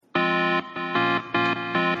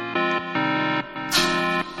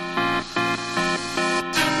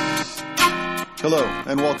Hello,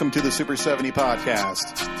 and welcome to the Super 70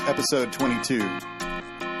 Podcast, Episode 22,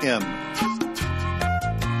 M.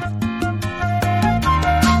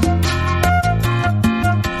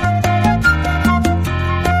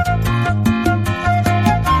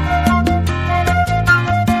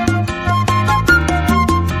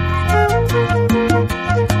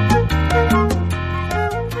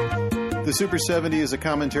 The Super 70 is a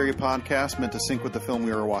commentary podcast meant to sync with the film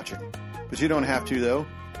we are watching. But you don't have to, though,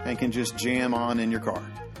 and can just jam on in your car.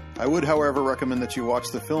 I would, however, recommend that you watch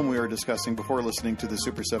the film we are discussing before listening to the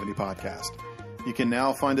Super 70 podcast. You can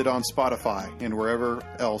now find it on Spotify and wherever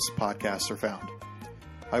else podcasts are found.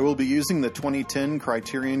 I will be using the 2010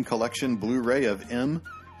 Criterion Collection Blu-ray of M,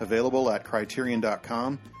 available at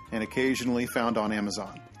Criterion.com and occasionally found on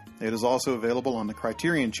Amazon. It is also available on the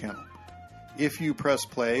Criterion channel. If you press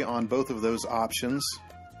play on both of those options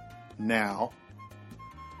now,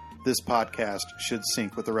 this podcast should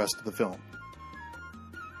sync with the rest of the film.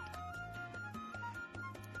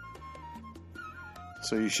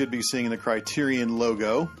 So you should be seeing the Criterion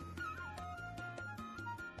logo.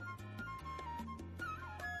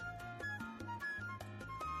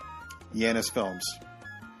 Janus Films.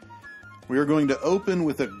 We are going to open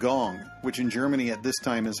with a gong, which in Germany at this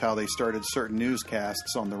time is how they started certain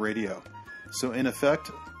newscasts on the radio. So in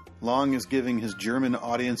effect, Lang is giving his German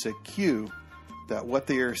audience a cue that what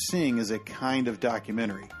they are seeing is a kind of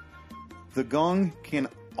documentary. The gong can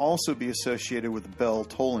also be associated with bell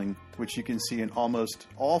tolling, which you can see in almost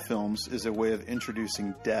all films is a way of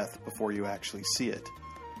introducing death before you actually see it.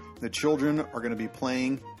 The children are going to be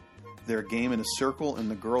playing their game in a circle,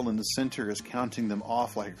 and the girl in the center is counting them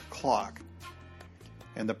off like a clock.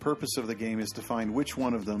 And the purpose of the game is to find which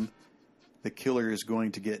one of them the killer is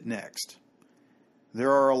going to get next.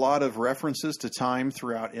 There are a lot of references to time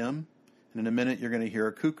throughout M, and in a minute, you're going to hear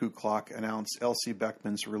a cuckoo clock announce Elsie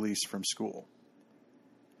Beckman's release from school.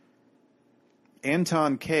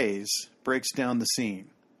 Anton Kaes breaks down the scene.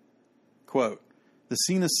 Quote, "The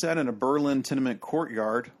scene is set in a Berlin tenement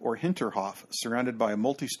courtyard, or Hinterhof, surrounded by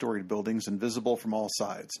multi-storied buildings and visible from all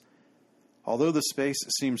sides. Although the space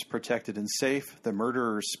seems protected and safe, the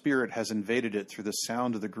murderer's spirit has invaded it through the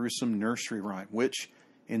sound of the gruesome nursery rhyme, which,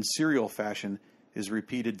 in serial fashion, is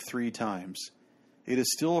repeated 3 times. It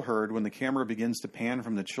is still heard when the camera begins to pan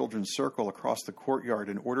from the children's circle across the courtyard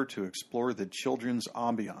in order to explore the children's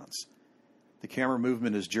ambiance. The camera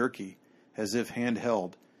movement is jerky, as if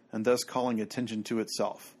handheld, and thus calling attention to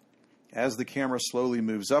itself. As the camera slowly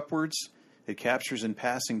moves upwards, it captures in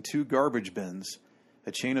passing 2 garbage bins.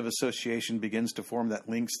 A chain of association begins to form that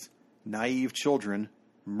links naive children,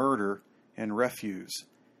 murder, and refuse.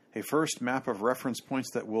 A first map of reference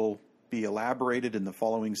points that will be elaborated in the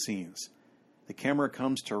following scenes. The camera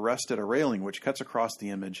comes to rest at a railing which cuts across the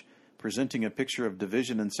image, presenting a picture of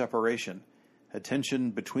division and separation, a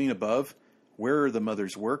tension between above, where the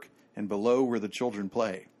mothers work, and below where the children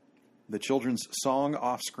play. The children's song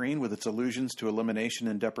off-screen, with its allusions to elimination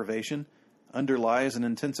and deprivation, underlies and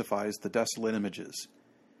intensifies the desolate images.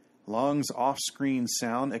 Lang's off-screen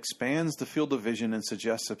sound expands the field of vision and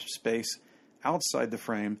suggests a space outside the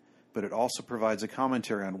frame, but it also provides a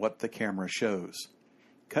commentary on what the camera shows.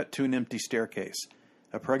 Cut to an empty staircase.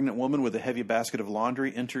 A pregnant woman with a heavy basket of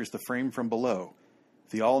laundry enters the frame from below.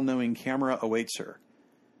 The all-knowing camera awaits her.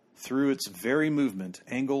 Through its very movement,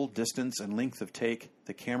 angle, distance, and length of take,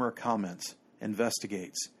 the camera comments,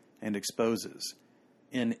 investigates, and exposes.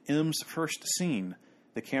 In M's first scene,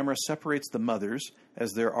 the camera separates the mothers,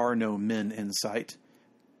 as there are no men in sight,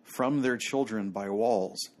 from their children by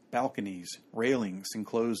walls, balconies, railings, and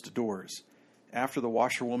closed doors. After the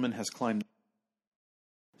washerwoman has climbed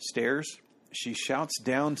stairs, she shouts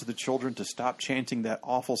down to the children to stop chanting that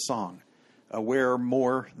awful song, aware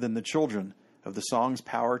more than the children of the song's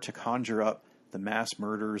power to conjure up the mass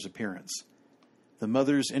murderer's appearance. The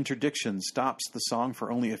mother's interdiction stops the song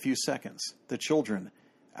for only a few seconds. The children,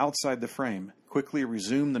 outside the frame, quickly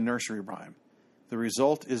resume the nursery rhyme. The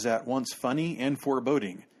result is at once funny and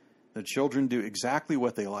foreboding. The children do exactly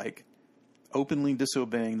what they like, openly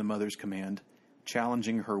disobeying the mother's command,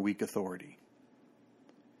 challenging her weak authority.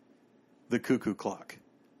 The cuckoo clock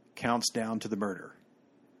counts down to the murder.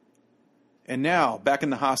 And now, back in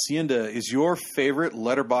the hacienda, is your favorite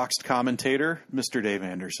letterboxed commentator, Mr. Dave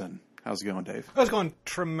Anderson. How's it going, Dave? It's going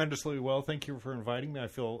tremendously well. Thank you for inviting me. I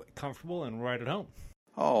feel comfortable and right at home.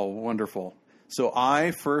 Oh, wonderful. So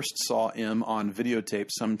I first saw M on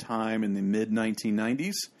videotape sometime in the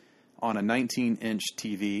mid-1990s on a 19-inch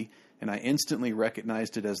TV, and I instantly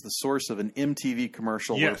recognized it as the source of an MTV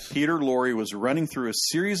commercial where Peter Lorre was running through a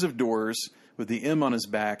series of doors with the M on his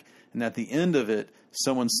back, and at the end of it,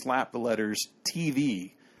 someone slapped the letters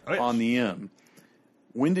TV on the M.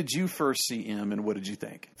 When did you first see M, and what did you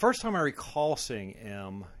think? First time I recall seeing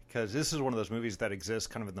M, because this is one of those movies that exists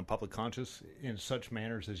kind of in the public conscious in such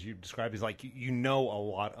manners as you described. Is like you know a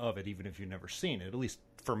lot of it, even if you've never seen it, at least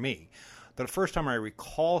for me. The first time I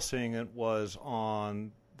recall seeing it was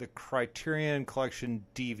on the Criterion Collection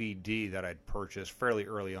DVD that I'd purchased fairly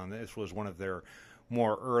early on. This was one of their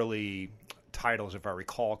more early titles, if I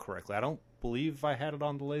recall correctly. I don't believe I had it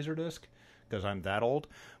on the Laserdisc because I'm that old,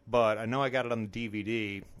 but I know I got it on the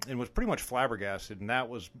DVD and was pretty much flabbergasted, and that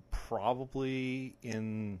was probably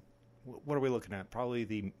in, what are we looking at? Probably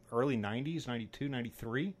the early 90s, 92,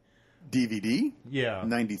 93? DVD? Yeah.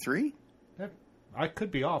 93? I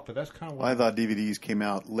could be off, but that's kind of what... Well, I thought DVDs came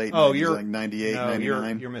out late 90s, like 98, no,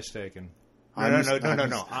 99. You're mistaken.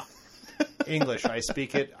 No. English, I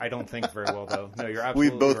speak it. I don't think very well, though. No, you're absolutely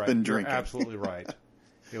right. We've both been drinking. You're absolutely right.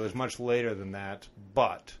 It was much later than that,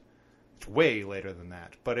 but it's way later than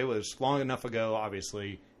that. But it was long enough ago,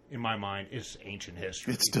 obviously, in my mind, it's ancient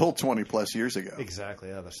history. It's still 20-plus years ago. Exactly.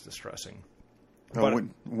 Yeah, that's distressing.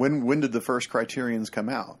 When did the first Criterions come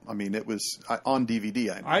out? I mean, it was on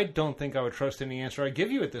DVD. I don't think I would trust any answer I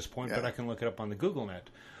give you at this point, but I can look it up on the Google Net.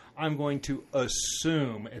 I'm going to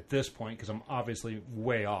assume at this point, because I'm obviously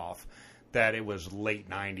way off, that it was late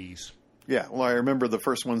 90s. Yeah, well, I remember the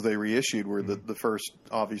first ones they reissued were the first,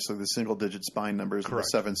 obviously, the single-digit spine numbers, of the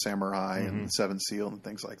Seven Samurai and the Seven Seal and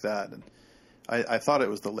things like that. And I thought it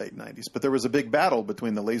was the late 90s. But there was a big battle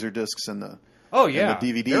between the Laserdiscs and the... Oh, yeah. And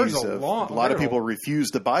the DVDs. A lot of people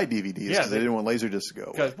refused to buy DVDs because they didn't want Laserdiscs to go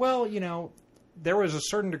away. Because, well, there was a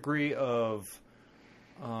certain degree of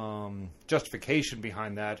justification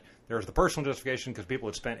behind that. There was the personal justification because people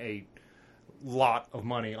had spent a lot of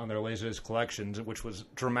money on their Laserdisc collections, which was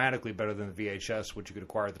dramatically better than the VHS, which you could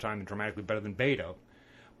acquire at the time, and dramatically better than Beta.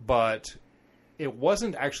 But it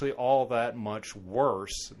wasn't actually all that much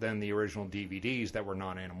worse than the original DVDs that were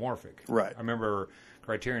non-anamorphic. Right. I remember...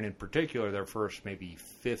 Criterion in particular, their first maybe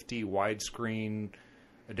 50 widescreen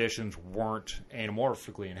editions weren't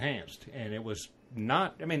anamorphically enhanced. And it was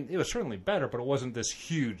not, it was certainly better, but it wasn't this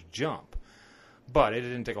huge jump. But it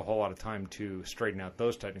didn't take a whole lot of time to straighten out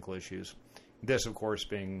those technical issues. This, of course,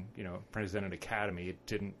 being, presented Academy, it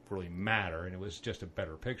didn't really matter, and it was just a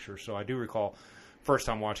better picture. So I do recall first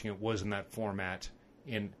time watching it was in that format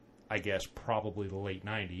in, I guess, probably the late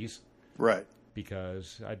 90s. Right.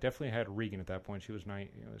 Because I definitely had Regan at that point. She was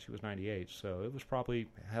 98, so it was probably,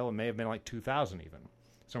 it may have been like 2000 even,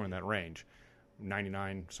 somewhere in that range,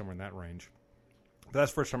 99, somewhere in that range. But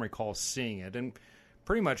that's the first time I recall seeing it, and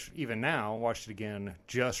pretty much even now, watched it again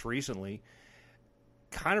just recently.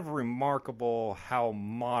 Kind of remarkable how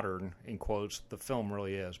modern, in quotes, the film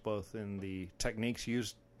really is, both in the techniques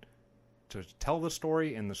used to tell the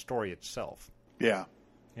story and the story itself. Yeah,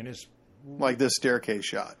 and it's like this staircase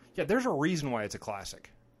shot. Yeah, there's a reason why it's a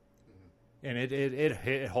classic. And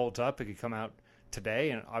it holds up. It could come out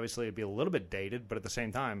today, and obviously it'd be a little bit dated, but at the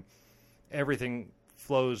same time, everything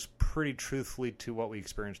flows pretty truthfully to what we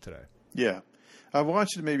experience today. Yeah. I've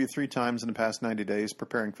watched it maybe 3 times in the past 90 days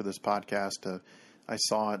preparing for this podcast. I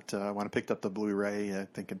saw it when I picked up the Blu-ray, I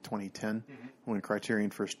think in 2010, when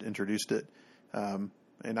Criterion first introduced it. And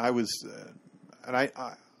I was...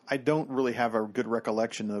 I don't really have a good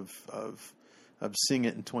recollection of seeing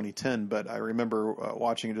it in 2010, but I remember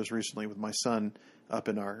watching it just recently with my son up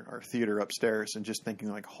in our theater upstairs and just thinking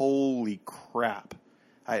like, holy crap.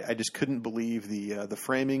 I just couldn't believe the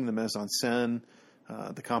framing, the mise en scène,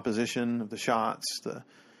 the composition of the shots,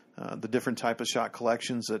 the different type of shot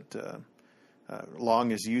collections that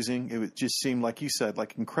Long is using. It just seemed, like you said,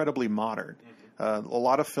 like incredibly modern. A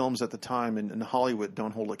lot of films at the time in Hollywood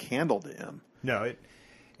don't hold a candle to him. No,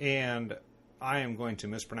 and I am going to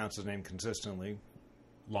mispronounce his name consistently.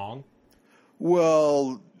 Long?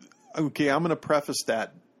 Well, okay, I'm going to preface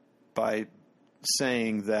that by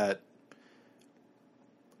saying that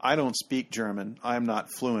I don't speak German. I'm not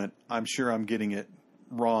fluent. I'm sure I'm getting it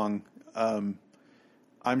wrong. I'm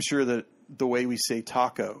sure that the way we say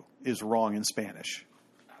taco is wrong in Spanish.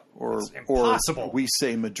 Or we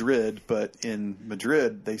say Madrid, but in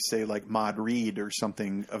Madrid they say like Madrid or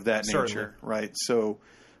something of that nature, right? So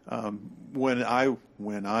when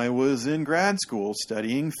I was in grad school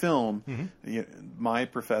studying film, my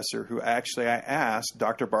professor, who actually I asked,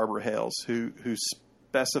 Dr. Barbara Hales, who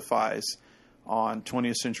specifies on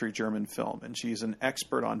 20th century German film, and she's an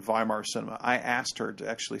expert on Weimar cinema. I asked her to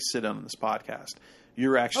actually sit in on this podcast,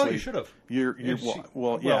 You're actually... Oh, you should have.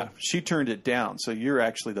 Yeah. She turned it down, so you're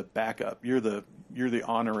actually the backup. You're the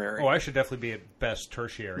honorary. Oh, I should definitely be at best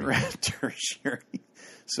tertiary. Tertiary.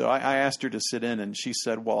 So I asked her to sit in, and she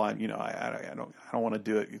said, "Well, I don't want to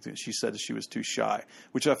do it." She said she was too shy,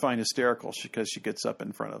 which I find hysterical because she gets up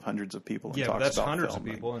in front of hundreds of people and talks about film. Yeah, that's hundreds of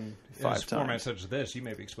people, and in a format such as this, you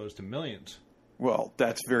may be exposed to millions. Well,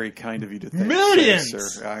 that's very kind of you to think. Millions!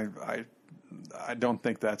 Sir. I don't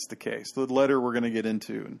think that's the case. The letter we're going to get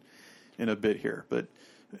into in a bit here, but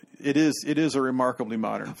it is a remarkably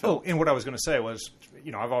modern film. Oh, and what I was going to say was,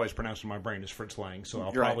 I've always pronounced in my brain as Fritz Lang, so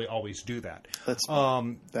I'll probably always do that. That's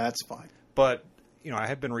fine. That's fine. But, I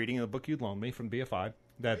have been reading the book you'd loaned me from BFI,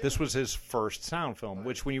 that this was his first sound film,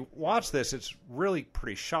 which when you watch this, it's really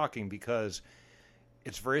pretty shocking because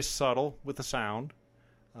it's very subtle with the sound.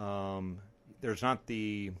 There's not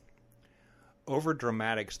the over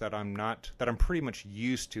dramatics that I'm pretty much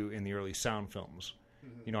used to in the early sound films.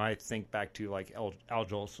 Mm-hmm. I think back to like Al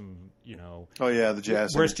Jolson, Oh yeah, the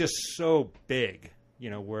jazz. Where it's just so big,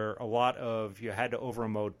 where a lot of you had to over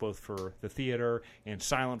emote both for the theater and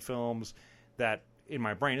silent films. That in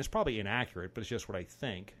my brain is probably inaccurate, but it's just what I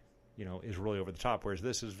think, is really over the top. Whereas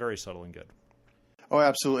this is very subtle and good. Oh,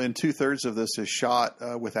 absolutely. And 2/3 of this is shot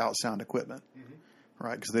without sound equipment. Mm-hmm.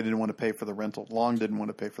 Right, because they didn't want to pay for the rental. Long didn't want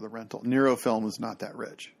to pay for the rental. Nero Film was not that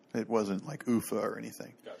rich. It wasn't like UFA or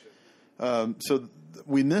anything. Gotcha. So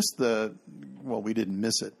we missed we didn't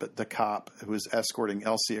miss it, but the cop who was escorting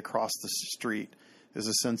Elsie across the street is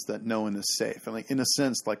a sense that no one is safe. And in a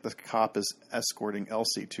sense, like the cop is escorting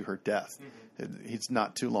Elsie to her death. Mm-hmm. It's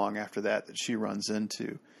not too long after that she runs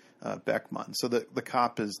into Beckman. So the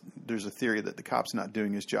cop there's a theory that the cop's not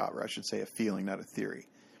doing his job, or I should say a feeling, not a theory.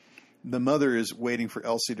 The mother is waiting for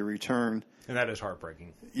Elsie to return. And that is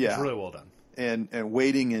heartbreaking. Yeah. It's really well done. And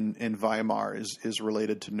waiting in Weimar is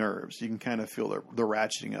related to nerves. You can kind of feel the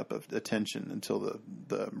ratcheting up of attention until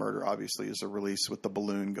the murder obviously is a release with the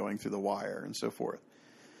balloon going through the wire and so forth.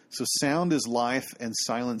 So sound is life and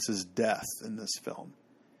silence is death in this film.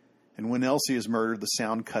 And when Elsie is murdered, the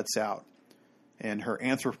sound cuts out. And her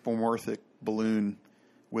anthropomorphic balloon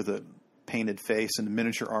with a painted face and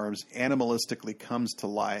miniature arms animalistically comes to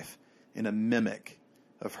life in a mimic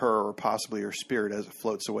of her or possibly her spirit as it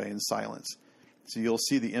floats away in silence. So you'll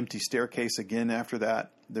see the empty staircase again after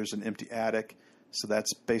that. There's an empty attic. So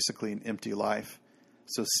that's basically an empty life.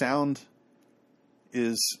 So sound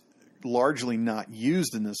is largely not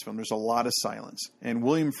used in this film. There's a lot of silence. And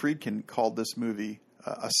William Friedkin called this movie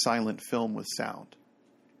a silent film with sound.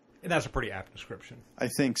 And that's a pretty apt description. I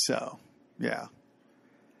think so. Yeah.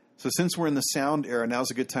 So since we're in the sound era,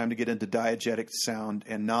 now's a good time to get into diegetic sound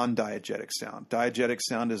and non-diegetic sound. Diegetic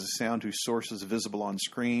sound is a sound whose source is visible on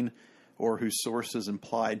screen or whose source is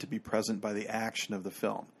implied to be present by the action of the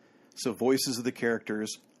film. So voices of the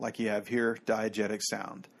characters, like you have here, diegetic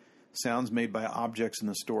sound. Sounds made by objects in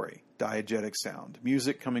the story, diegetic sound.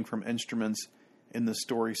 Music coming from instruments in the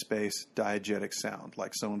story space, diegetic sound,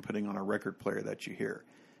 like someone putting on a record player that you hear.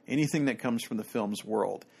 Anything that comes from the film's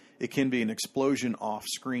world. It can be an explosion off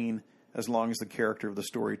screen as long as the character of the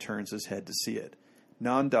story turns his head to see it.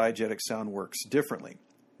 Non-diegetic sound works differently.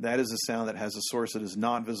 That is a sound that has a source that is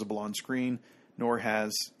not visible on screen, nor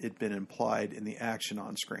has it been implied in the action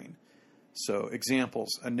on screen. So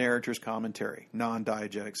examples, a narrator's commentary,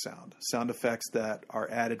 non-diegetic sound. Sound effects that are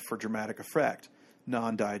added for dramatic effect,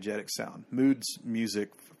 non-diegetic sound. Moods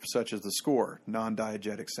music such as the score,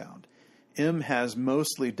 non-diegetic sound. M has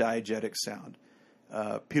mostly diegetic sound.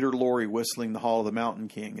 Peter Lorre whistling The Hall of the Mountain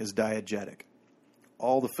King is diegetic.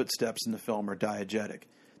 All the footsteps in the film are diegetic.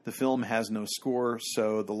 The film has no score,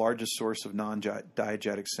 so the largest source of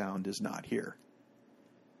non-diegetic sound is not here.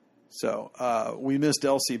 So we missed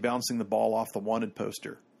Elsie bouncing the ball off the wanted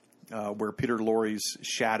poster, where Peter Lorre's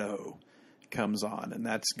shadow comes on, and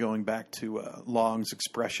that's going back to Long's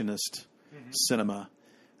expressionist cinema.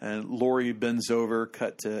 And Lorre bends over,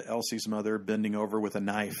 cut to Elsie's mother bending over with a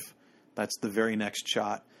knife. That's the very next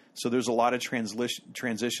shot. So there's a lot of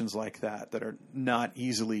transitions like that are not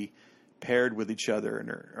easily paired with each other and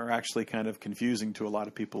are actually kind of confusing to a lot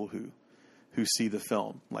of people who see the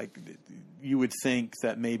film. Like, you would think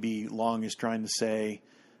that maybe Long is trying to say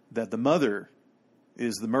that the mother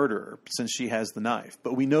is the murderer since she has the knife.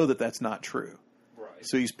 But we know that that's not true. Right.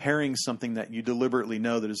 So he's pairing something that you deliberately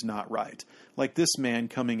know that is not right. Like this man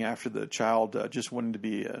coming after the child, just wanting to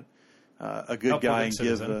be a good guy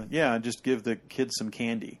and just give the kid some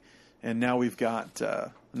candy. And now we've got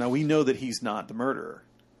now we know that he's not the murderer,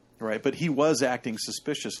 right? But he was acting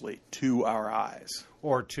suspiciously to our eyes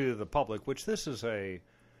or to the public. Which this is the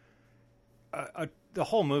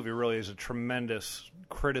whole movie really is a tremendous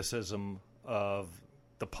criticism of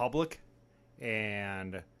the public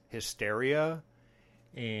and hysteria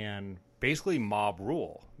and basically mob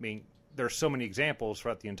rule. I mean, there's so many examples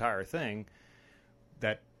throughout the entire thing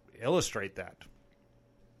that illustrate that.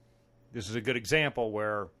 This is a good example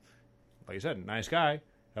where, like you said, nice guy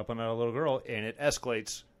helping out a little girl, and it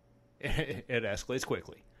escalates. It escalates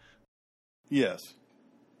quickly. Yes.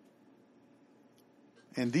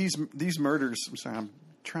 And these murders, I'm sorry, I'm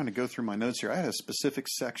trying to go through my notes here. I had a specific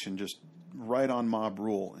section just right on mob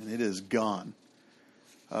rule, and it is gone.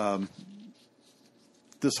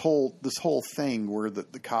 This whole thing where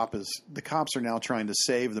the cops are now trying to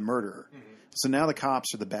save the murderer. Mm-hmm. So now the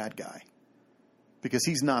cops are the bad guy because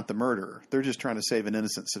he's not the murderer. They're just trying to save an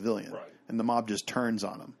innocent civilian, right. And the mob just turns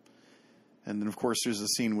on him. And then, of course, there's a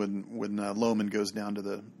scene when Lohman goes down to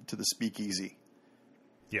the speakeasy.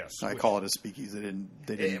 Yes, I call it a speakeasy.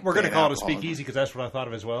 They didn't. We're going to call it a speakeasy because that's what I thought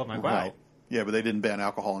of as well. I'm like, wow. Right. Yeah, but they didn't ban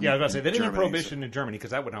alcohol in Germany. Yeah, I was about to say, they didn't have Germany, prohibition in Germany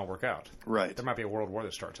because that would not work out. Right. There might be a world war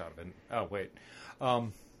that starts out of it. Oh, wait.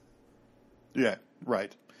 Yeah,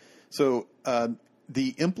 right. So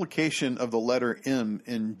the implication of the letter M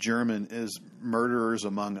in German is murderers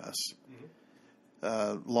among us.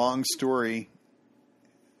 Mm-hmm. Long story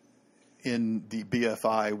in the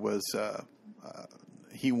BFI was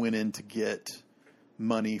he went in to get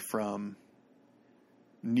money from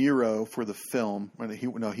Nero for the film. He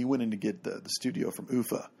went in to get the studio from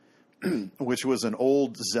UFA, which was an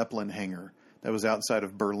old Zeppelin hangar that was outside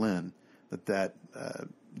of Berlin that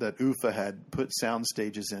UFA had put sound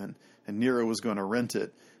stages in, and Nero was going to rent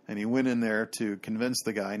it. And he went in there to convince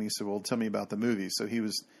the guy, and he said, "Well, tell me about the movie." So he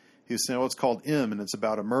was saying, "Oh, it's called M, and it's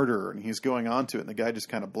about a murderer." And he's going on to it, and the guy just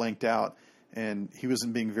kind of blanked out, and he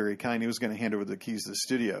wasn't being very kind. He was going to hand over the keys to the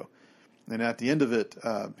studio. And at the end of it,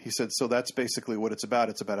 he said, "So that's basically what it's about.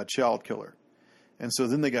 It's about a child killer." And so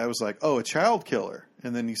then the guy was like, "Oh, a child killer."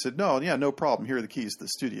 And then he said, no problem. Here are the keys to the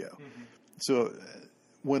studio. Mm-hmm. So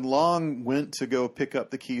when Long went to go pick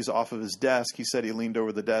up the keys off of his desk, he said he leaned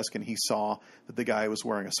over the desk and he saw that the guy was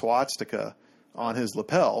wearing a swastika on his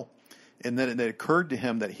lapel. And then it occurred to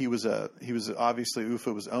him that he was obviously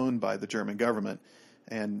UFA was owned by the German government,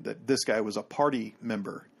 and that this guy was a party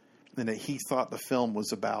member, and that he thought the film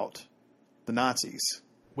was about the Nazis.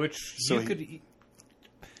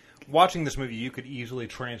 Watching this movie, you could easily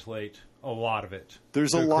translate a lot of it.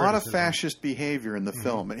 There's a lot of fascist behavior in the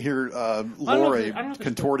film. And here, Lorre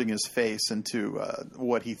contorting his face into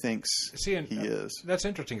what he thinks he is. That's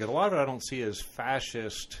interesting, because a lot of it I don't see as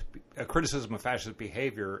fascist, a criticism of fascist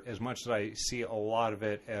behavior, as much as I see a lot of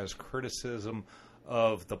it as criticism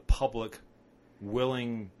of the public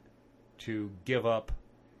willing to give up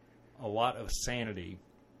a lot of sanity,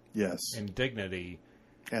 yes, and dignity,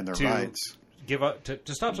 and their rights. Give up to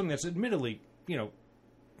stop something that's admittedly,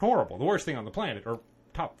 horrible, the worst thing on the planet, or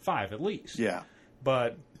top 5 at least. Yeah.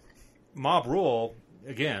 But mob rule,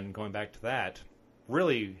 again, going back to that,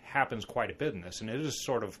 really happens quite a bit in this, and it is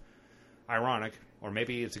sort of ironic, or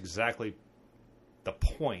maybe it's exactly the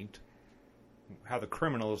point, how the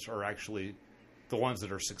criminals are actually the ones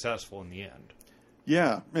that are successful in the end.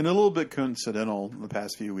 Yeah, and a little bit coincidental. In the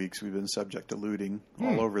past few weeks, we've been subject to looting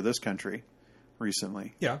all over this country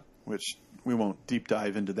recently. Yeah. Which we won't deep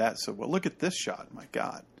dive into that. So, well, look at this shot. My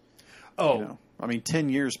God. Oh. 10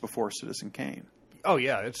 years before Citizen Kane. Oh,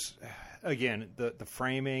 yeah. It's, again, the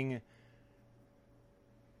framing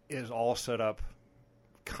is all set up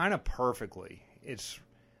kind of perfectly. It's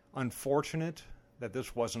unfortunate that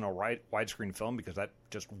this wasn't a widescreen film, because that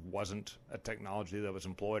just wasn't a technology that was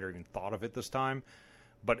employed or even thought of at this time.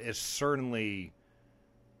 But it's certainly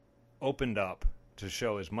opened up to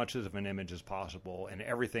show as much of an image as possible, and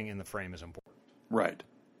everything in the frame is important. Right.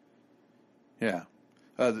 Yeah.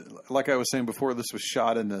 Like I was saying before, this was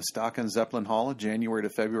shot in the Staaken Zeppelin Hall, January to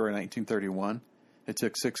February 1931. It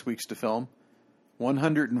took 6 weeks to film.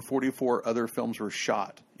 144 other films were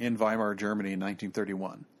shot in Weimar Germany in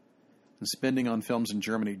 1931. And spending on films in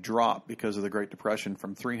Germany dropped because of the Great Depression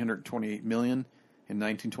from $328 million in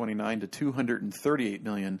 1929 to $238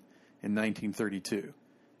 million in 1932,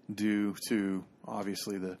 due to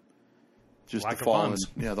obviously the fall in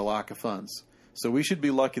the lack of funds. So we should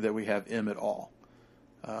be lucky that we have M at all.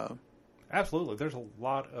 Absolutely, there's a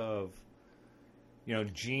lot of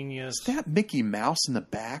genius. Is that Mickey Mouse in the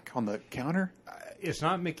back on the counter? It's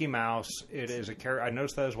not Mickey Mouse. It is a character. I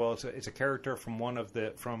noticed that as well. It's a character from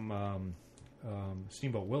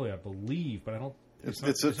Steamboat Willie, I believe, but I don't.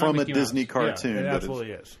 It's from a Disney cartoon. Yeah, it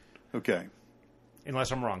absolutely is. Okay.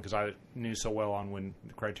 Unless I'm wrong, because I knew so well on when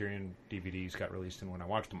the Criterion DVDs got released and when I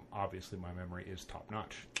watched them. Obviously, my memory is top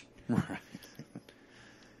notch. Right.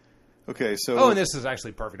 Okay, so... Oh, and this is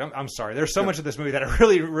actually perfect. I'm sorry. There's so much of this movie that I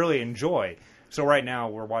really, really enjoy. So right now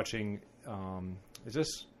we're watching...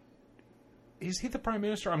 Is he the prime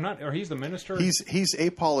minister? I'm not... Or he's the minister? He's a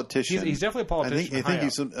politician. He's definitely a politician. I think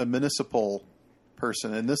he's a municipal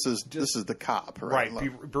person, and this is the cop, right?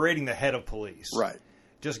 Right, berating the head of police. Right.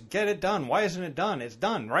 Just get it done. Why isn't it done? It's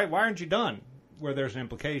done, right? Why aren't you done? Where there's an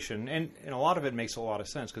implication. And a lot of it makes a lot of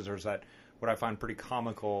sense because there's that, what I find pretty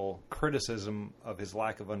comical criticism of his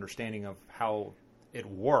lack of understanding of how it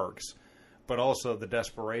works, but also the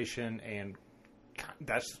desperation, and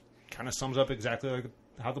that's kind of sums up exactly like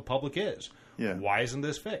how the public is. Yeah. Why isn't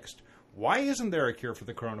this fixed? Why isn't there a cure for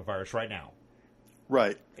the coronavirus right now?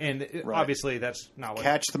 Right. And obviously that's not what...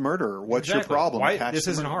 Catch the murderer. What's your problem? This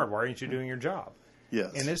isn't hard. Why aren't you doing your job?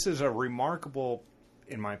 Yes. And this is a remarkable,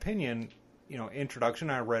 in my opinion, introduction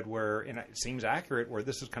I read where, and it seems accurate, where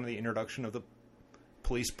this is kind of the introduction of the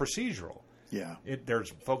police procedural. Yeah.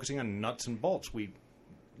 There's focusing on nuts and bolts. We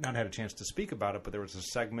not had a chance to speak about it, but there was a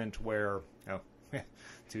segment where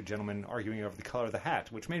two gentlemen arguing over the color of the hat,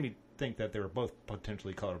 which made me think that they were both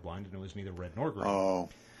potentially colorblind, and it was neither red nor green. Oh.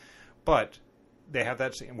 But they have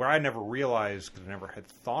that scene where I never realized, because I never had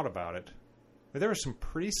thought about it, but there was some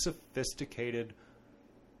pretty sophisticated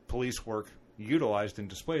police work utilized and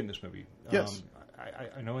displayed in this movie. Yes.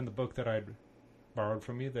 I know in the book that I'd borrowed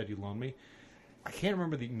from you, that you loaned me, I can't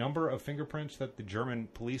remember the number of fingerprints that the German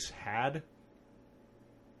police had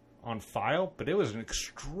on file, but it was an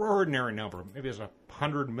extraordinary number. Maybe it was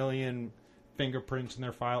 100 million fingerprints in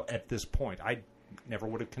their file at this point. I never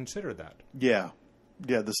would have considered that. Yeah.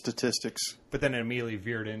 Yeah, the statistics. But then it immediately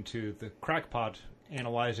veered into the crackpot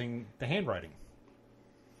analyzing the handwriting.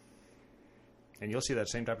 And you'll see that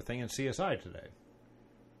same type of thing in CSI today.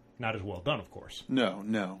 Not as well done, of course. No.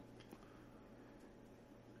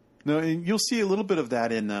 No, and you'll see a little bit of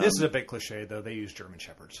that in... this is a bit cliche, though. They use German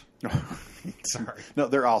Shepherds. Sorry. No,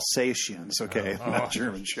 they're Alsatians, okay? Not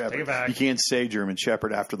German Shepherd. Take it back. You can't say German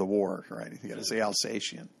Shepherd after the war, right? You got to say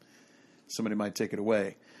Alsatian. Somebody might take it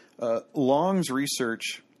away. Long's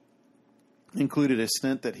research included a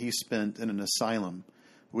stint that he spent in an asylum,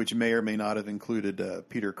 which may or may not have included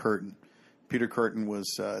Peter Curtin. Peter Curtin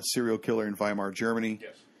was a serial killer in Weimar Germany,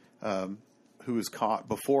 who was caught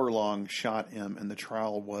before Long shot M, and the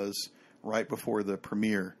trial was right before the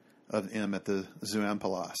premiere of M at the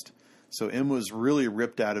Zuampalast. So M was really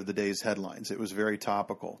ripped out of the day's headlines. It was very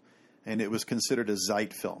topical, and it was considered a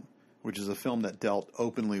Zeitfilm, which is a film that dealt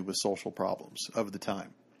openly with social problems of the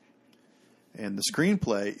time. And the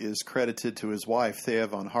screenplay is credited to his wife, Thea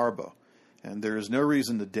von Harbou, and there is no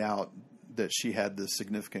reason to doubt that she had this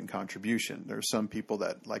significant contribution. There are some people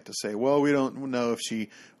that like to say, well, we don't know if she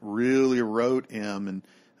really wrote M,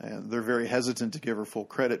 and they're very hesitant to give her full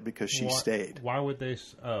credit because she stayed. Why would they?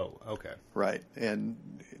 Oh, okay. Right. And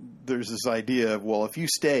there's this idea of, well, if you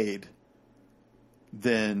stayed,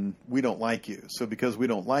 then we don't like you. So because we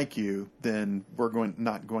don't like you, then we're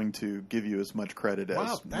not going to give you as much credit as we would.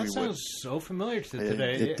 Wow, that sounds so familiar to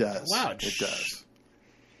today. It does. Wow. It does.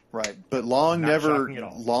 Right, but Long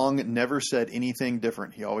never said anything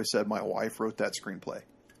different. He always said, my wife wrote that screenplay.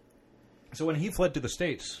 So when he fled to the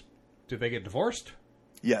States, did they get divorced?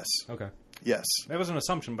 Yes. Okay. Yes. That was an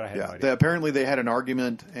assumption, but I had no idea. Apparently they had an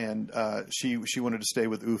argument, and she wanted to stay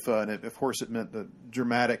with UFA, and of course it meant the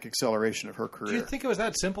dramatic acceleration of her career. Do you think it was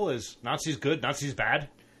that simple as Nazis good, Nazis bad?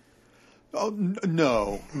 Oh,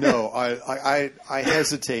 no. I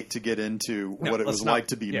hesitate to get into what it was like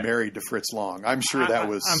to be married to Fritz Lang. I'm sure that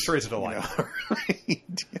was... I'm sure it's a delight.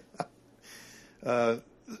 Right?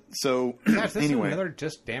 So, gosh, this anyway. is another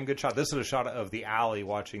just damn good shot. This is a shot of the alley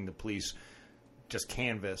watching the police just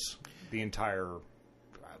canvass the entire...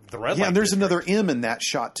 the red light and there's district. another M in that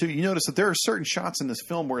shot, too. You notice that there are certain shots in this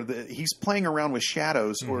film where he's playing around with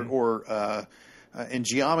shadows or in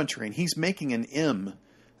geometry, and he's making an M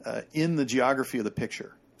in the geography of the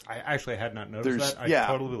picture. I actually had not noticed that. I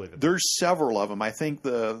totally believe it. There's several of them. I think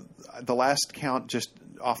the last count, just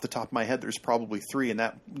off the top of my head, there's probably 3, and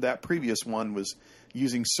that previous one was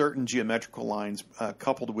using certain geometrical lines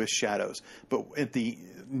coupled with shadows. But at the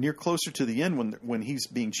closer to the end, when he's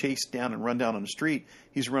being chased down and run down on the street,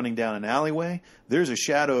 he's running down an alleyway. There's a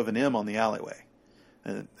shadow of an M on the alleyway,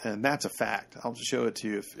 and that's a fact. I'll just show it to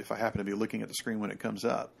you if I happen to be looking at the screen when it comes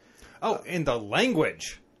up. Oh, in the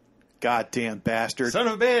language. Goddamn bastard. Son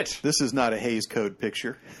of a bitch. This is not a Hays Code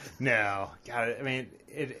picture. No. God, I mean,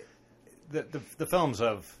 the films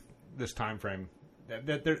of this time frame,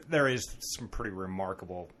 there is some pretty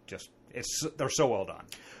remarkable, they're so well done.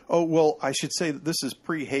 Oh, well, I should say that this is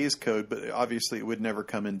pre-Hays Code, but obviously it would never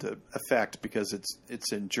come into effect because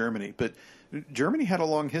it's in Germany. But Germany had a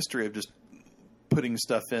long history of just putting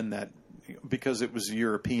stuff in that because it was a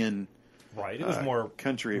European right. It was more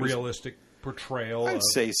country. realistic portrayal. I'd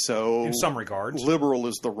say so. In some regards. Liberal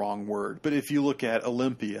is the wrong word. But if you look at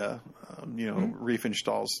Olympia,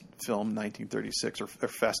 Riefenstahl's film, 1936, or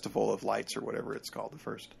Festival of Lights, or whatever it's called, the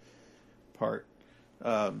first part,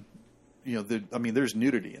 there's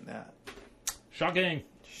nudity in that. Shocking.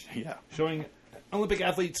 Yeah. Showing Olympic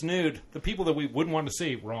athletes nude. The people that we wouldn't want to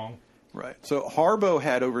see. Wrong. Right. So Harbou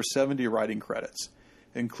had over 70 writing credits,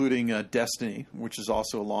 including Destiny, which is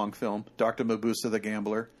also a long film, Dr. Mabuse the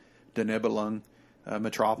Gambler, De Nibelung,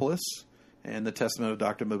 Metropolis, and The Testament of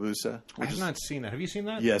Dr. Mabuse. I have not seen that. Have you seen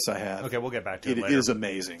that? Yes, I have. Okay, we'll get back to it later. It is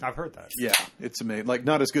amazing. I've heard that. Yeah, it's amazing. Like,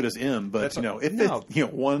 not as good as M, but,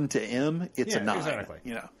 if 1 to M, it's a 9. Exactly.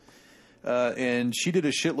 And she did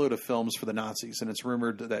a shitload of films for the Nazis, and it's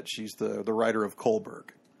rumored that she's the writer of Kohlberg.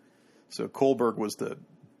 So Kohlberg was the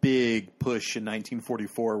big push in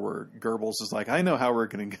 1944 where Goebbels is like, I know how we're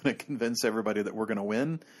going to convince everybody that we're going to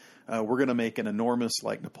win. We're going to make an enormous,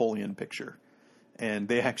 Napoleon picture. And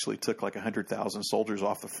they actually took 100,000 soldiers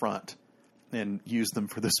off the front and used them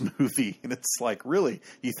for this movie. And it's like, really?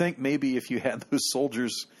 You think maybe if you had those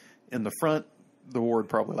soldiers in the front, the war would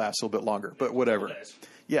probably last a little bit longer, but whatever.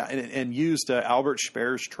 Yeah, and used Albert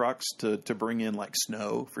Speer's trucks to bring in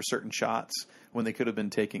snow for certain shots when they could have been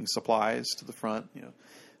taking supplies to the front,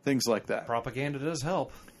 things like that. Propaganda does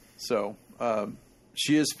help. So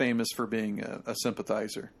she is famous for being a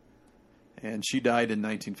sympathizer, and she died in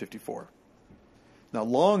 1954. Now,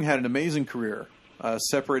 Long had an amazing career,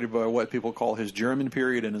 separated by what people call his German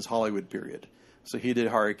period and his Hollywood period. So he did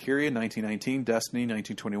Harakiri in 1919, Destiny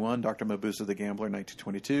 1921, Dr. Mabuse the Gambler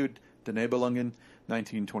 1922, De Nibelungen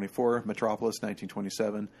 1924, Metropolis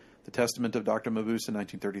 1927, The Testament of Dr. Mabuse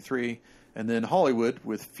 1933, and then Hollywood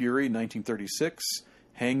with Fury 1936,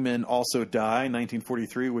 Hangmen Also Die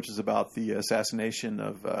 1943, which is about the assassination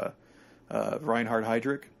of Reinhard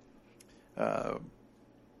Heydrich,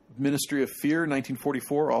 Ministry of Fear,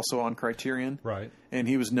 1944, also on Criterion. Right. And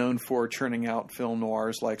he was known for churning out film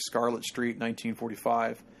noirs like Scarlet Street,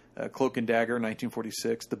 1945, Cloak and Dagger,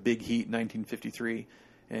 1946, The Big Heat, 1953.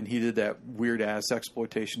 And he did that weird-ass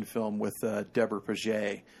exploitation film with Deborah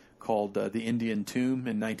Paget called The Indian Tomb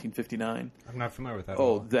in 1959. I'm not familiar with that.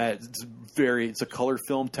 Oh, it's a color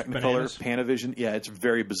film, Technicolor, Panavision. Yeah, it's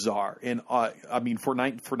very bizarre. And, for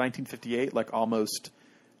 1958, almost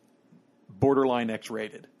borderline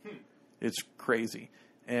X-rated. It's crazy.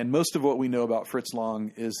 And most of what we know about Fritz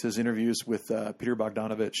Lang is his interviews with Peter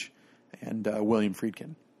Bogdanovich and William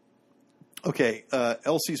Friedkin. Okay,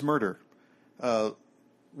 Elsie's murder.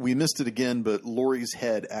 We missed it again, but Laurie's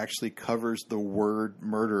head actually covers the word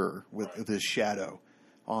murderer with his shadow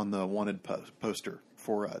on the wanted poster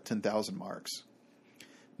for 10,000 marks.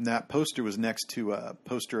 And that poster was next to a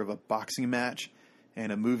poster of a boxing match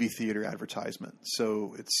and a movie theater advertisement.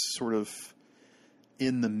 So it's sort of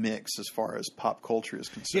in the mix as far as pop culture is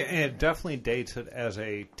concerned. Yeah, and it definitely dates it as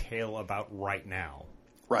a tale about right now.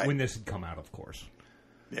 Right. When this had come out, of course.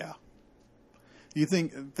 Yeah. You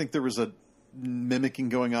think there was a mimicking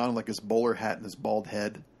going on, like his bowler hat and his bald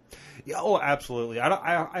head? Yeah, oh, absolutely.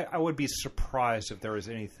 I would be surprised if there was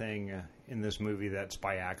anything in this movie that's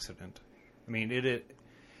by accident. I mean,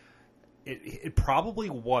 it probably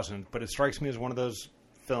wasn't, but it strikes me as one of those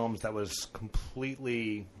films that was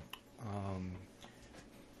completely...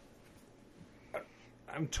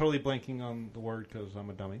 I'm totally blanking on the word because I'm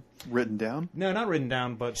a dummy. Written down? No, not written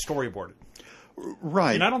down, but storyboarded.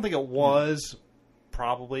 Right. And I don't think it was,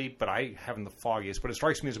 probably, but I haven't the foggiest. But it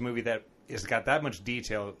strikes me as a movie that has got that much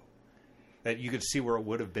detail that you could see where it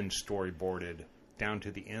would have been storyboarded down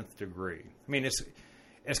to the nth degree. I mean,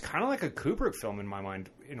 it's kind of like a Kubrick film in my mind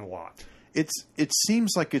in a lot. It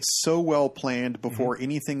seems like it's so well planned before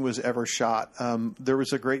anything was ever shot. There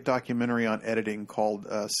was a great documentary on editing called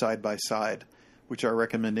Side by Side, which I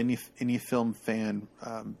recommend any film fan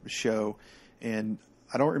show. And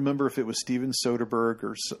I don't remember if it was Steven Soderbergh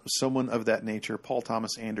or someone of that nature, Paul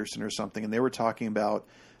Thomas Anderson or something, and they were talking about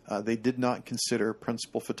they did not consider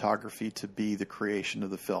principal photography to be the creation of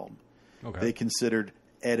the film. Okay. They considered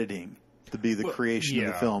editing to be the creation of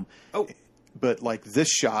the film. Oh. But like this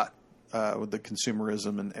shot with the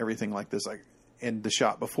consumerism and everything like this, and the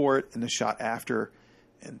shot before it and the shot after,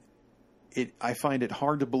 and I find it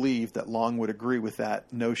hard to believe that Long would agree with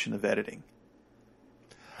that notion of editing.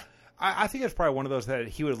 I think it's probably one of those that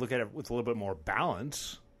he would look at it with a little bit more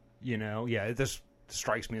balance. This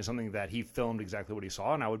strikes me as something that he filmed exactly what he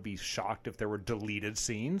saw, and I would be shocked if there were deleted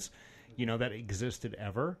scenes, that existed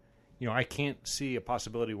ever. I can't see a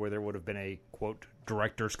possibility where there would have been a, quote,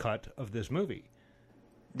 director's cut of this movie.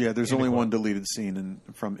 Yeah, there's only one deleted scene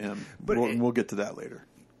from M, but we'll get to that later.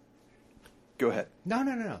 Go ahead.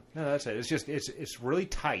 No. That's it. It's just it's really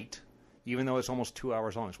tight, even though it's almost 2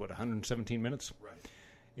 hours long. It's 117 minutes, Right?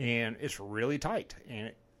 And it's really tight,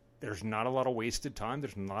 and there's not a lot of wasted time.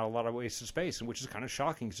 There's not a lot of wasted space, and which is kind of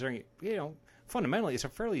shocking considering fundamentally it's a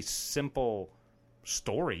fairly simple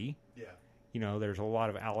story. Yeah. There's a lot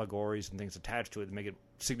of allegories and things attached to it that make it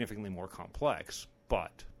significantly more complex.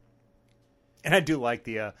 And I do like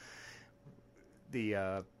the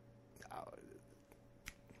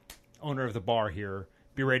owner of the bar here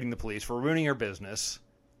berating the police for ruining her business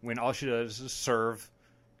when all she does is serve,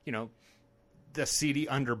 the seedy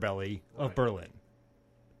underbelly of Berlin.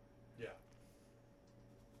 Yeah.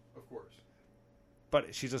 Of course.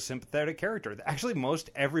 But she's a sympathetic character. Actually, most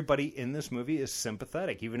everybody in this movie is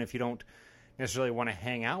sympathetic, even if you don't necessarily want to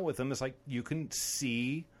hang out with them. It's like you can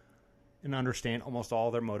see and understand almost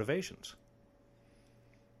all their motivations.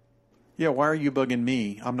 Yeah, why are you bugging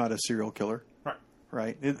me? I'm not a serial killer.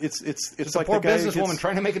 Right. It's like a poor the guy businesswoman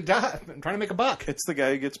trying to make a buck. It's the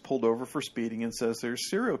guy who gets pulled over for speeding and says, "There's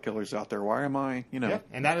serial killers out there. Why am I?" Yeah,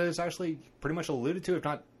 and that is actually pretty much alluded to, if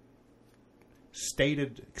not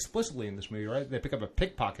stated explicitly in this movie. Right? They pick up a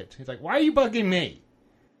pickpocket. He's like, "Why are you bugging me?"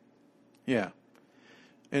 Yeah.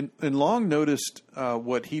 And Long noticed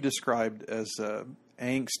what he described as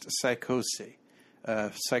angst psychose,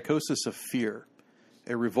 psychosis of fear,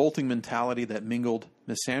 a revolting mentality that mingled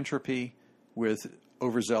misanthropy with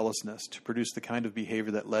overzealousness to produce the kind of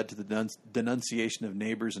behavior that led to the denunciation of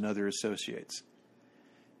neighbors and other associates.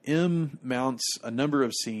 M mounts a number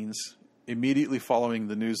of scenes immediately following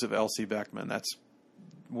the news of Elsie Beckman. That's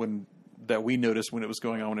that we noticed when it was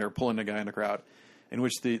going on when they were pulling a guy in the crowd, in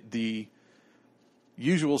which the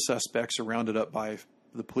usual suspects are rounded up by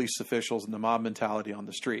the police officials and the mob mentality on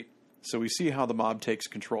the street. So we see how the mob takes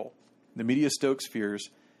control. The media stokes fears,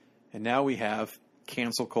 and now we have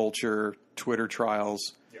cancel culture, Twitter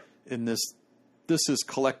trials, in this is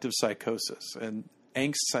collective psychosis. And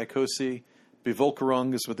angst psychosis,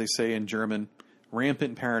 Bevölkerung is what they say in German,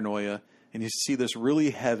 rampant paranoia, and you see this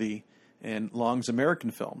really heavy in Long's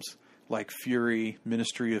American films, like Fury,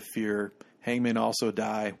 Ministry of Fear, Hangmen Also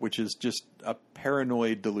Die, which is just a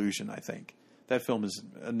paranoid delusion, I think. That film is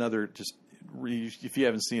another, if you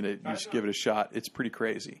haven't seen it, you should give it a shot. It's pretty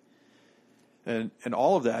crazy. And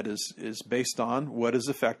all of that is based on what is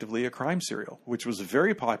effectively a crime serial, which was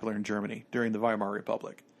very popular in Germany during the Weimar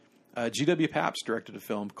Republic. G.W. Pabst directed a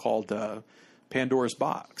film called Pandora's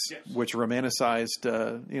Box, which romanticized,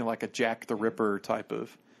 like a Jack the Ripper type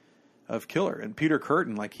of killer. And Peter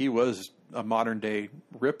Curtin, like he was a modern day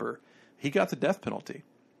Ripper, he got the death penalty.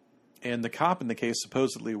 And the cop in the case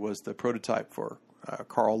supposedly was the prototype for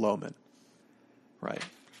Carl Lohman, right?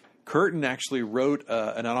 Curtin actually wrote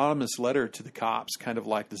an anonymous letter to the cops, kind of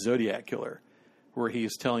like the Zodiac Killer, where he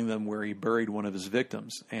is telling them where he buried one of his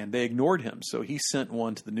victims, and they ignored him. So he sent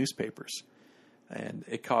one to the newspapers, and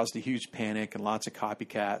it caused a huge panic and lots of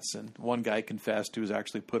copycats. And one guy confessed, who was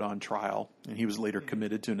actually put on trial, and he was later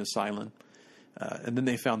committed to an asylum. And then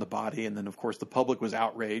they found the body, and then, of course, the public was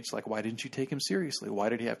outraged. Like, why didn't you take him seriously? Why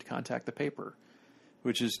did he have to contact the paper?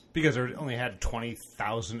 Which is because they only had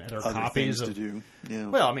 20,000 other copies to do. Yeah.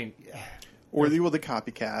 Well, I mean, or the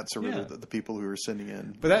copycats, or the people who are sending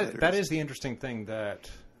in. But that is the interesting thing that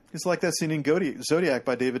it's like that scene in Zodiac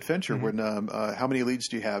by David Fincher. When how many leads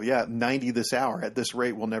do you have? Yeah, 90 this hour. At this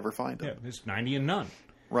rate, we'll never find them. Yeah, it's 90 and none.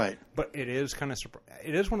 Right. But it is kind of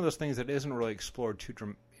it is one of those things that isn't really explored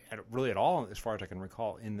really at all, as far as I can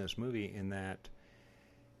recall, in this movie. In that,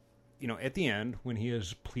 at the end, when he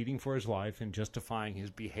is pleading for his life and justifying his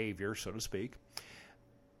behavior, so to speak,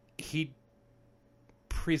 he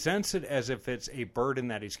presents it as if it's a burden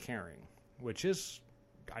that he's carrying, which is,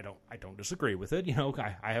 I don't disagree with it.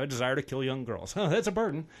 I have a desire to kill young girls. Oh, that's a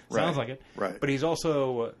burden. Sounds like it. Right. But he's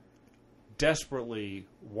also desperately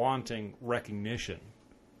wanting recognition,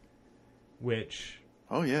 which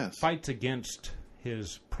fights against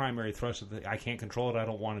his primary thrust of I can't control it, I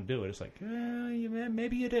don't want to do it. It's like,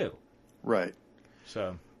 maybe you do. Right.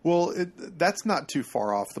 So, well, that's not too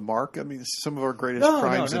far off the mark. I mean, some of our greatest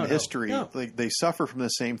crimes in history, they suffer from the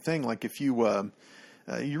same thing. Like if you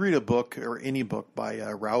read a book or any book by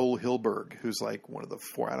Raoul Hilberg, who's like one of the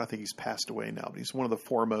I don't think he's passed away now, but he's one of the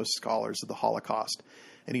foremost scholars of the Holocaust.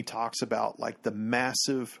 And he talks about like the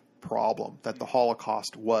massive problem that the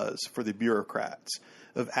Holocaust was for the bureaucrats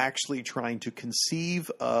of actually trying to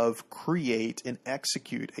conceive of, create, and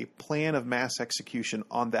execute a plan of mass execution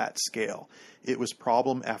on that scale. It was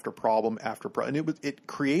problem after problem after problem. And it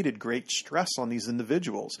created great stress on these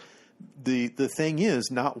individuals. the thing is,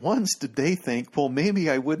 not once did they think, well, maybe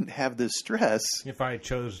I wouldn't have this stress if I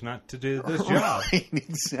chose not to do this job. Right,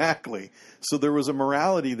 exactly. So there was a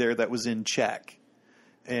morality there that was in check.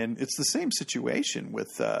 And it's the same situation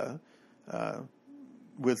with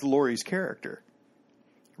Laurie's character.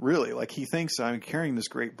 Really, like he thinks I'm carrying this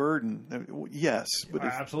great burden. Yes, but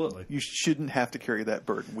absolutely, you shouldn't have to carry that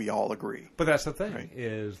burden. We all agree. But that's the thing, right?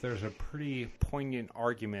 Is there's a pretty poignant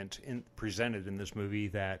argument presented in this movie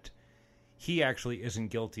that he actually isn't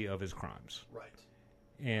guilty of his crimes. Right.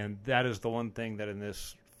 And that is the one thing that in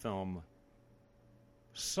this film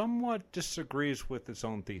somewhat disagrees with its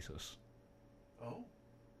own thesis. Oh.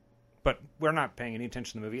 But we're not paying any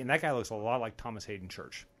attention to the movie, and that guy looks a lot like Thomas Hayden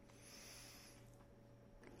Church.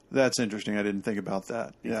 That's interesting. I didn't think about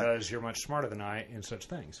that. Because you're much smarter than I in such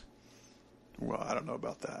things. Well, I don't know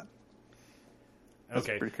about that. That's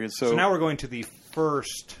okay. Pretty good. So now we're going to the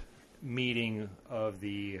first meeting of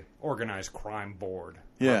the organized crime board.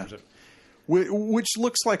 Yeah. Which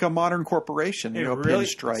looks like a modern corporation. Really,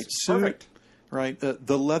 pinstripe suit. Perfect. Right.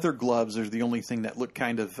 The leather gloves are the only thing that look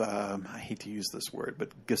kind of, I hate to use this word,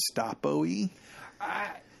 but Gestapo-y.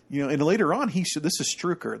 And later on, this is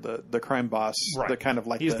Strucker, the crime boss, right. The kind of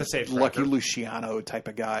like He's the Lucky Luciano type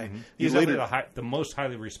of guy. Mm-hmm. He's the most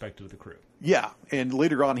highly respected of the crew. Yeah, and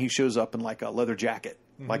later on, he shows up in like a leather jacket,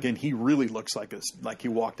 mm-hmm. and he really looks like he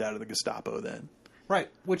walked out of the Gestapo then. Right,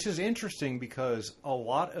 which is interesting because a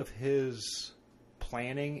lot of his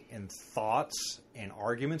planning and thoughts and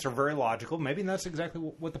arguments are very logical. Maybe that's exactly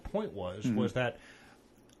what the point was. Mm-hmm. Was that?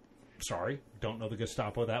 Sorry, don't know the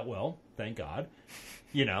Gestapo that well. Thank God.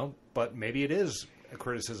 But maybe it is a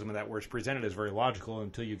criticism of that where it's presented as very logical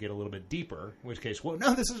until you get a little bit deeper, in which case, well,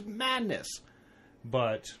 no, this is madness.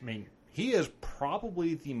 But, I mean, he is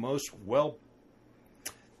probably the most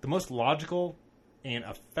logical and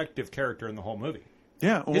effective character in the whole movie.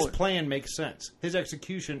 Yeah. His plan makes sense. His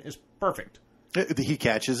execution is perfect. He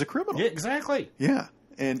catches a criminal. Yeah, exactly. Yeah.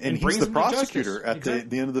 And he's the prosecutor at the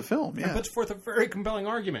end of the film. Yeah. And puts forth a very compelling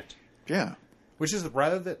argument. Yeah. Which is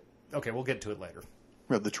rather that... Okay, we'll get to it later.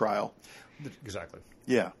 The trial. Exactly.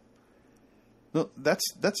 Yeah. No,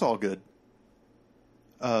 that's all good.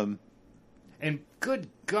 And good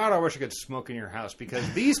God, I wish I could smoke in your house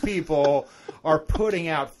because these people are putting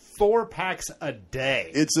out 4 packs a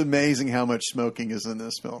day. It's amazing how much smoking is in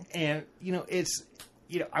this film. And,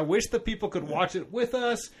 I wish the people could watch it with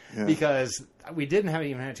us because we didn't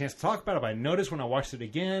even have a chance to talk about it. But I noticed when I watched it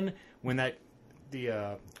again, when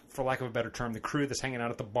for lack of a better term, the crew that's hanging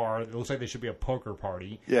out at the bar, it looks like they should be a poker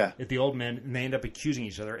party. Yeah. At the old men, and they end up accusing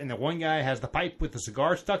each other. And the one guy has the pipe with the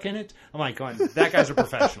cigar stuck in it. I'm like, that guy's a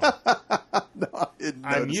professional. No,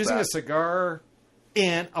 I'm using a cigar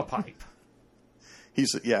in a pipe.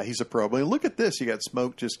 He's a pro. But look at this. You got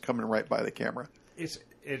smoke just coming right by the camera.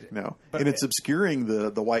 And it's obscuring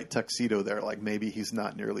the white tuxedo there. Like maybe he's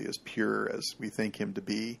not nearly as pure as we think him to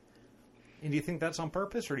be. And do you think that's on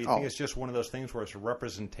purpose, or do you think it's just one of those things where it's a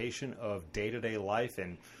representation of day-to-day life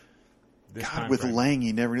and this time with frame? Lang,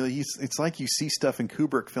 you never really... It's like you see stuff in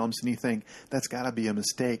Kubrick films and you think, that's got to be a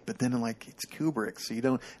mistake. But then, it's Kubrick, so you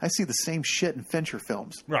don't... I see the same shit in Fincher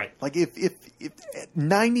films. Right. Like, if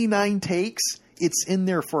 99 takes, it's in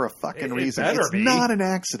there for a fucking reason. It's not an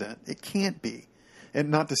accident. It can't be. And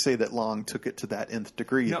not to say that Long took it to that nth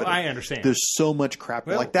degree. No, but I understand. There's so much crap.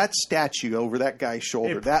 Like that statue over that guy's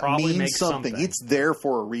shoulder, that means something. It's there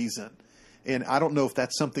for a reason. And I don't know if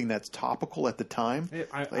that's something that's topical at the time.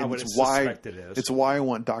 I would suspect it is. It's why I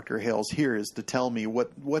want Dr. Hales here is to tell me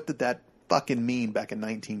what did that fucking mean back in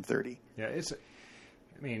 1930. Yeah,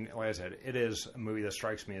 like I said, it is a movie that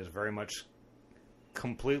strikes me as very much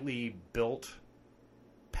completely built,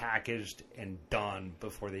 packaged, and done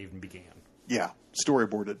before they even began. Yeah,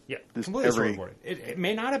 storyboarded. Yeah, completely storyboarded. It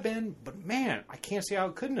may not have been, but man, I can't see how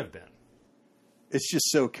it couldn't have been. It's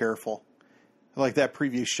just so careful. Like that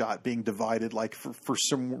previous shot being divided, like for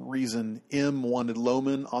some reason, M wanted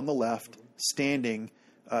Lohman on the left, standing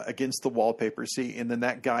against the wallpaper. See, and then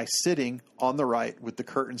that guy sitting on the right with the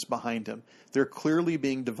curtains behind him. They're clearly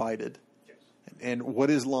being divided. Yes. And what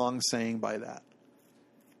is Long saying by that?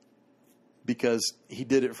 Because he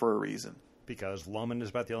did it for a reason. Because Lohman is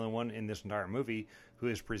about the only one in this entire movie who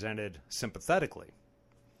is presented sympathetically.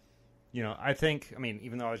 I think,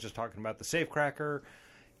 even though I was just talking about the safecracker,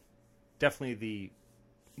 definitely the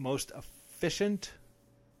most efficient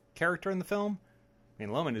character in the film.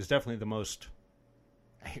 Lohman is definitely the most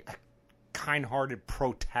kind-hearted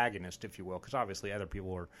protagonist, if you will, because obviously other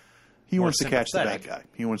people are He wants to catch the bad guy.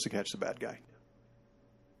 He wants to catch the bad guy.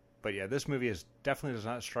 But yeah, this movie definitely does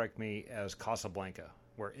not strike me as Casablanca,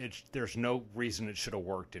 where there's no reason it should have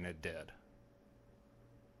worked, and it did.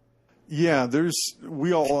 Yeah,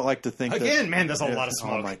 we all like to think Again, man, there's a lot of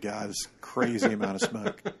smoke. Oh my God, it's a crazy amount of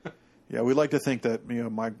smoke. Yeah, we like to think that,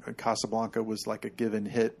 my Casablanca was like a given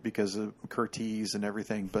hit because of Curtiz and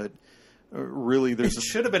everything, but really it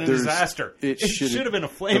should have been a disaster. It should have been a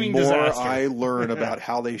flaming disaster. The more I learn about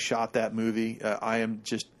how they shot that movie, I am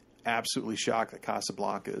just absolutely shocked that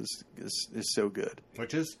Casablanca is so good.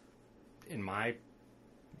 Which is, in my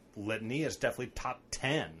litany, is definitely top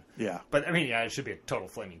 10. Yeah. But, I mean, yeah, it should be a total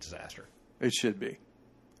flaming disaster. It should be.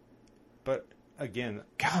 But, again...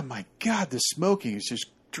 God, my God, the smoking is just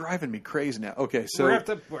driving me crazy now. Okay, so... We're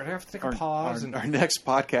going to have to take a pause. Our next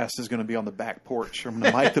podcast is going to be on the back porch. I'm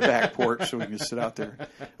going to mic the back porch so we can sit out there.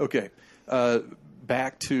 Okay,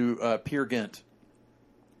 back to Peer Gynt.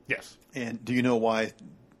 Yes. And do you know why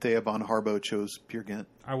Thea von Harbou chose Peer Gynt?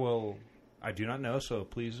 I do not know, so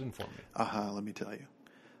please inform me. Let me tell you.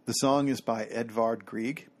 The song is by Edvard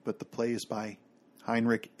Grieg, but the play is by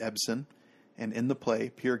Heinrich Ibsen. And in the play,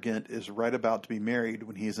 Peer Gynt is right about to be married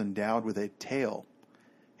when he is endowed with a tail.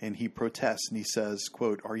 And he protests and he says,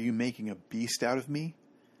 quote, "Are you making a beast out of me?"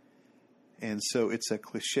 And so it's a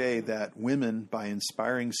cliche that women, by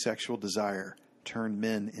inspiring sexual desire, turn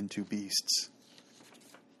men into beasts.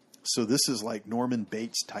 So this is like Norman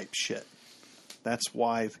Bates type shit. That's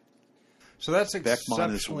why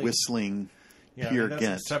Beckmann is whistling Peer Gynt.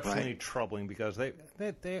 That's exceptionally troubling because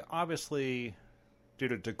they obviously, due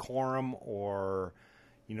to decorum or,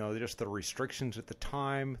 just the restrictions at the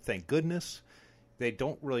time, thank goodness, they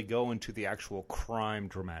don't really go into the actual crime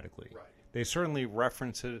dramatically. Right. They certainly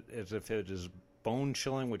reference it as if it is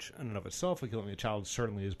bone-chilling, which in and of itself, killing a child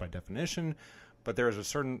certainly is by definition, but there is a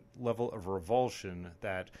certain level of revulsion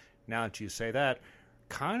that, now that you say that,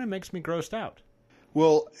 kind of makes me grossed out.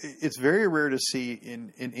 Well, it's very rare to see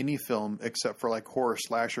in any film, except for like horror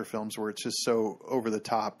slasher films, where it's just so over the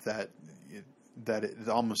top that it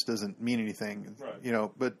almost doesn't mean anything. Right.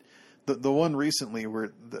 But the one recently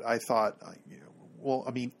that I thought,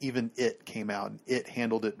 even It came out and It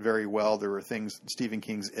handled it very well. There were things, Stephen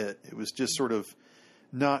King's It. It was just sort of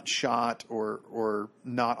not shot or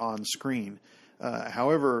not on screen.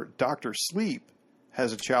 However, Dr. Sleep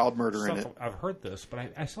has a child murder in it. I've heard this, but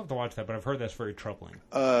I still have to watch that, but I've heard that's very troubling.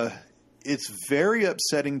 It's very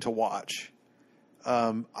upsetting to watch.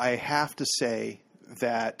 I have to say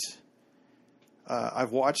that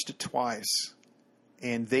I've watched it twice,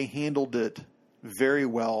 and they handled it very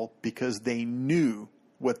well because they knew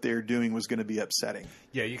what they're doing was going to be upsetting.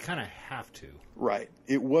 Yeah, you kind of have to. Right.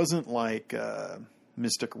 It wasn't like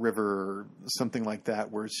Mystic River or something like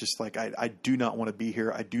that where it's just like, I do not want to be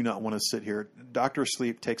here. I do not want to sit here. Dr.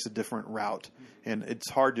 Sleep takes a different route, and it's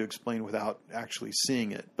hard to explain without actually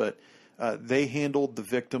seeing it. But they handled the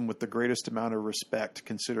victim with the greatest amount of respect,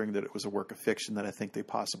 considering that it was a work of fiction that I think they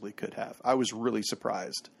possibly could have. I was really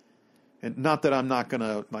surprised. And not that I'm not going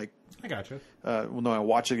to, like... I got you. I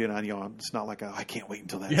watch it again. It's not like I can't wait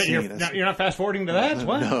until that scene. You're not fast-forwarding to that?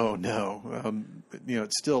 What? No.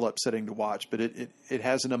 It's still upsetting to watch, but it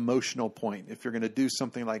has an emotional point. If you're going to do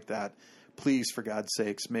something like that, please, for God's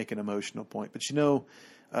sakes, make an emotional point. But,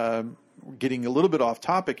 getting a little bit off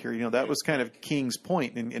topic here, that was kind of King's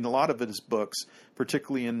point in a lot of his books,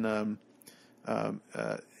 particularly in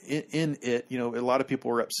it, a lot of people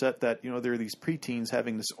were upset that, there are these preteens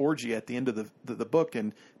having this orgy at the end of the book,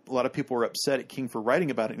 and a lot of people were upset at King for writing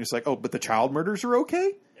about it. And it's like, oh, but the child murders are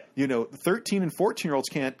okay? Yeah. 13 and 14-year-olds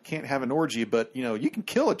can't have an orgy, but, you can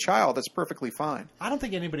kill a child. That's perfectly fine. I don't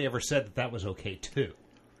think anybody ever said that was okay, too.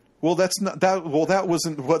 Well, that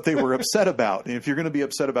wasn't what they were upset about. And if you're going to be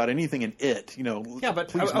upset about anything in it,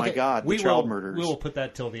 please, my God, the child murders. We will put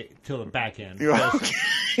that till the back end. Okay.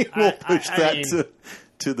 We'll push that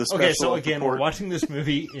to the special. Okay, so again, we're watching this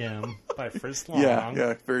movie by Fritz Lang.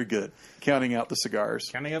 Yeah, very good. Counting out the cigars.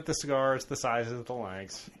 Counting out the cigars, the sizes of the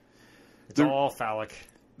lengths. It's all phallic.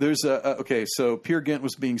 There's so Peer Gynt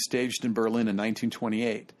was being staged in Berlin in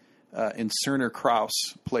 1928, and Cerner Krauss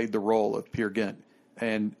played the role of Peer Gynt.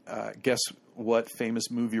 And guess what famous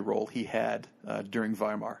movie role he had during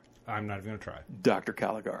Weimar? I'm not even going to try. Dr.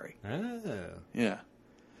 Caligari. Oh. Yeah.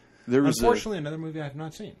 Unfortunately, another movie I have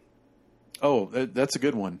not seen. Oh, that's a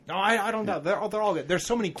good one. No, I don't doubt. They're all good. There's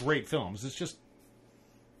so many great films. It's just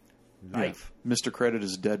life. Yeah. Mr. Credit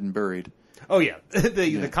is dead and buried. Oh, yeah.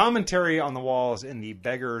 The commentary on the walls in the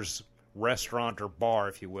beggar's restaurant or bar,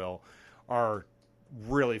 if you will, are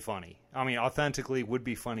really funny. I mean, authentically would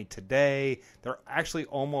be funny today. They're actually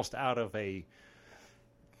almost out of a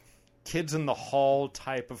kids in the hall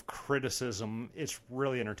type of criticism. It's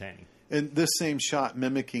really entertaining. And this same shot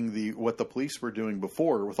mimicking what the police were doing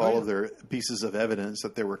before with all of their pieces of evidence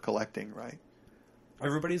that they were collecting, right?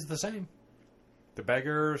 Everybody's the same. The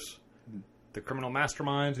beggars, the criminal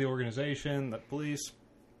masterminds, the organization, the police.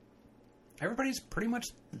 Everybody's pretty much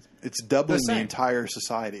it's doubling the same. entire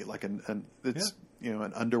society, like it's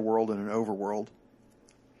an underworld and an overworld.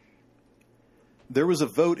 There was a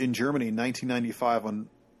vote in Germany in 1995 on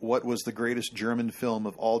what was the greatest German film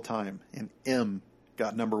of all time, and M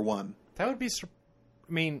got number 1. That would be.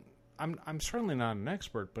 I mean, I'm certainly not an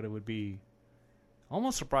expert, but it would be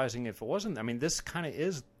almost surprising if it wasn't. I mean, this kind of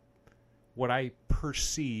is what I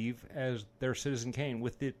perceive as their Citizen Kane,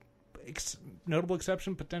 with the notable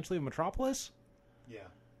exception potentially of Metropolis. Yeah.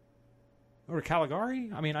 Or Caligari.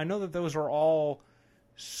 I mean, I know that those are all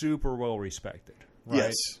super well respected. Right?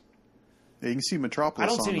 Yes. Yeah, you can see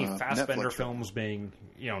Metropolis. I don't see any on Fassbender Netflix films being,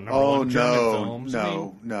 number one German films.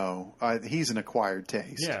 No. He's an acquired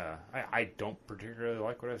taste. Yeah, I don't particularly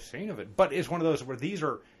like what I've seen of it, but it's one of those where these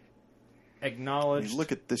are acknowledged. I mean,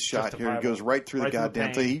 look at this shot here. It goes right through the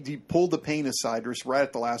goddamn thing. He pulled the paint aside just right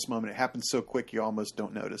at the last moment. It happens so quick you almost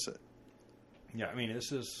don't notice it. Yeah, I mean,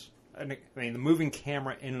 this is. The moving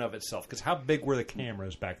camera in and of itself. Because how big were the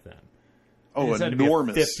cameras back then? Oh,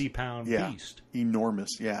 enormous! 50-pound beast.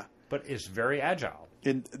 Enormous. Yeah. But it's very agile.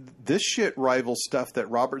 And this shit rivals stuff that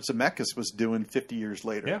Robert Zemeckis was doing 50 years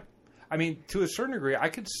later. Yeah. I mean, to a certain degree, I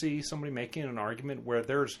could see somebody making an argument where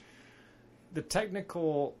there's the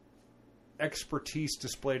technical expertise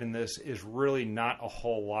displayed in this is really not a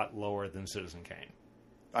whole lot lower than Citizen Kane.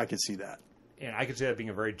 I could see that. And I could see that being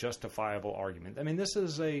a very justifiable argument. I mean, this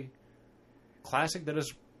is a classic that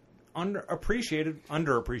is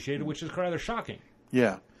underappreciated, which is rather shocking.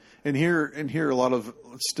 Yeah. And here, a lot of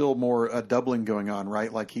still more doubling going on,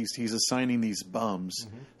 right? Like he's assigning these bums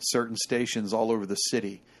certain stations all over the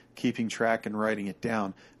city, keeping track and writing it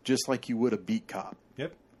down, just like you would a beat cop.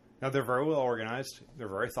 Yep. Now they're very well organized. They're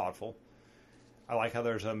very thoughtful. I like how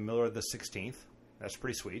there's a Miller the 16th. That's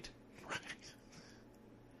pretty sweet. Right.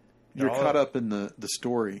 You're caught up in the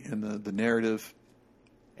story and the narrative.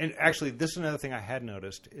 And actually, this is another thing I had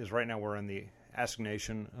noticed is right now we're in the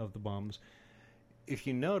assignation of the bums. If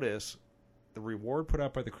you notice, the reward put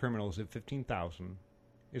out by the criminals at $15,000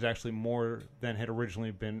 is actually more than had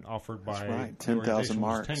originally been offered by. That's right, 10,000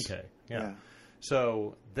 marks. 10K. Yeah.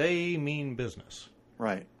 So they mean business.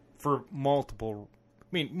 Right. For multiple. I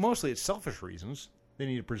mean, mostly it's selfish reasons. They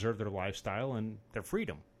need to preserve their lifestyle and their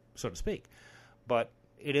freedom, so to speak. But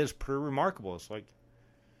it is pretty remarkable. It's like,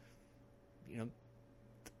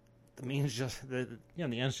 the means the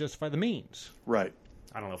ends justify the means. Right.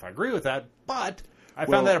 I don't know if I agree with that, but I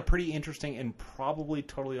found that a pretty interesting and probably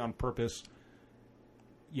totally on purpose,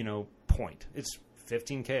 point. It's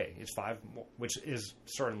 $15K. It's $5, which is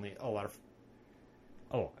certainly a lot.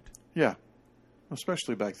 Yeah.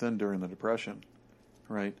 Especially back then during the Depression.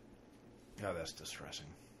 Right. Oh, that's distressing.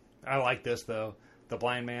 I like this, though. The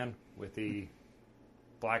blind man with the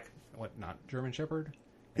black, not German Shepherd?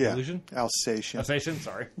 Illusion? Alsatian,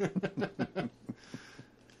 sorry.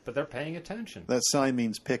 But they're paying attention. That sign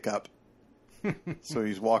means pickup. So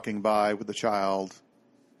he's walking by with the child.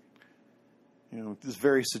 This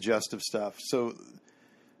very suggestive stuff. So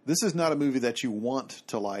this is not a movie that you want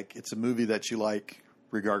to like. It's a movie that you like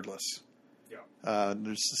regardless. Yeah.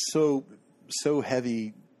 There's so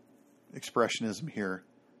heavy expressionism here.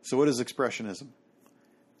 So what is expressionism?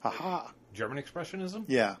 Ha-ha. German expressionism?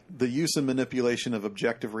 Yeah. The use and manipulation of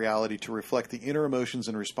objective reality to reflect the inner emotions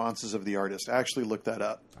and responses of the artist. I actually looked that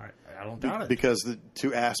up. I don't doubt it. Because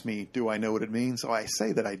to ask me, do I know what it means? Oh, I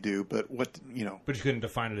say that I do, but what, But you couldn't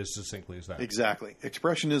define it as succinctly as that. Exactly.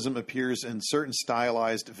 Expressionism appears in certain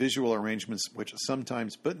stylized visual arrangements which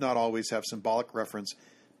sometimes, but not always, have symbolic reference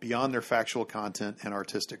beyond their factual content and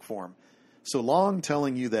artistic form. So Long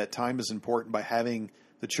telling you that time is important by having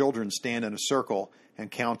the children stand in a circle and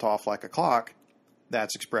count off like a clock,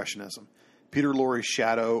 that's expressionism. Peter Lorre's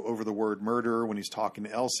shadow over the word murderer when he's talking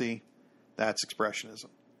to Elsie, that's expressionism.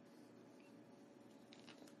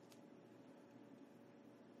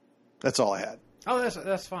 That's all I had. Oh,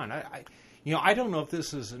 that's fine. I don't know if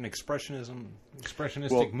this is an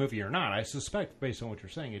expressionistic movie or not. I suspect, based on what you're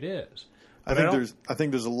saying, it is. I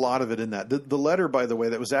think there's a lot of it in that. The letter, by the way,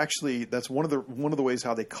 that's one of the ways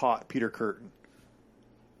how they caught Peter Curtin.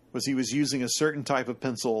 Was he was using a certain type of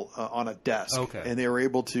pencil on a desk, and they were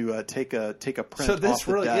able to take a print. So this off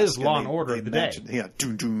the really desk is Law and Order of the day. Yeah,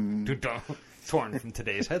 torn from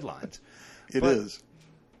today's headlines. It is.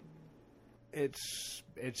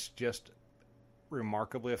 It's just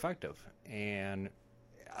remarkably effective, and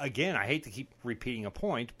again, I hate to keep repeating a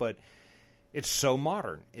point, but it's so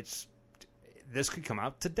modern. This could come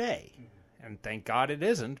out today, and thank God it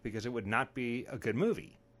isn't, because it would not be a good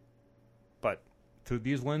movie. But through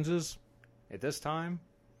these lenses, at this time,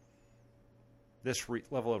 this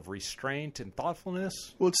level of restraint and thoughtfulness.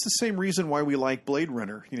 Well, it's the same reason why we like Blade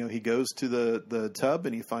Runner. You know, he goes to the tub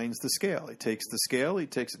and he finds the scale. He takes the scale, he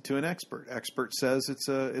takes it to an expert. Expert says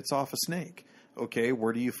it's off a snake. Okay,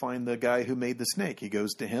 where do you find the guy who made the snake? He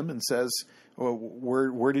goes to him and says, well,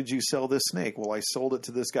 where did you sell this snake? Well, I sold it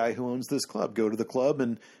to this guy who owns this club. Go to the club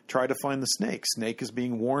and try to find the snake. Snake is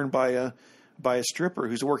being worn by a stripper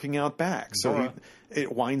who's working out back. So it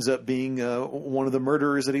winds up being one of the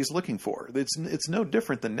murderers that he's looking for. It's no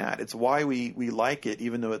different than that. It's why we like it,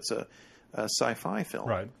 even though it's a sci-fi film.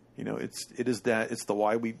 Right. You know, it's the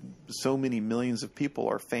why so many millions of people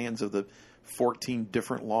are fans of the 14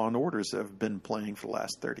 different Law and Orders that have been playing for the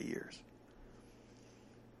last 30 years.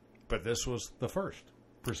 But this was the first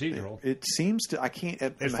procedural. It seems to.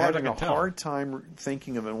 I'm having a hard time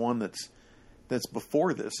thinking of one that's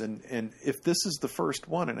before this. And if this is the first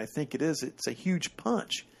one, and I think it is, it's a huge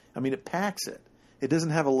punch. I mean, it packs it. It doesn't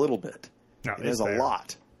have a little bit. No, it has a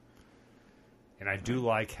lot. And I do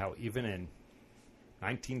like how even in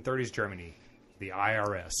 1930s Germany, the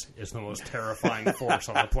IRS is the most terrifying force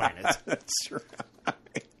on the planet. That's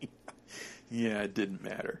right. Yeah, it didn't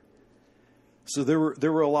matter. So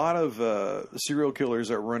there were a lot of serial killers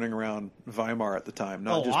that were running around Weimar at the time.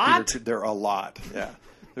 Not just lot? Peter. There are a lot. Yeah,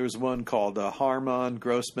 there was one called Harman,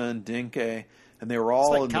 Grossman, Dinke, and they were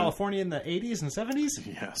all it's like in California in the 80s and 70s.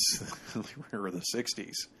 Yes, or the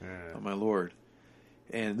 60s. Yeah. Oh my lord!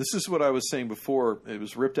 And this is what I was saying before. It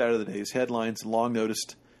was ripped out of the day's headlines and long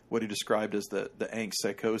noticed. What he described as the angst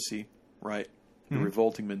psychosis, right? The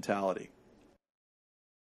revolting mentality.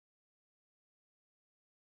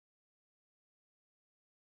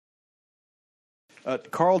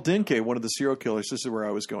 Karl Dinke, one of the serial killers, this is where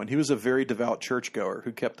I was going. He was a very devout churchgoer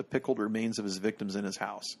who kept the pickled remains of his victims in his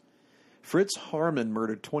house. Fritz Harman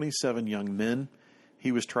murdered 27 young men.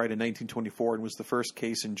 He was tried in 1924 and was the first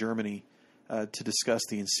case in Germany to discuss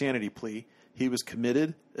the insanity plea. He was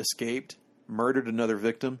committed, escaped, murdered another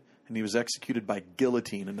victim, and he was executed by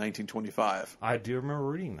guillotine in 1925. I do remember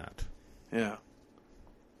reading that. Yeah.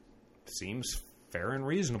 Seems fair and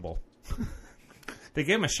reasonable. They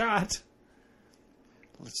gave him a shot.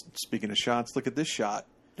 Speaking of shots, look at this shot.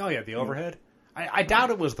 Oh, yeah, the overhead. I doubt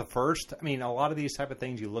it was the first. I mean, a lot of these type of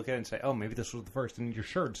things you look at and say, oh, maybe this was the first, and you're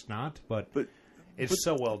sure it's not, but it's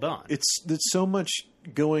so well done. It's so much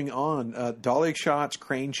going on. Dolly shots,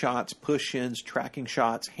 crane shots, push-ins, tracking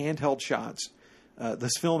shots, handheld shots.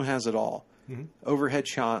 This film has it all. Mm-hmm. Overhead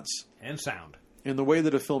shots. And sound. And the way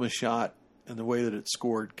that a film is shot and the way that it's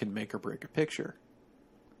scored can make or break a picture.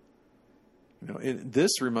 You know,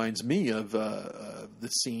 this reminds me of the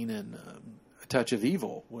scene in A Touch of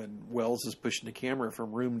Evil when Wells is pushing the camera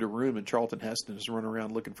from room to room and Charlton Heston is running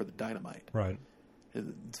around looking for the dynamite. Right.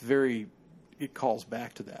 It calls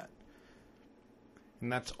back to that.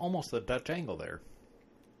 And that's almost the Dutch angle there.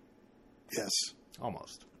 Yes.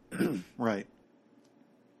 Almost. Right.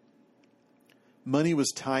 Money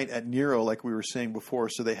was tight at Nero, like we were saying before,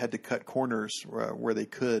 so they had to cut corners where they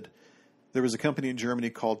could. There was a company in Germany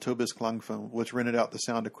called Tobis Klangfilm, which rented out the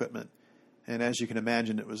sound equipment. And as you can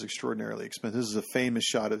imagine, it was extraordinarily expensive. This is a famous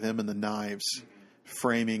shot of him and the knives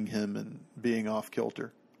framing him and being off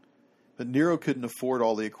kilter. But Nero couldn't afford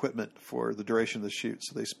all the equipment for the duration of the shoot,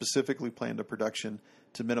 so they specifically planned a production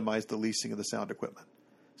to minimize the leasing of the sound equipment.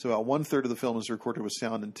 So about 1/3 of the film is recorded with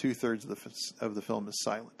sound and 2/3 of the film is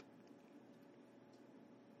silent.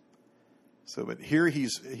 So, but here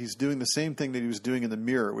he's doing the same thing that he was doing in the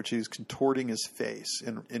mirror, which is contorting his face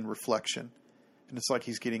in reflection. And it's like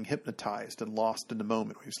he's getting hypnotized and lost in the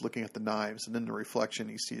moment. He's looking at the knives, and in the reflection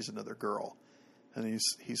he sees another girl. And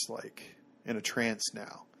he's like in a trance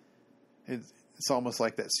now. It's almost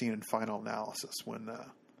like that scene in Final Analysis when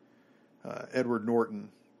Edward Norton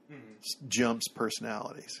jumps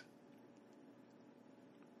personalities.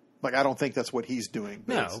 Like, I don't think that's what he's doing.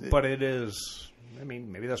 But it is... I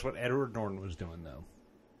mean, maybe that's what Edward Norton was doing, though.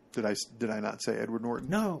 Did I not say Edward Norton?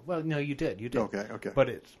 No. Well, no, you did. You did. Okay. But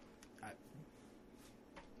it's...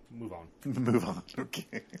 move on. Move on. Okay.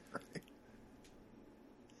 Right.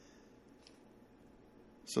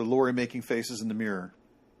 So Lorre making faces in the mirror.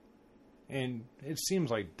 And it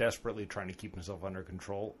seems like desperately trying to keep himself under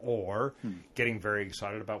control or getting very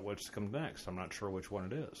excited about what's to come next. I'm not sure which one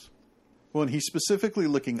it is. Well, and he's specifically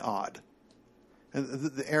looking odd. And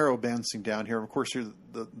the arrow bouncing down here, of course,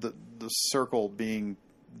 the circle being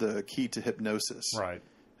the key to hypnosis. Right.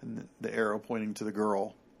 And the arrow pointing to the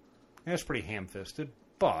girl. Yeah, it's pretty ham-fisted,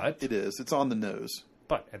 but... It is. It's on the nose.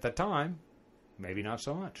 But at the time, maybe not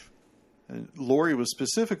so much. And Lorre was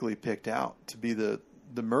specifically picked out to be the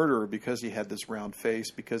murderer because he had this round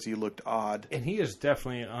face, because he looked odd. And he is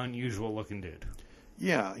definitely an unusual-looking dude.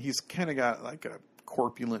 Yeah, he's kind of got like a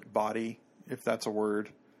corpulent body, if that's a word.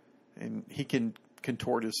 And he can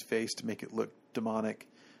contort his face to make it look demonic.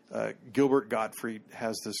 Gilbert Gottfried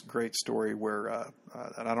has this great story where,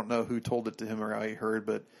 and I don't know who told it to him or how he heard,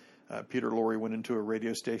 but Peter Lorre went into a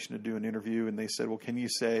radio station to do an interview, and they said, well, can you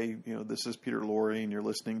say, this is Peter Lorre, and you're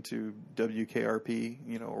listening to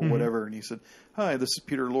WKRP, or whatever. And he said, hi, this is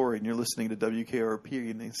Peter Lorre, and you're listening to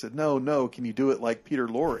WKRP. And they said, no, can you do it like Peter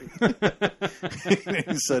Lorre? And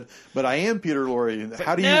he said, but I am Peter Lorre. You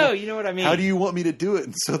know what I mean? How do you want me to do it?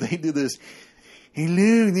 And so they do this.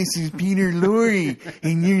 Hello, this is Peter Lorre,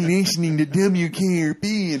 and you're listening to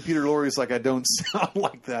WKRP. And Peter Lorre's like, I don't sound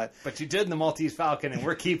like that. But you did in the Maltese Falcon, and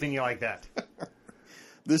we're keeping you like that.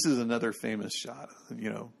 This is another famous shot,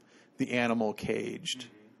 the animal caged,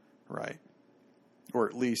 right? Or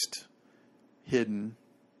at least hidden.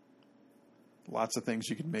 Lots of things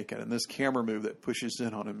you can make out. And this camera move that pushes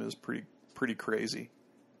in on him is pretty crazy.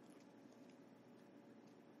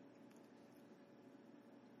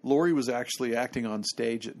 Lorre was actually acting on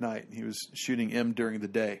stage at night. He was shooting M during the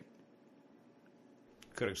day.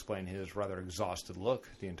 Could explain his rather exhausted look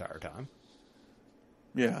the entire time.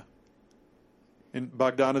 Yeah. And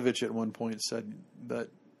Bogdanovich at one point said that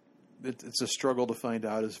it's a struggle to find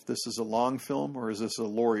out if this is a long film or is this a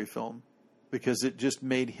Lorre film, because it just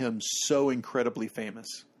made him so incredibly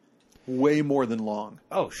famous. Way more than long.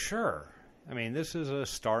 Oh, sure. I mean, this is a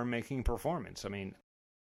star-making performance. I mean,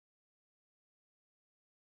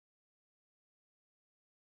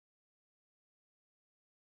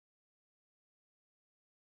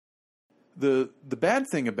 The bad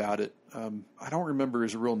thing about it, I don't remember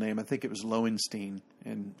his real name. I think it was Lowenstein,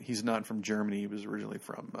 and he's not from Germany. He was originally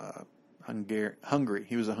from Hungary.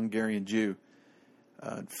 He was a Hungarian Jew.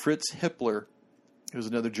 Fritz Hippler, who was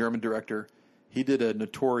another German director, he did a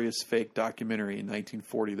notorious fake documentary in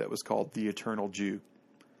 1940 that was called The Eternal Jew.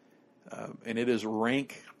 And it is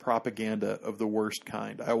rank propaganda of the worst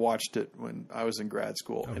kind. I watched it when I was in grad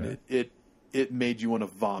school, and it made you want to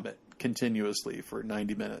vomit continuously for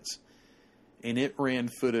 90 minutes. And it ran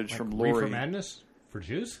footage from Lorre. Reefer Madness for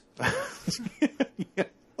Jews? Yeah.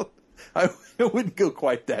 I wouldn't go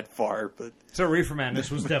quite that far, but so Reefer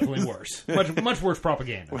Madness was definitely worse. Much worse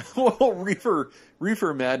propaganda. Well,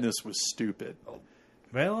 Reefer Madness was stupid.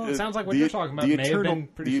 Well, it sounds like what you're talking about may have been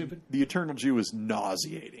pretty stupid. The Eternal Jew was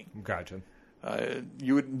nauseating. Gotcha.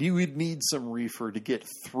 You would need some reefer to get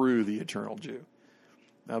through the Eternal Jew.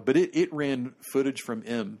 But it ran footage from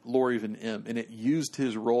Lorre and M, and it used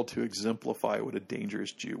his role to exemplify what a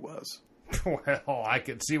dangerous Jew was. Well, I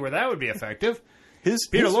could see where that would be effective.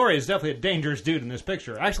 Peter Lorre is definitely a dangerous dude in this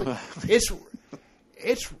picture. Actually,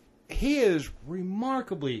 he is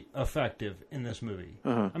remarkably effective in this movie.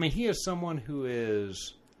 Uh-huh. I mean, he is someone who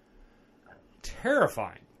is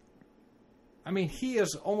terrifying. I mean, he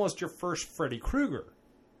is almost your first Freddy Krueger,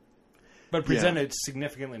 but presented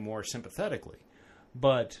significantly more sympathetically.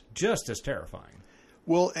 But just as terrifying.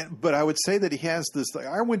 Well, but I would say that he has this. Like,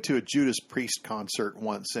 I went to a Judas Priest concert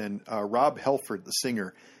once, and Rob Halford, the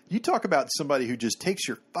singer, you talk about somebody who just takes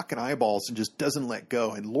your fucking eyeballs and just doesn't let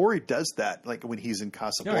go. And Lorre does that, like when he's in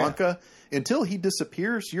Casablanca. Oh, yeah. Until he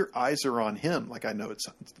disappears, your eyes are on him. Like, I know it's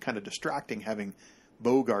kind of distracting having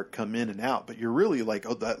Bogart come in and out, but you're really like,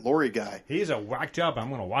 oh, that Lorre guy. He's a whack job. I'm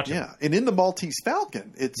going to watch him. Yeah, and in the Maltese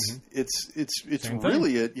Falcon, it's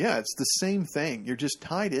really it's the same thing. You're just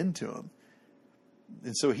tied into him,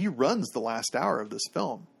 and so he runs the last hour of this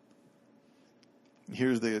film.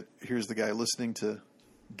 Here's the guy listening to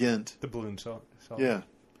Ghent, the balloon song. Yeah,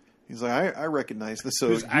 he's like, I recognize this. So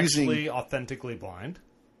who's actually authentically blind?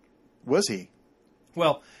 Was he?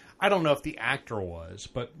 Well, I don't know if the actor was,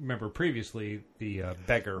 but remember previously the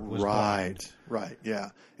beggar was blind. Right, yeah.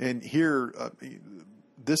 And here,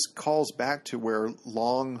 this calls back to where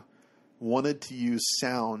Long wanted to use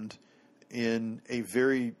sound in a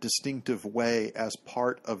very distinctive way as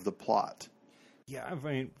part of the plot. Yeah, I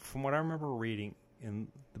mean, from what I remember reading in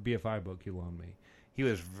the BFI book you loaned me, he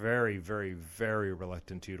was very, very, very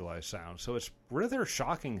reluctant to utilize sound. So it's rather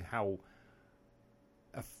shocking how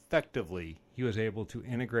effectively he was able to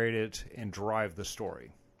integrate it and drive the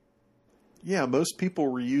story. Yeah, most people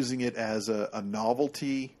were using it as a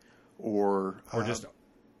novelty or just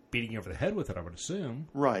beating you over the head with it, I would assume.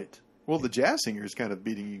 Right. Well, the jazz singer is kind of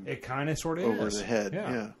beating you it kind of sort of over the head.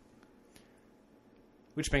 Yeah.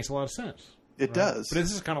 Which makes a lot of sense. It does. But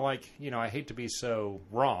this is kind of like, I hate to be so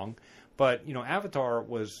wrong, but, Avatar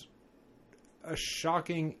was a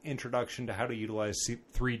shocking introduction to how to utilize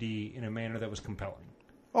 3D in a manner that was compelling.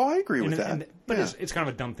 Oh, I agree with that. But it's kind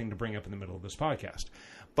of a dumb thing to bring up in the middle of this podcast.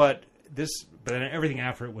 But then everything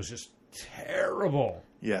after it was just terrible.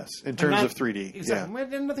 Yes, in terms of 3D. Exactly. Yeah.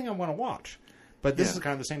 There's nothing I want to watch. But this is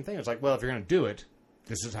kind of the same thing. It's like, well, if you're going to do it,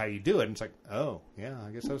 this is how you do it. And it's like, oh, yeah, I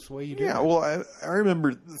guess that's the way you do it. Yeah, well, I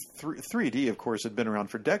remember 3D, of course, had been around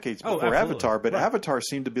for decades before absolutely. Avatar, but Right. Avatar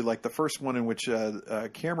seemed to be like the first one in which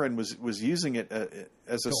Cameron was using it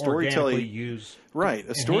as a To storytelling organically use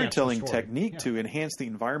storytelling the story. technique to enhance the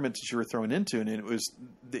environment that you were thrown into, and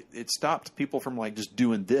it stopped people from like just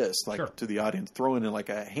doing this, like Sure. to the audience, throwing in like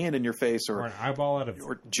a hand in your face or an eyeball out of...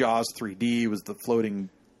 or Jaws 3D was the floating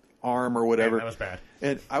arm or whatever. Yeah, that was bad.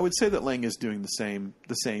 And I would say that Lang is doing the same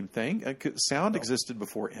thing. Sound existed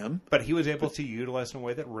before him, But he was able to utilize it in a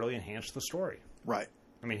way that really enhanced the story. right?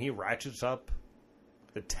 I mean, he ratchets up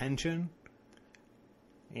the tension.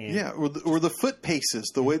 And Yeah, or the foot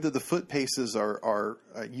paces. The way that the foot paces are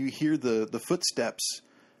you hear the footsteps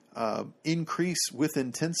increase with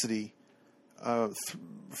intensity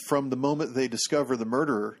from the moment they discover the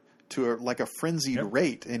murderer to like a frenzied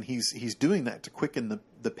rate, and he's doing that to quicken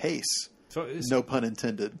the pace. So No pun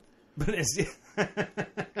intended. But it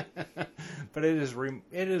is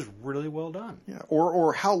really well done. Yeah,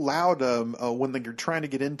 or how loud when they're trying to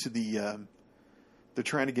get into the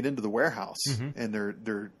warehouse, and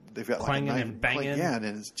they've got Clanging like a knife and banging. Yeah, and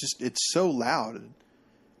it's so loud.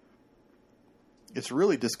 It's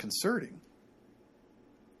really disconcerting.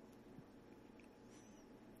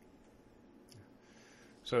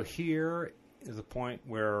 So here is the point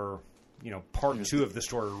where, part two of the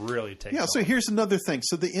story really takes off. So here's another thing.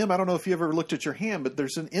 So the M, I don't know if you ever looked at your hand, but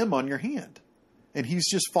there's an M on your hand, and he's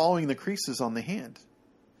just following the creases on the hand.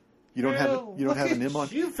 You don't have an M on.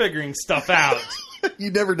 You figuring stuff out.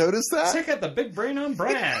 You never noticed that? Check out the big brain on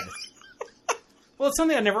Brad. Well, it's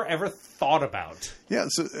something I never ever thought about. Yeah.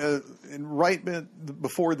 So right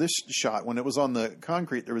before this shot, when it was on the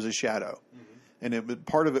concrete, there was a shadow, and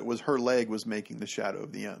part of it was her leg was making the shadow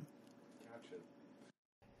of the M.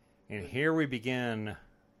 And here we begin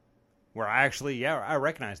where I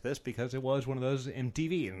recognize this because it was one of those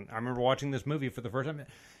MTV. And I remember watching this movie for the first time.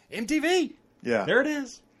 MTV! Yeah. There it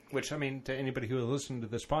is. Which, I mean, to anybody who has listened to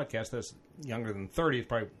this podcast that's younger than 30 is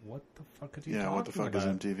probably, what the fuck is he talking about? Yeah, what the fuck is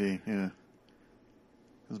MTV? Yeah. It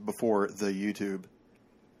was before the YouTube.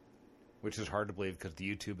 Which is hard to believe because the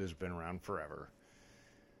YouTube has been around forever.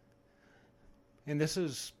 And this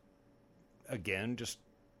is, again, just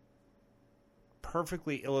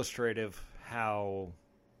perfectly illustrative how,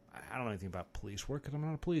 I don't know anything about police work because I'm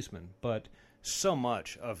not a policeman, but so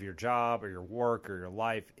much of your job or your work or your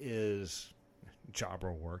life is job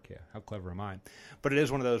or work. Yeah, how clever am I? But it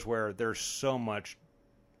is one of those where there's so much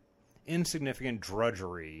insignificant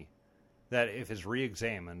drudgery that if it's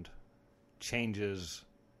re-examined, changes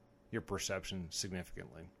your perception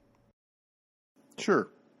significantly. Sure.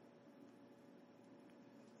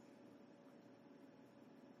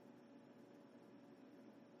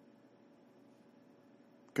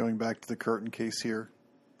 Going back to the Curtin case here,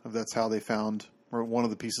 that's how they found, or one of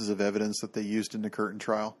the pieces of evidence that they used in the Curtin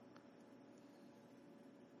trial.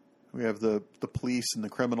 We have the police and the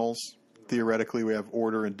criminals. Theoretically, we have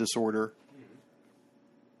order and disorder.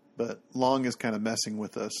 But Long is kind of messing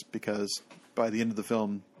with us because by the end of the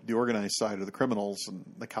film, the organized side of the criminals and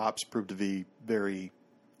the cops proved to be very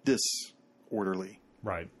disorderly.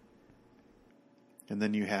 Right. And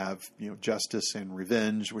then you have, justice and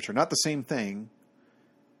revenge, which are not the same thing.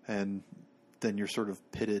 And then you're sort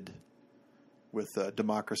of pitted with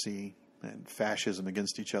democracy and fascism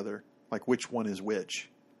against each other. Like, which one is which?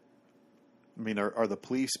 I mean, are the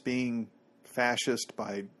police being fascist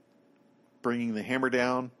by bringing the hammer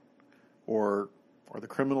down? Or are the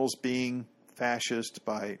criminals being fascist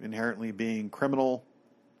by inherently being criminal?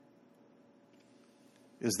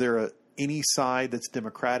 Is there any side that's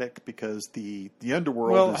democratic? Because the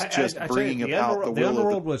underworld is just bringing about the will of the... The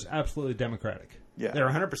underworld was absolutely democratic. Yeah. They're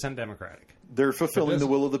 100% democratic. They're fulfilling the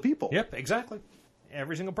will of the people. Yep, exactly.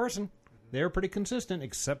 Every single person. They're pretty consistent,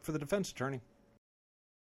 except for the defense attorney.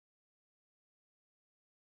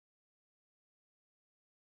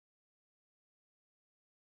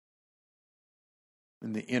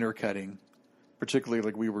 And the intercutting, particularly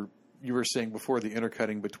like you were saying before, the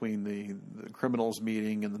intercutting between the criminals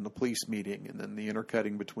meeting and then the police meeting, and then the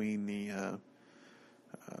intercutting between the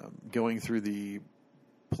going through the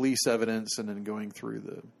police evidence and then going through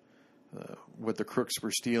the what the crooks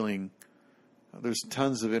were stealing. There's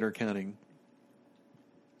tons of intercutting,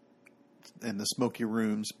 and the smoky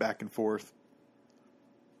rooms back and forth.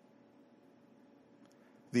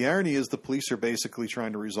 The irony is the police are basically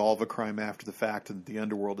trying to resolve a crime after the fact, and the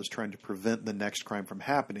underworld is trying to prevent the next crime from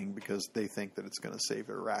happening because they think that it's going to save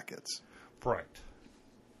their rackets. Right.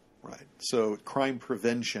 Right. So crime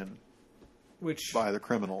prevention by the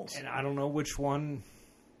criminals. And I don't know which one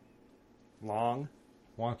Long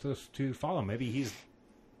wants us to follow. Maybe he's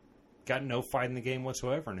got no fight in the game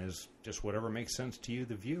whatsoever and is just whatever makes sense to you,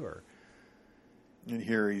 the viewer. And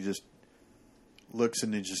here he just looks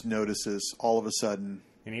and he just notices all of a sudden.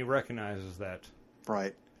 And he recognizes that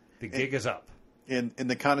right, the gig is up. And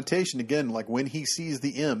the connotation, again, like when he sees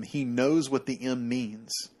the M, he knows what the M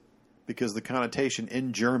means. Because the connotation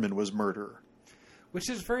in German was murderer. Which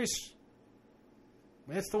is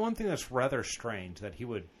it's the one thing that's rather strange that he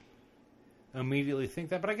would immediately think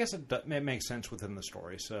that. But I guess it makes sense within the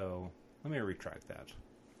story. So let me retract that.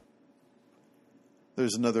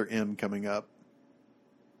 There's another M coming up.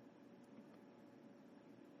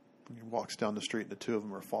 He walks down the street and the two of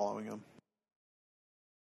them are following him.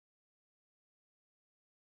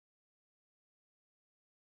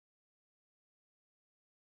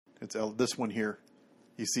 It's this one here.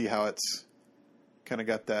 You see how it's kind of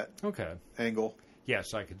got that angle?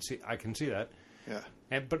 Yes, I can see that.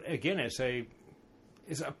 Yeah. But again, it's a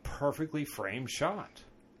perfectly framed shot.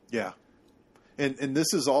 Yeah. And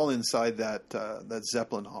this is all inside that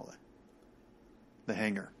Zeppelin hallway. The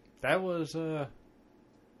hangar. That was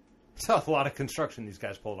it's a lot of construction these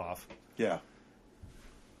guys pulled off. Yeah.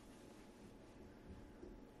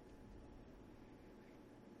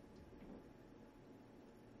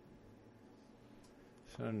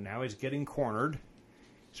 So now he's getting cornered.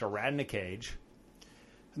 He's a rat in a cage.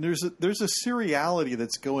 And there's a seriality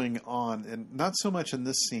that's going on, and not so much in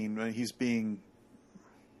this scene. He's being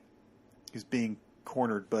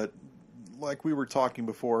cornered, but like we were talking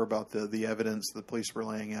before about the evidence the police were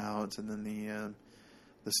laying out, and then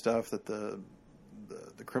the stuff that the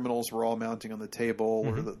criminals were all mounting on the table,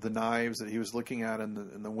 or the knives that he was looking at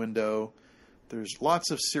in the window. There's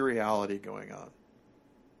lots of seriality going on.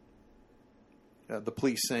 The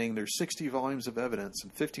police saying there's 60 volumes of evidence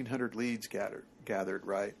and 1,500 leads gathered,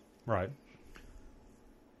 right? Right.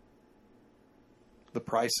 The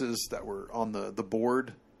prices that were on the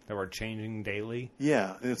board. That were changing daily.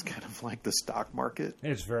 Yeah, it's kind of like the stock market.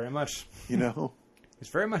 It's very much, it's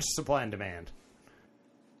very much supply and demand.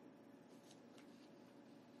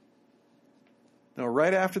 Now,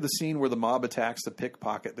 right after the scene where the mob attacks the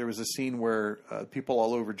pickpocket, there was a scene where people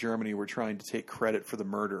all over Germany were trying to take credit for the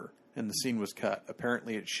murder. And the scene was cut.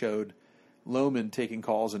 Apparently it showed Lohman taking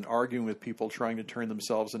calls and arguing with people trying to turn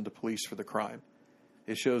themselves into police for the crime.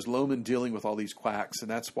 It shows Lohman dealing with all these quacks, and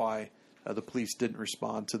that's why the police didn't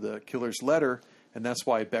respond to the killer's letter, and that's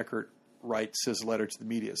why Beckert writes his letter to the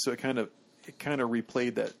media. So it kind of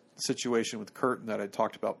replayed that situation with Curtin that I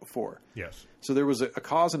talked about before. Yes. So there was a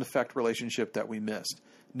cause and effect relationship that we missed.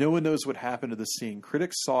 No one knows what happened to the scene.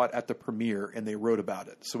 Critics saw it at the premiere, and they wrote about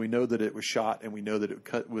it. So we know that it was shot, and we know that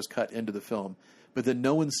it was cut into the film. But then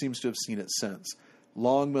no one seems to have seen it since.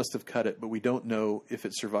 Long must have cut it, but we don't know if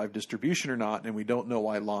it survived distribution or not, and we don't know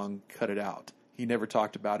why Long cut it out. He never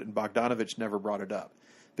talked about it, and Bogdanovich never brought it up.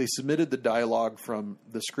 They submitted the dialogue from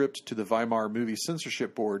the script to the Weimar Movie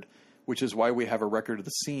Censorship Board, which is why we have a record of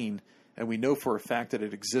the scene, and we know for a fact that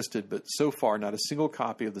it existed, but so far not a single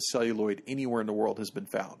copy of the celluloid anywhere in the world has been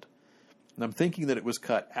found. And I'm thinking that it was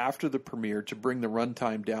cut after the premiere to bring the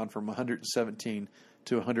runtime down from 117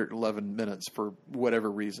 to 111 minutes for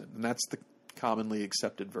whatever reason. And that's the commonly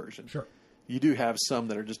accepted version. Sure. You do have some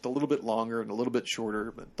that are just a little bit longer and a little bit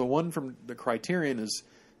shorter, but the one from the Criterion is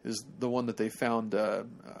the one that they found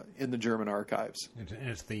in the German archives. And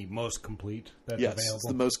it's the most complete that's yes, available? It's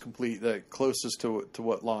the most complete. The closest to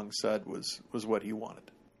what Long said was what he wanted.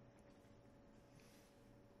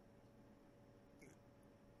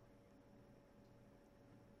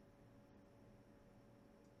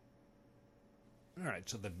 All right,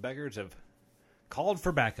 so the beggars have called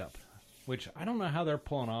for backup, which I don't know how they're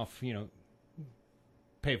pulling off,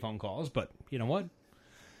 payphone calls, but you know what?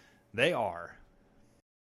 They are.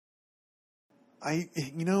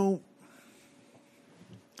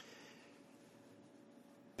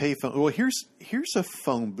 Payphone. Well, here's a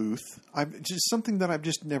phone booth. Just something that I've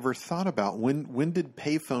just never thought about. When did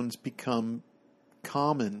payphones become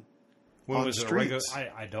common when on was streets? It a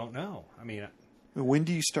regular? I don't know. I mean, when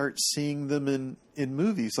do you start seeing them in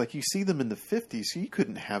movies? Like you see them in the 50s. You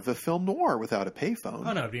couldn't have a film noir without a payphone.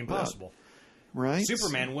 Oh no, it'd be impossible. Right?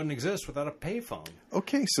 Superman wouldn't exist without a payphone.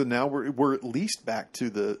 Okay, so now we're at least back to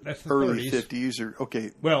the early 50s or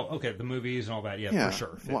okay. Well, okay, the movies and all that, yeah, for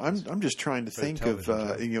sure. 50s. Well, I'm just trying to think of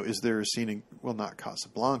is there a scene in, well, not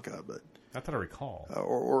Casablanca, but I thought I recall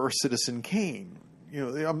or Citizen Kane.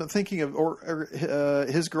 I'm thinking of or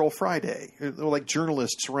His Girl Friday, like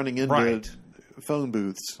journalists running into phone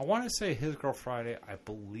booths. I want to say His Girl Friday, I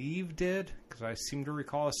believe did because I seem to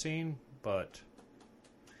recall a scene, but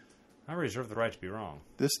I reserve the right to be wrong.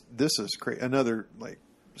 This is another like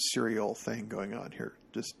serial thing going on here.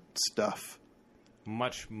 Just stuff.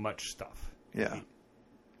 Much stuff. Yeah.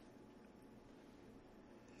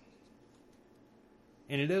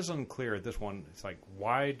 And it is unclear at this one. It's like,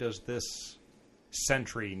 why does this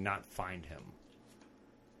sentry not find him?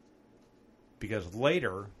 Because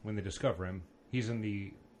later, when they discover him, he's in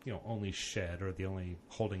the only shed or the only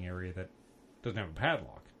holding area that doesn't have a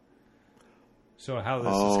padlock. So how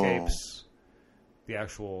this escapes the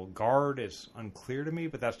actual guard is unclear to me,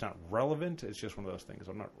 but that's not relevant. It's just one of those things.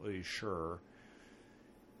 I'm not really sure.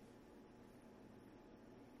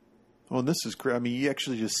 Well, this is great. I mean, you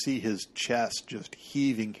actually just see his chest just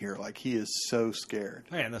heaving here, like he is so scared.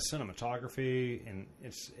 Yeah, and the cinematography, and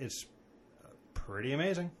it's pretty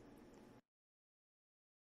amazing.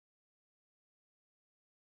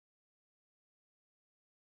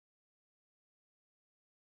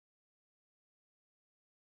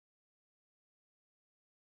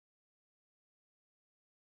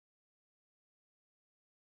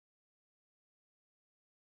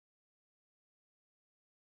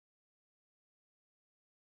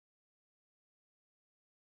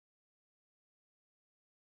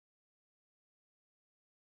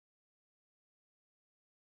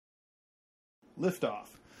 Liftoff.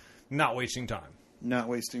 Not wasting time. Not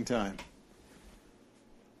wasting time.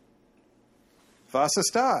 Was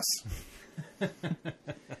ist das?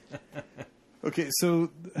 Okay, so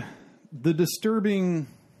the disturbing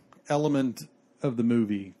element of the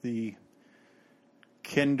movie, the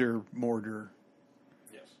Kinder Morder,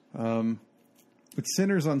 yes, it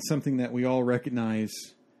centers on something that we all recognize,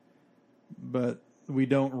 but we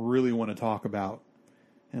don't really want to talk about.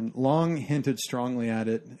 And Long hinted strongly at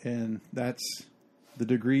it, and that's the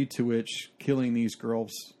degree to which killing these girls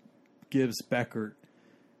gives Beckert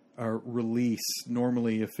a release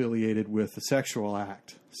normally affiliated with a sexual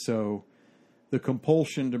act. So the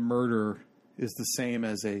compulsion to murder is the same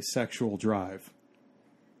as a sexual drive.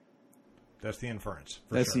 That's the inference.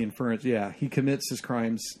 That's the inference, yeah. He commits his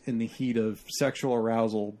crimes in the heat of sexual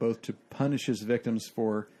arousal, both to punish his victims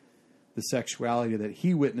for the sexuality that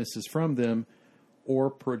he witnesses from them, or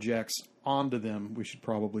projects onto them, we should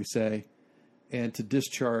probably say, and to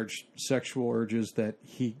discharge sexual urges that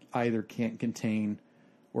he either can't contain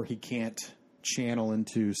or he can't channel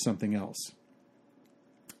into something else.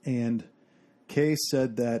 And Kaes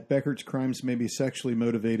said that Beckert's crimes may be sexually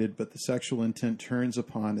motivated, but the sexual intent turns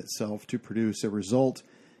upon itself to produce a result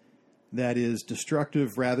that is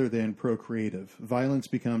destructive rather than procreative. Violence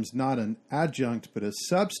becomes not an adjunct but a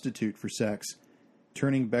substitute for sex,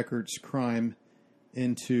 turning Beckert's crime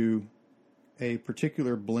into a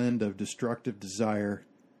particular blend of destructive desire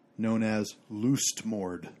known as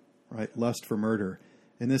Lustmord, right? Lust for murder.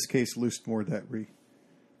 In this case, Lustmord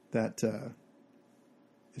that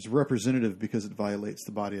is representative because it violates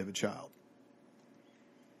the body of a child.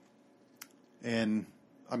 And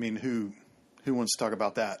I mean, who wants to talk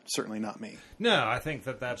about that? Certainly not me. No, I think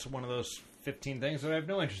that's one of those 15 things that I have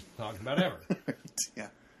no interest in talking about ever. Right, yeah.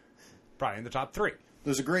 Probably in the top 3.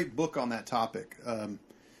 There's a great book on that topic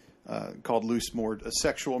called Lustmord, A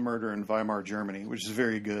Sexual Murder in Weimar Germany, which is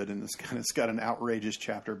very good, and it's got an outrageous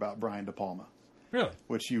chapter about Brian De Palma. Really?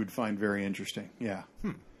 Which you would find very interesting, yeah.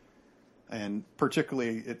 And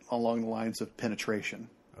particularly along the lines of penetration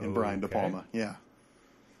in Brian De Palma, yeah.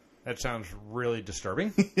 That sounds really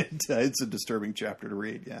disturbing. It's a disturbing chapter to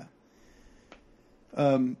read, yeah.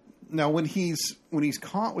 Now, when he's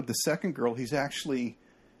caught with the second girl, he's actually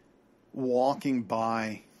walking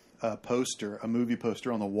by a movie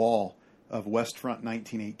poster on the wall of West Front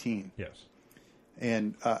 1918. Yes.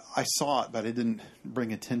 And I saw it, but I didn't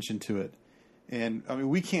bring attention to it. And I mean,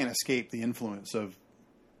 we can't escape the influence of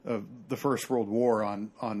the First World War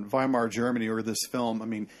on Weimar Germany or this film. I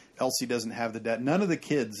mean, Elsie doesn't have the dad. None of the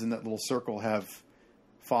kids in that little circle have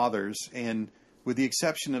fathers, and with the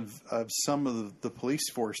exception of some of the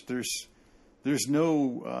police force, there's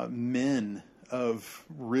no men of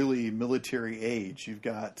really military age. You've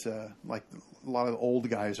got like a lot of old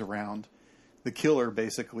guys around. The killer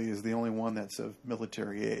basically is the only one that's of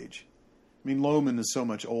military age. I mean, Lohman is so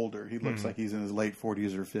much older. He looks like he's in his late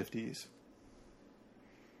 40s or 50s.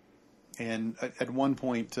 And at one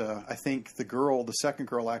point, I think the second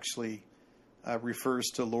girl actually refers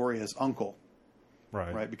to Lorre as uncle.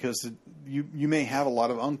 Right? Because you may have a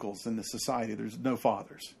lot of uncles in this society. There's no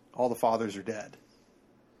fathers. All the fathers are dead.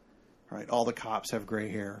 Right? All the cops have gray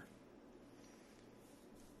hair.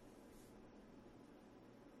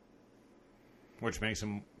 Which makes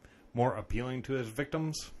him more appealing to his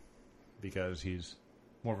victims because he's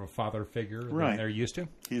more of a father figure than they're used to.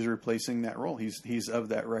 He's replacing that role. He's of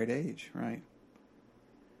that right age, right?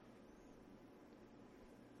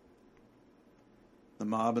 the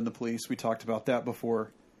mob and the police. We talked about that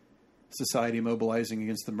before. Society mobilizing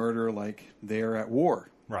against the murder like they are at war.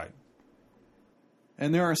 Right.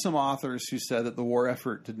 And there are some authors who said that the war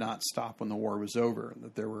effort did not stop when the war was over, and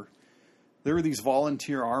that there were these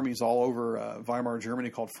volunteer armies all over Weimar Germany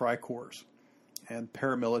called Freikorps and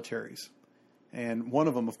paramilitaries. And one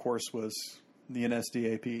of them, of course, was the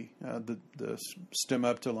NSDAP, the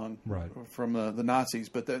Stimmabteilung from the Nazis.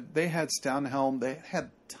 But they had Staunhelm. They had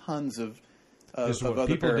tons of other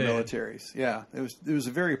paramilitaries. Yeah, it was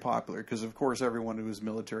very popular because, of course, everyone who was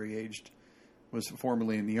military aged was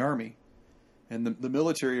formerly in the army, and the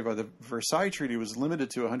military by the Versailles Treaty was limited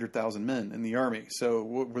to 100,000 men in the army. So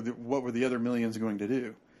what were the other millions going to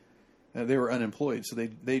do? They were unemployed, so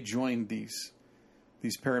they joined these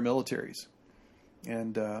paramilitaries,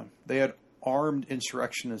 and they had armed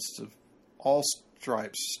insurrectionists of all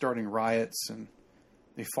stripes starting riots, and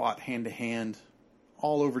they fought hand to hand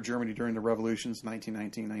all over Germany during the revolutions,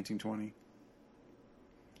 1919, 1920.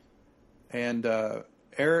 And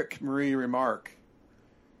Erich Marie Remarque,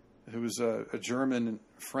 who was a German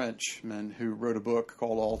Frenchman who wrote a book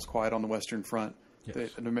called All's Quiet on the Western Front.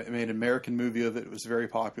 Yes. They made an American movie of it. It was very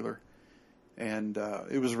popular. And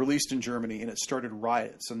it was released in Germany, and it started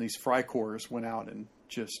riots. And these Freikorps went out and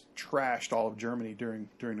just trashed all of Germany during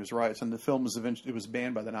those riots. And the film was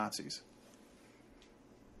banned by the Nazis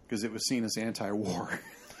because it was seen as anti-war.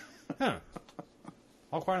 Huh.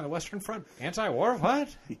 All Quiet on the Western Front? Anti-war?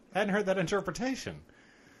 What? Hadn't heard that interpretation.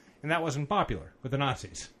 And that wasn't popular with the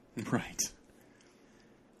Nazis. Right.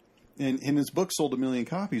 And his book sold 1 million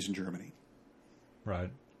copies in Germany. Right.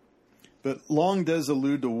 But Long does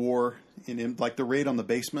allude to war in like the raid on the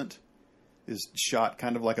basement is shot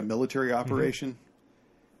kind of like a military operation.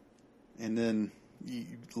 Mm-hmm. And then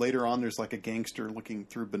later on there's like a gangster looking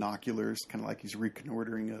through binoculars, kind of like he's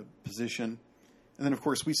reconnoitering a position. And then, of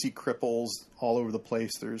course, we see cripples all over the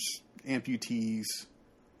place. There's amputees,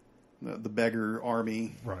 the beggar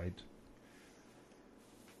army. Right.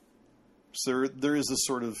 So there is a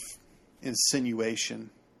sort of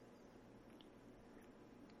insinuation.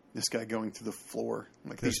 This guy going through the floor,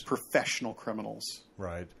 like these professional criminals.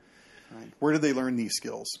 Right. Where did they learn these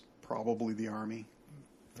skills? Probably the army.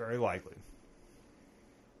 Very likely.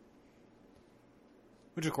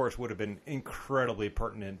 Which, of course, would have been incredibly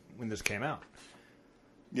pertinent when this came out.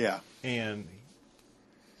 Yeah. And,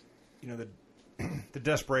 the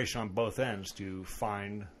desperation on both ends to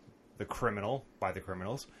find the criminal by the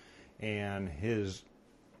criminals and his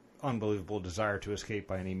unbelievable desire to escape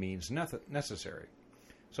by any means necessary.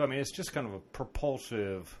 So, it's just kind of a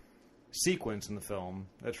propulsive sequence in the film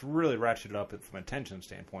that's really ratcheted up from a tension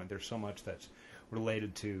standpoint. There's so much that's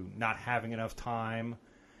related to not having enough time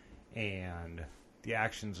and the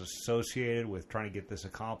actions associated with trying to get this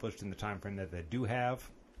accomplished in the time frame that they do have.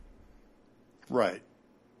 Right.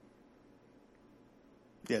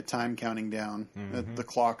 Yeah, time counting down. Mm-hmm. The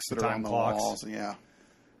clocks that are on the walls. Yeah.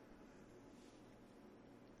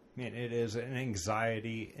 It is an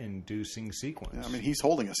anxiety-inducing sequence. Yeah, he's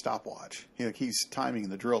holding a stopwatch. He's timing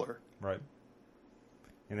the driller. Right.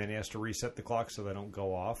 And then he has to reset the clock so they don't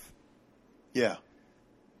go off. Yeah.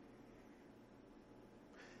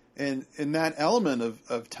 And that element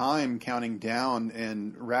of time counting down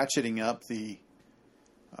and ratcheting up the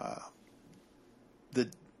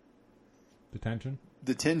tension?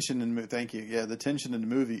 The tension in thank you. Yeah, the tension in the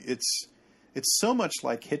movie. It's so much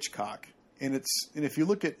like Hitchcock. And if you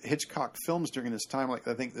look at Hitchcock films during this time, like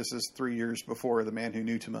I think this is 3 years before The Man Who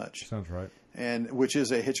Knew Too Much. Sounds right. And which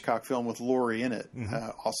is a Hitchcock film with Lorre in it, mm-hmm.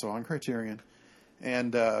 Also on Criterion.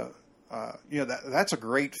 And that's a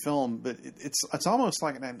great film, but it's almost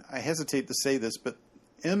like, and I hesitate to say this, but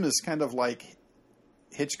M is kind of like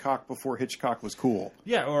Hitchcock before Hitchcock was cool.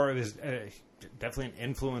 Yeah, or it was definitely an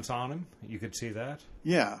influence on him. You could see that.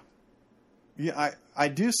 Yeah. Yeah, I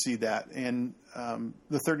do see that. And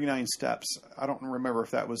the 39 Steps, I don't remember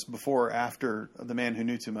if that was before or after The Man Who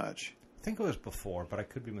Knew Too Much. I think it was before, but I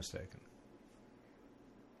could be mistaken.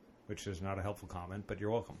 Which is not a helpful comment, but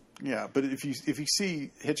you're welcome. Yeah, but if you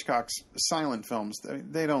see Hitchcock's silent films,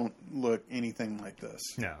 they don't look anything like this.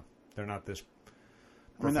 No, they're not this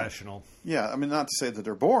professional. Not to say that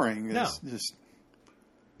they're boring. It's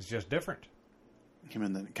just different.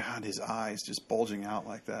 His eyes just bulging out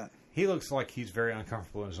like that. He looks like he's very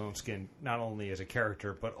uncomfortable in his own skin, not only as a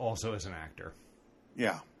character, but also as an actor.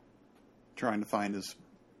 Yeah. Trying to find his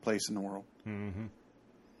place in the world. Mm-hmm.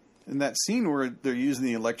 And that scene where they're using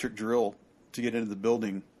the electric drill to get into the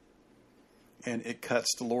building, and it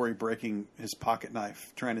cuts to Lorre breaking his pocket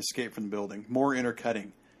knife, trying to escape from the building. More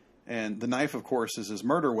intercutting. And the knife, of course, is his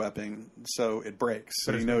murder weapon, so it breaks.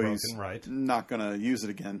 So he's broken, not going to use it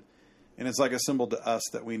again. And it's like a symbol to us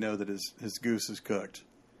that we know that his goose is cooked.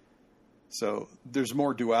 So there's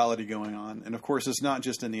more duality going on. And, of course, it's not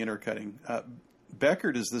just in the intercutting.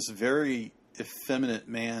 Beckert is this very effeminate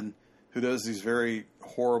man who does these very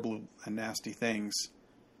horrible and nasty things.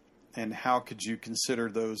 And how could you consider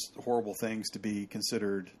those horrible things to be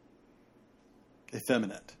considered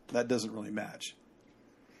effeminate? That doesn't really match.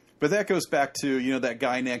 But that goes back to, that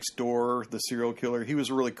guy next door, the serial killer. He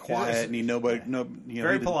was really quiet and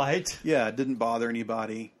very polite. Yeah, didn't bother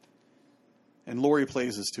anybody. And Lorre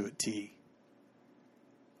plays this to a T.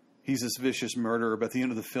 He's this vicious murderer, but at the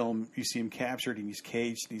end of the film, you see him captured and he's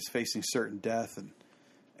caged and he's facing certain death,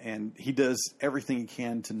 and he does everything he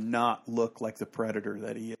can to not look like the predator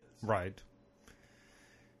that he is. Right.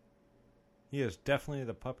 He is definitely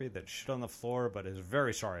the puppy that shit on the floor, but is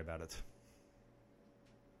very sorry about it.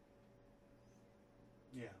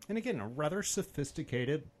 Yeah. And again, a rather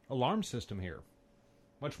sophisticated alarm system here.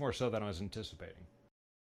 Much more so than I was anticipating.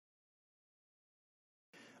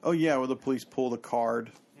 Oh, yeah, where the police pull the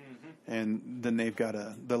card, and then they've got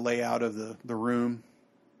the layout of the room.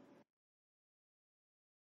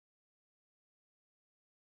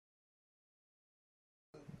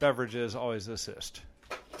 Beverages always assist.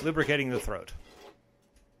 Lubricating the throat.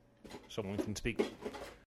 Someone can speak.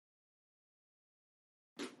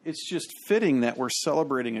 It's just fitting that we're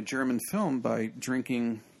celebrating a German film by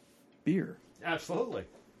drinking beer. Absolutely.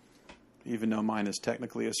 Even though mine is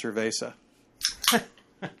technically a cerveza.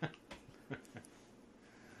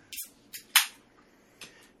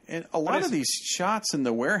 And a lot of these shots in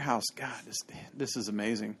the warehouse, God, this is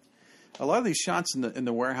amazing. A lot of these shots in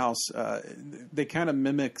the warehouse, they kind of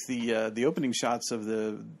mimic the opening shots of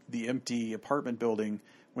the empty apartment building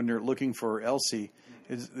when they're looking for Elsie.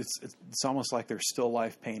 It's almost like they're still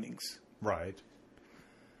life paintings. Right.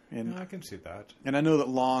 And I can see that. And I know that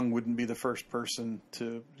Long wouldn't be the first person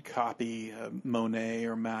to copy Monet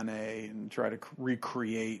or Manet and try to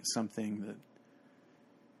recreate something that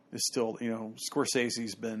is still,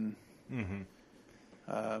 Scorsese's been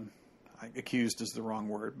accused is the wrong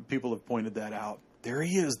word. People have pointed that out. There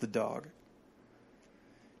he is, the dog.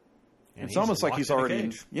 And it's almost like he's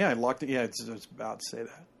already locked it. Yeah, it's about to say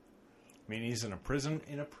that. I mean, he's in a prison,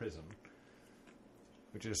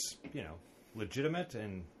 which is, legitimate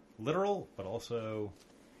and literal, but also,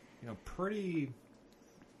 pretty,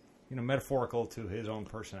 metaphorical to his own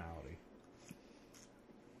personality.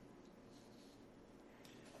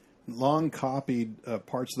 Long copied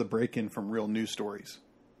parts of the break-in from real news stories.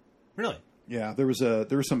 Really? Yeah, there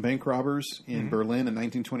were some bank robbers in Berlin in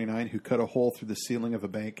 1929 who cut a hole through the ceiling of a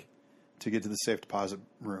bank to get to the safe deposit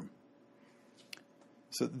room.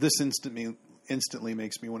 So this instantly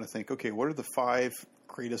makes me want to think, okay, what are the 5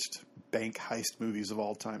 greatest bank heist movies of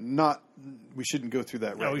all time? We shouldn't go through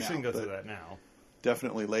that right now. No, we shouldn't go through that now.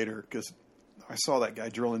 Definitely later, because I saw that guy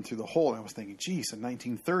drilling through the hole, and I was thinking, geez, in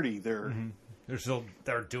 1930,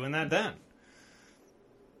 they're doing that then.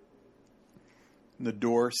 The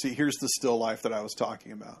door. See, here's the still life that I was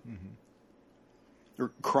talking about.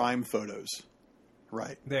 Or crime photos.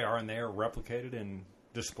 Right. They are, and they are replicated and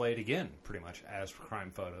displayed again, pretty much, as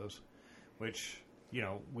crime photos, which,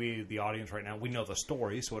 we, the audience right now, we know the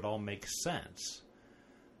story, so it all makes sense.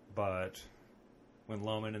 But when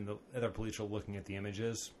Lohman and the other police are looking at the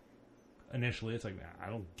images, initially it's like, I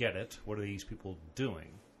don't get it. What are these people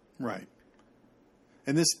doing? Right.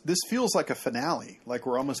 And this feels like a finale, like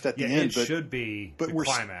we're almost at the end. It should be the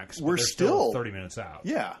climax, but we're still 30 minutes out.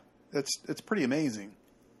 Yeah, it's pretty amazing.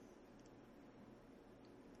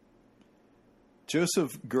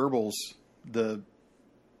 Joseph Goebbels, the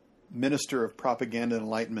Minister of Propaganda and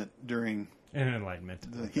Enlightenment during... Enlightenment.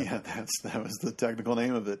 That was the technical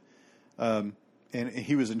name of it. And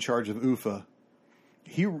he was in charge of UFA.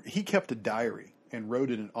 He kept a diary and wrote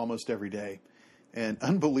it in almost every day. And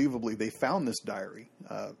unbelievably, they found this diary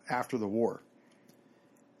after the war.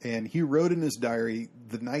 And he wrote in his diary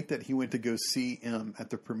the night that he went to go see M at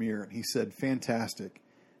the premiere. And he said, "Fantastic.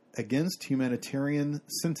 Against humanitarian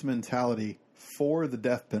sentimentality for the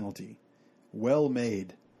death penalty. Well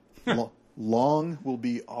made. Long will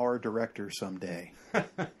be our director someday."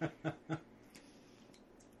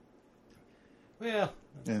 Well,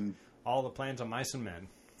 and all the plans of mice and men.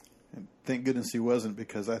 And thank goodness he wasn't,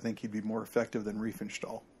 because I think he'd be more effective than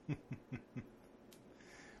Riefenstahl.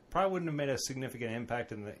 Probably wouldn't have made a significant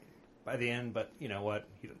impact by the end, but you know what?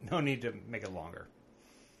 No need to make it longer.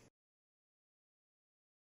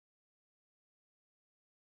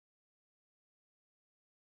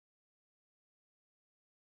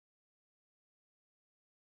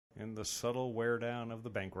 And the subtle wear down of the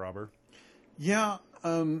bank robber. Yeah.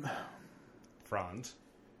 Franz.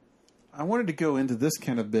 I wanted to go into this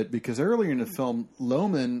kind of bit because earlier in the film,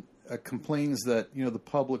 Lohman complains that the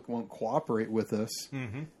public won't cooperate with us,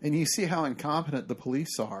 and you see how incompetent the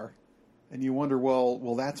police are, and you wonder,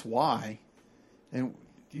 well, that's why, and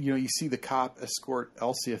you see the cop escort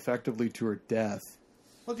Elsie effectively to her death.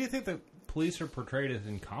 Well, do you think the police are portrayed as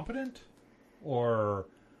incompetent or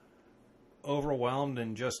overwhelmed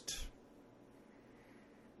and just?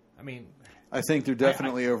 I mean, I think they're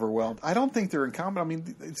definitely overwhelmed. I don't think they're incompetent. I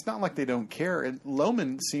mean, it's not like they don't care. And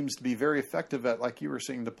Lohman seems to be very effective at, like you were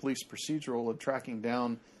saying, the police procedural of tracking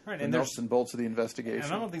down the nuts and bolts of the investigation.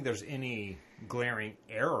 And I don't think there's any glaring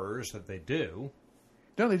errors that they do.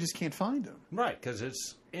 No, they just can't find them. Right, because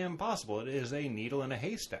it's impossible. It is a needle in a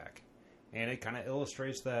haystack. And it kind of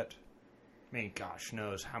illustrates that, I mean, gosh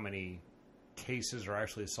knows how many cases are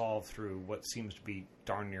actually solved through what seems to be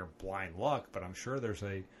darn near blind luck, but I'm sure there's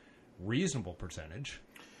a reasonable percentage.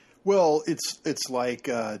 Well, it's like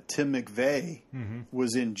Tim McVeigh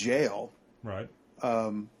was in jail, right?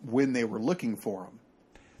 When they were looking for him.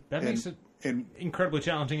 That makes it incredibly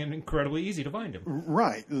challenging and incredibly easy to find him.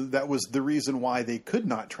 Right. That was the reason why they could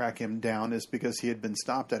not track him down, is because he had been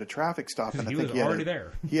stopped at a traffic stop, and he was already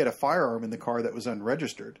there. He had a firearm in the car that was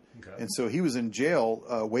unregistered, and so he was in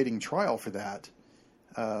jail waiting trial for that.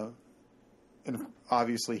 And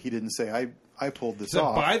obviously, he didn't say, I pulled this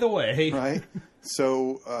off. By the way, right?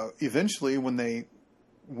 So eventually, when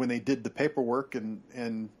they did the paperwork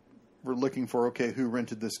and were looking for who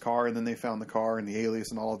rented this car, and then they found the car and the alias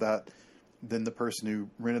and all of that, then the person who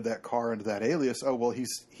rented that car under that alias,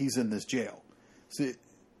 he's in this jail. So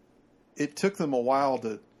it took them a while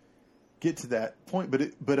to get to that point,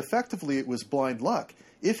 but effectively it was blind luck.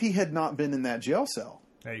 If he had not been in that jail cell,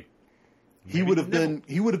 he would have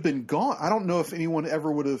been gone. I don't know if anyone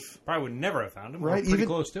ever would have. Probably would never have found him. Right, pretty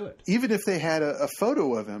close to it. Even if they had a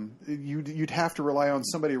photo of him, you'd have to rely on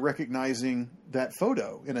somebody recognizing that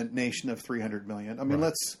photo in a nation of 300 million. I mean,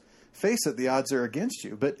 let's face it, the odds are against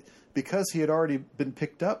you. But because he had already been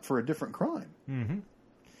picked up for a different crime. Mm-hmm.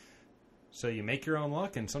 So you make your own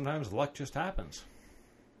luck, and sometimes luck just happens.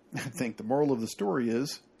 I think the moral of the story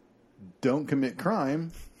is, don't commit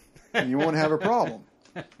crime, and you won't have a problem.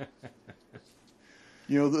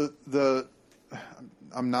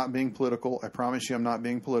 I'm not being political. I promise you I'm not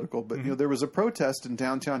being political. But, there was a protest in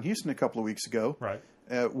downtown Houston a couple of weeks ago. Right.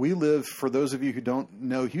 We live, for those of you who don't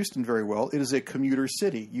know Houston very well, it is a commuter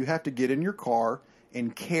city. You have to get in your car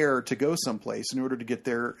and care to go someplace in order to get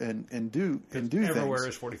there and do things. Everywhere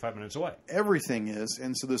is 45 minutes away. Everything is.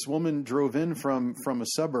 And so this woman drove in from a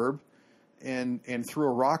suburb and threw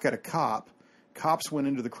a rock at a cop. Cops went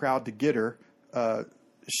into the crowd to get her.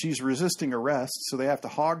 She's resisting arrest, so they have to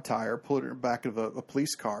hog tie her, pull her in the back of a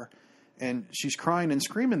police car. And she's crying and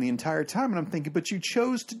screaming the entire time. And I'm thinking, but you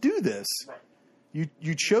chose to do this. Right.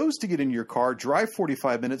 You chose to get in your car, drive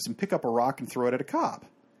 45 minutes, and pick up a rock and throw it at a cop.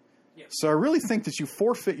 Yeah. So I really think that you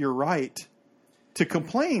forfeit your right to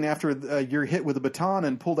complain after you're hit with a baton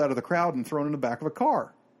and pulled out of the crowd and thrown in the back of a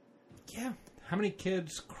car. Yeah. How many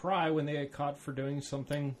kids cry when they get caught for doing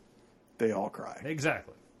something? They all cry.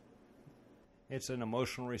 Exactly. It's an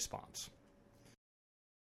emotional response.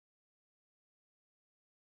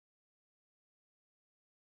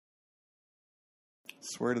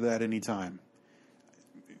 Swear to that anytime.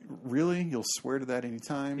 Really? You'll swear to that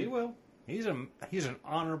anytime? He will. He's an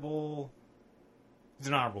honorable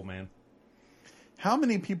man. How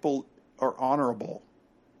many people are honorable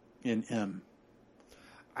in M?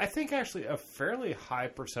 I think actually a fairly high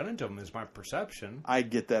percentage of them is my perception. I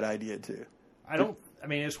get that idea too. I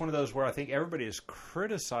mean, it's one of those where I think everybody is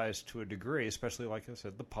criticized to a degree, especially, like I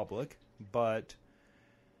said, the public. But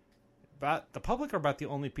the public are about the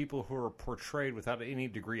only people who are portrayed without any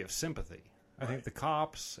degree of sympathy. I think the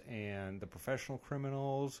cops and the professional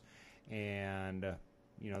criminals and,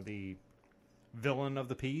 the villain of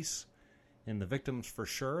the piece and the victims for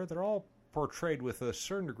sure, they're all portrayed with a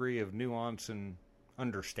certain degree of nuance and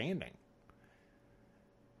understanding.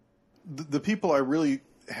 The people I really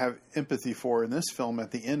have empathy for in this film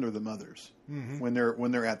at the end are the mothers when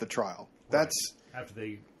they're at the trial. That's after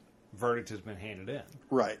the verdict has been handed in.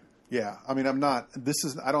 Right. Yeah. I mean,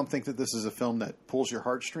 I don't think that this is a film that pulls your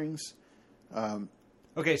heartstrings.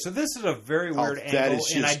 Okay, so this is a very weird angle,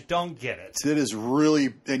 and I don't get it. It is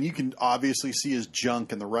really, and you can obviously see his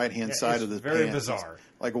junk in the right-hand side of the very pants. Bizarre.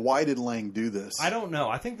 Like, why did Lang do this? I don't know.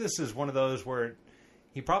 I think this is one of those where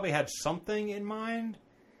he probably had something in mind,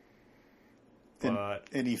 but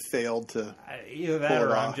and he failed to either that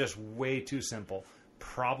or I'm just way too simple.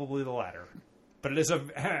 Probably the latter. But it is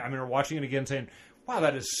we're watching it again saying, wow,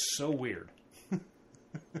 that is so weird.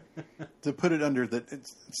 To put it under that,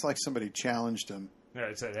 it's like somebody challenged him. Yeah,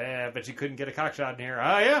 it said, I bet you couldn't get a cock shot in here.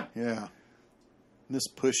 Oh, yeah? Yeah. This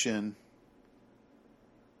push-in.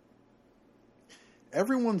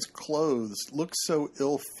 Everyone's clothes look so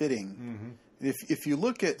ill-fitting. Mm-hmm. If you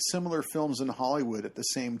look at similar films in Hollywood at the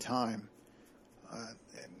same time,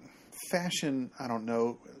 fashion, I don't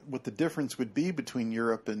know what the difference would be between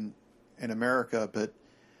Europe and America, but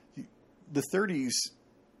the 30s,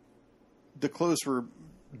 the clothes were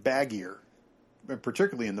baggier,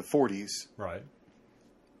 particularly in the 40s. Right.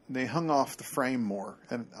 They hung off the frame more,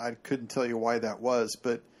 and I couldn't tell you why that was,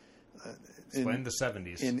 but in the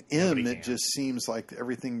 70s. In M, it just seems like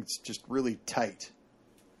everything's just really tight.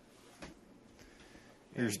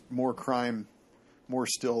 There's more crime, more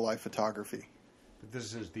still life photography. But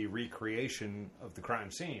this is the recreation of the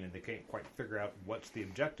crime scene, and they can't quite figure out what's the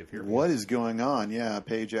objective here. What is going on? Yeah,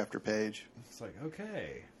 page after page. It's like,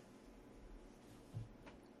 okay.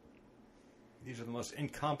 These are the most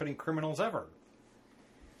incompetent criminals ever.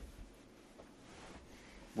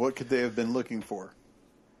 What could they have been looking for?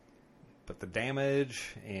 But the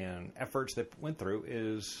damage and efforts they went through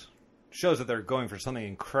shows that they're going for something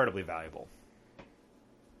incredibly valuable.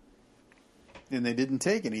 And they didn't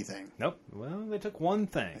take anything. Nope. Well, they took one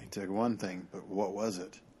thing. They took one thing, but what was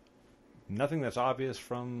it? Nothing that's obvious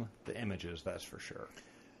from the images, that's for sure.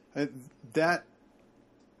 That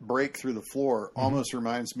break through the floor almost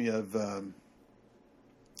reminds me of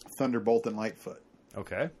Thunderbolt and Lightfoot.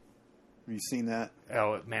 Okay. Have you seen that?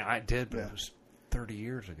 Oh, man, I did, but it was 30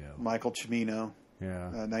 years ago. Michael Cimino. Yeah.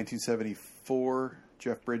 1974.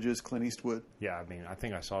 Jeff Bridges, Clint Eastwood. Yeah, I mean, I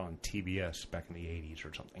think I saw it on TBS back in the 80s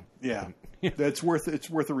or something. Yeah. It's worth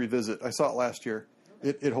a revisit. I saw it last year.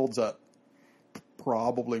 It holds up.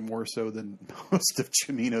 Probably more so than most of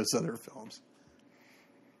Cimino's other films.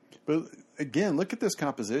 But again, look at this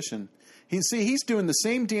composition. He's doing the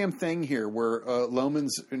same damn thing here where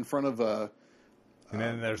Lohman's in front of a... And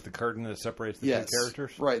then there's the curtain that separates the two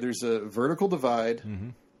characters? Right. There's a vertical divide. Mm-hmm.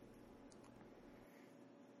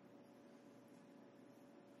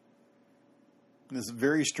 This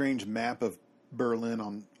very strange map of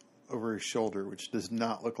Berlin over his shoulder, which does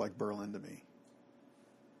not look like Berlin to me.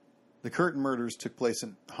 The Curtin murders took place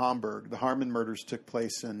in Hamburg. The Harmon murders took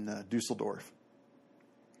place in Dusseldorf.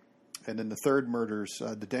 And then the third murders,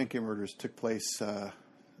 the Denke murders, took place in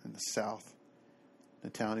the south. The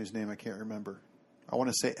town whose name I can't remember. I want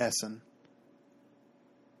to say Essen.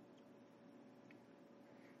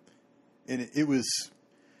 And it was...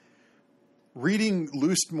 Reading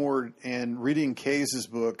Lustmord and reading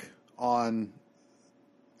Kaes' book on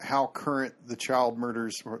how current the child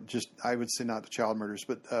murders, or just, I would say not the child murders,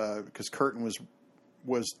 but because Curtin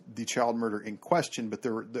was the child murder in question, but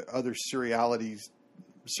there were the other serial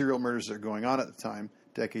murders that are going on at the time,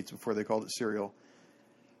 decades before they called it serial.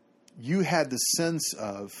 You had the sense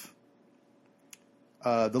of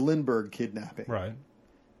the Lindbergh kidnapping. Right.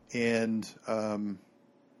 And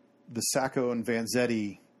the Sacco and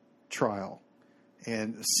Vanzetti trial,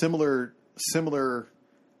 and similar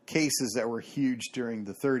cases that were huge during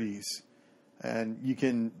the 30s. And you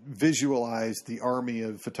can visualize the army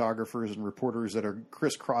of photographers and reporters that are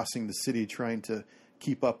crisscrossing the city trying to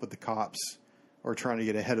keep up with the cops or trying to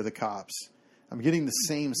get ahead of the cops. I'm getting the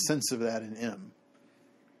same sense of that in M.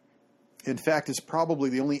 In fact, it's probably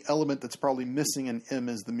the only element that's probably missing in M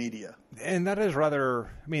is the media. And that is rather,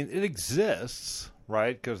 I mean, it exists,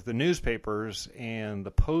 right? Because the newspapers and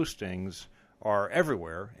the postings are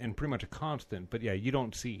everywhere and pretty much a constant. But yeah, you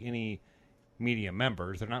don't see any media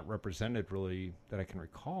members. They're not represented really that I can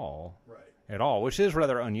recall at all, which is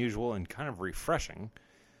rather unusual and kind of refreshing.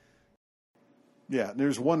 Yeah,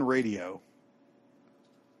 there's one radio,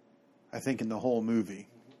 I think, in the whole movie.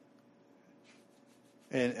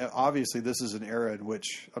 And obviously this is an era in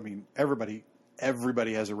which, I mean, everybody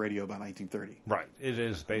has a radio by 1930. Right. It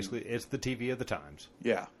is basically, it's the TV of the times.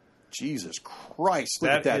 Yeah. Jesus Christ.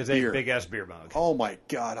 Look at that is beer. A big-ass beer mug. Oh, my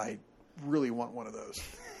God. I really want one of those.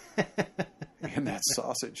 And that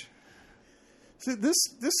sausage. So this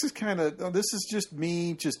is kind of, this is just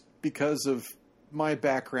me just because of my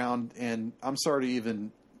background. And I'm sorry to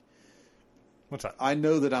even... What's that? I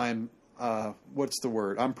know that I'm... what's the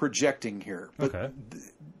word? I'm projecting here. But okay.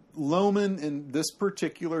 Lohman in this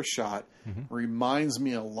particular shot reminds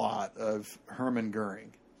me a lot of Hermann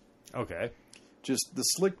Goering. Okay. Just the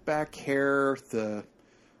slick back hair, the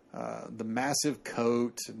massive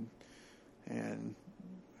coat, and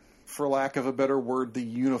for lack of a better word, the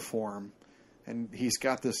uniform. And he's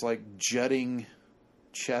got this like jutting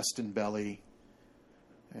chest and belly.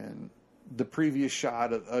 And the previous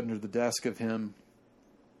shot under the desk of him,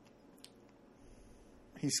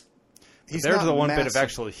 He's there's the one bit of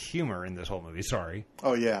actual humor in this whole movie. Sorry.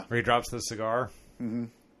 Oh, yeah. Where he drops the cigar. Mm-hmm.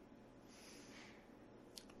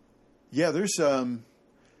 Yeah,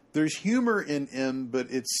 there's humor in M, but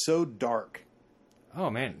it's so dark. Oh,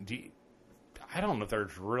 man. I don't know if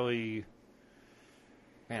there's really...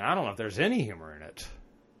 Man, I don't know if there's any humor in it.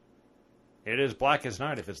 It is black as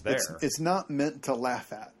night if it's there. It's not meant to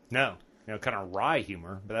laugh at. No. Kind of wry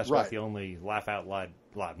humor, but that's right. not the only laugh out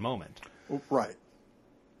loud moment. Right.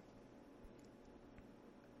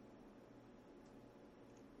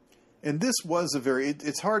 And this was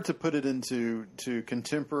it's hard to put it into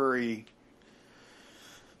contemporary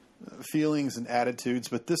feelings and attitudes,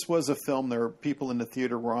 but this was a film. There were people in the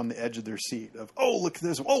theater were on the edge of their seat of, oh, look at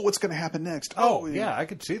this. Oh, what's going to happen next? Oh, yeah. I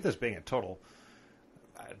could see this being a total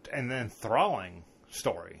and then enthralling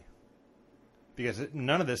story because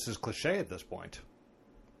none of this is cliche at this point.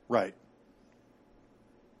 Right.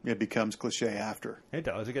 It becomes cliche after. It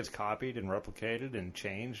does. It gets copied and replicated and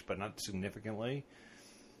changed, but not significantly.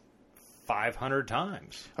 500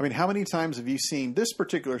 times. I mean, how many times have you seen this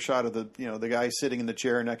particular shot of the guy sitting in the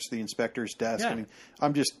chair next to the inspector's desk? Yeah. I mean,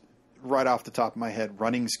 I'm just right off the top of my head,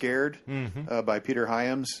 Running Scared by Peter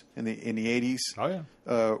Hyams in the 80s. Oh yeah.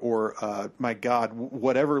 Or my God,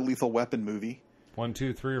 whatever Lethal Weapon movie. 1,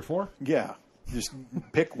 2, 3, or 4. Yeah, just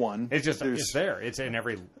pick one. It's just it's there. It's in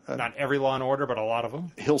every not every Law and Order, but a lot of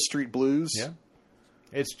them. Hill Street Blues. Yeah,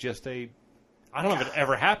 it's just I don't know if it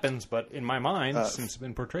ever happens, but in my mind, since it's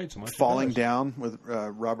been portrayed so much, Falling Down with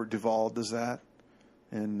Robert Duvall does that,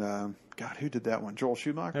 and God, who did that one? Joel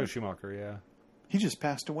Schumacher. No, Schumacher. Yeah, he just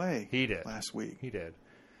passed away. He did last week. He did.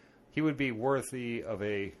 He would be worthy of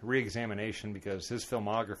a re-examination because his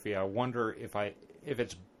filmography. I wonder if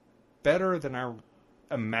it's better than I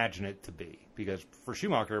imagine it to be. Because for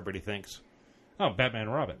Schumacher, everybody thinks, oh, Batman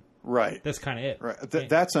and Robin. Right. That's kind of it. Right.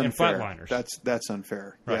 That's unfair. And Flatliners. That's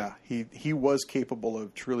unfair. Right. Yeah. He was capable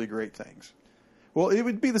of truly great things. Well, it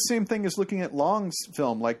would be the same thing as looking at Long's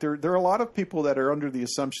film. Like there are a lot of people that are under the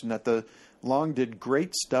assumption that Long did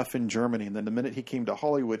great stuff in Germany, and then the minute he came to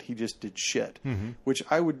Hollywood, he just did shit. Mm-hmm. Which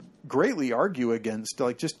I would greatly argue against.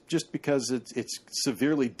 Like just because it's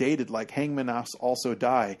severely dated, like Hangmen Also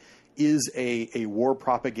Die is a war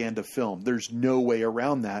propaganda film. There's no way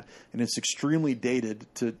around that, and it's extremely dated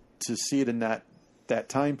to see it in that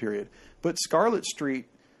time period. But Scarlet Street,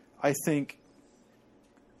 I think,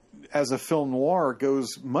 as a film noir, goes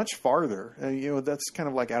much farther. And, that's kind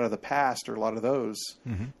of like Out of the Past or a lot of those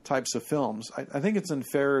types of films. I think it's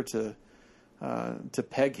unfair to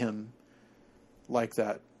peg him like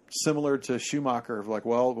that. Similar to Schumacher, of like,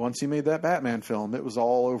 well, once he made that Batman film, it was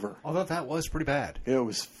all over. Although that was pretty bad. It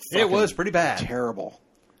was pretty bad. Terrible.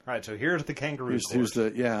 All right, so here's the kangaroo court. Here's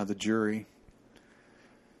the jury.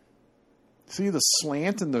 See the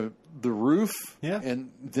slant in the roof? Yeah.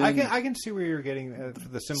 And then, I can see where you're getting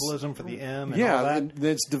the symbolism for the M and all yeah, that. and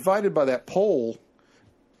it's divided by that pole.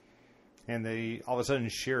 And the all of a sudden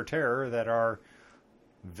sheer terror that our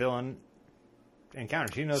villain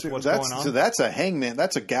encounters. He knows what's going on. So that's a hangman.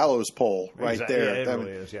 That's a gallows pole right there. Yeah, it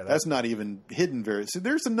really is. Yeah, that's not even hidden very. So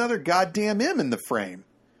there's another goddamn M in the frame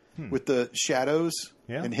with the shadows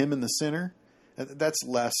and him in the center. That's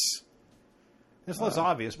less. It's less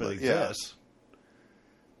obvious, but it exists.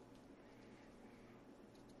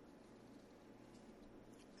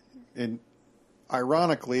 And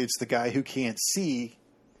ironically, it's the guy who can't see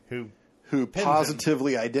who pins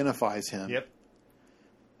positively identifies him. Yep.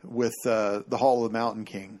 With the Hall of the Mountain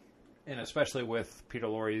King. And especially with Peter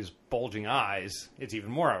Lorre's bulging eyes, it's even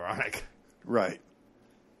more ironic. Right.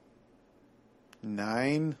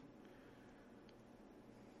 9.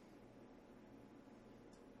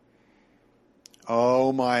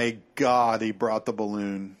 Oh my God, he brought the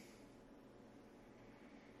balloon.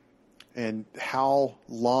 And how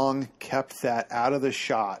Long kept that out of the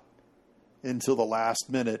shot until the last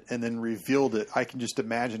minute and then revealed it. I can just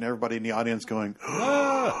imagine everybody in the audience going,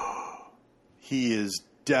 he is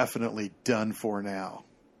definitely done for now.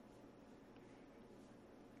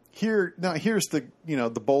 Here's the,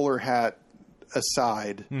 the bowler hat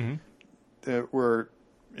aside, where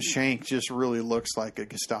Shank just really looks like a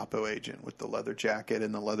Gestapo agent with the leather jacket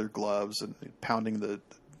and the leather gloves and pounding the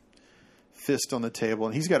fist on the table.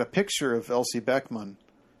 And he's got a picture of Elsie Beckman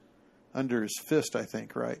under his fist, I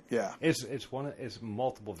think, right? Yeah. It's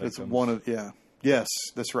multiple victims. It's one of, yeah. Yes,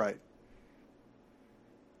 that's right.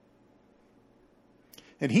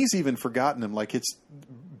 And he's even forgotten him. Like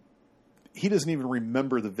he doesn't even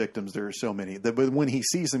remember the victims. There are so many. But when he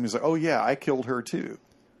sees them, he's like, oh yeah, I killed her too.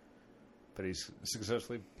 But he's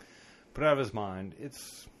successfully put it out of his mind.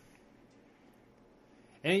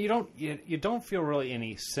 And you don't feel really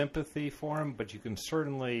any sympathy for him, but you can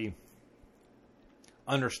certainly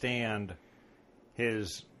understand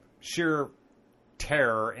his sheer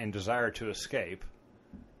terror and desire to escape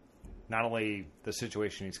not only the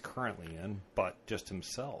situation he's currently in, but just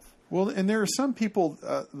himself. Well, and there are some people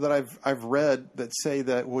that I've read that say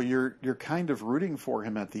that, well, you're kind of rooting for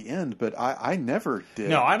him at the end, but I never did.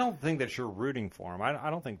 No, I don't think that you're rooting for him. I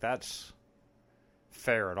don't think that's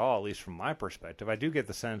fair at all, at least from my perspective. I do get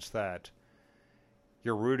the sense that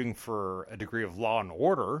you're rooting for a degree of law and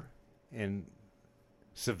order and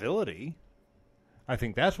civility. I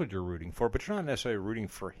think that's what you're rooting for, but you're not necessarily rooting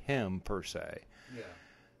for him per se. Yeah.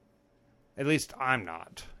 At least I'm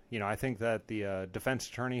not. I think that the defense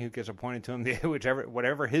attorney who gets appointed to him,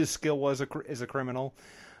 whatever his skill was, is a criminal,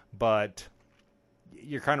 but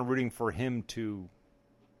you're kind of rooting for him to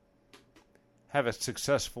have a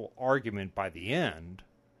successful argument by the end,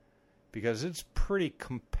 because it's pretty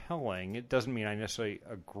compelling. It doesn't mean I necessarily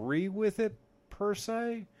agree with it per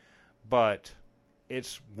se, but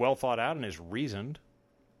it's well thought out and is reasoned.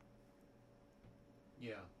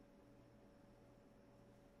 Yeah.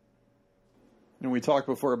 And we talked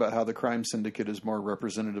before about how the crime syndicate is more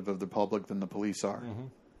representative of the public than the police are. Mm-hmm.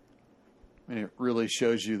 And it really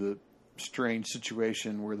shows you the strange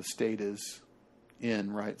situation where the state is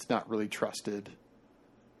in, right? It's not really trusted.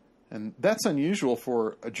 And that's unusual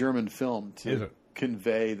for a German film to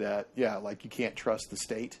convey that, like you can't trust the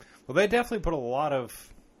state. Well, they definitely put a lot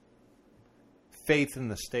of faith in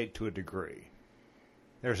the state to a degree.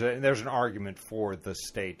 There's an argument for the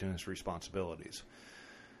state and its responsibilities.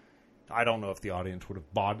 I don't know if the audience would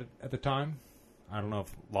have bought it at the time. I don't know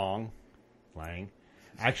if Lang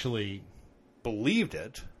actually believed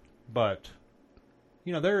it, but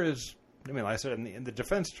there is. I mean, like I said, in the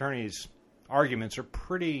defense attorney's arguments are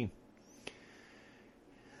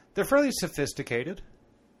they're fairly sophisticated,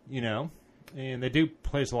 and they do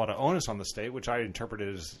place a lot of onus on the state, which I interpret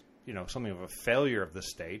as something of a failure of the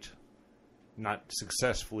state, not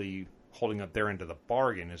successfully holding up their end of the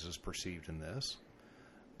bargain as is perceived in this.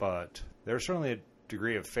 But there's certainly a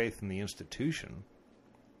degree of faith in the institution.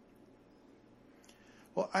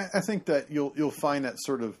 Well, I think that you'll find that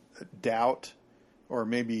sort of doubt or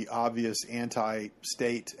maybe obvious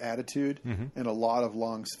anti-state attitude in a lot of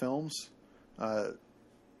Lang's films.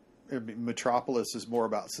 Metropolis is more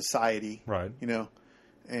about society, right?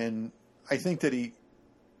 And I think that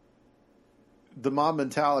the mob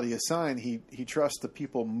mentality aside, he trusts the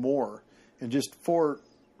people more, and just for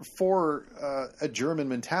a German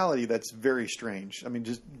mentality, that's very strange. I mean,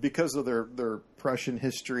 just because of their Prussian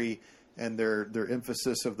history and their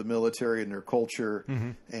emphasis of the military and their culture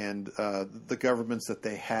and the governments that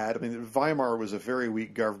they had. I mean, Weimar was a very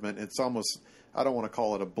weak government. It's almost, I don't want to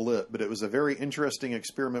call it a blip, but it was a very interesting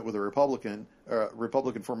experiment with a Republican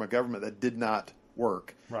form of government that did not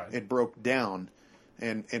work. Right. It broke down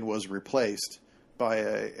and was replaced by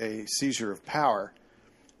a seizure of power.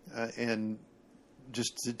 And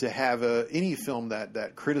just to have any film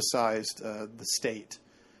that criticized the state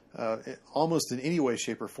almost in any way,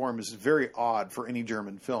 shape, or form is very odd for any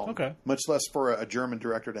German film. Okay. Much less for a German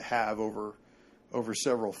director to have over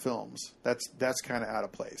several films. That's kind of out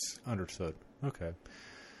of place. Understood. Okay.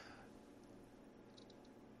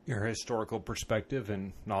 Your historical perspective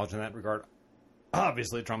and knowledge in that regard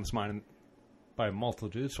obviously trumps mine by a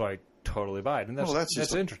multitude, so I totally buy it. And that's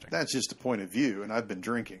interesting. That's just a point of view, and I've been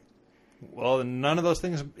drinking. Well, none of those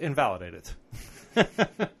things invalidate it.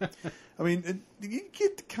 I mean, you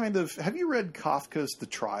get kind of... Have you read Kafka's The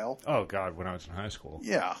Trial? Oh, God, when I was in high school.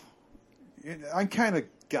 Yeah. I kind of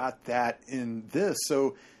got that in this.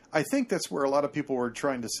 So I think that's where a lot of people were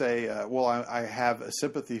trying to say, well, I have a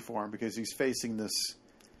sympathy for him because he's facing this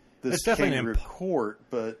kangaroo court.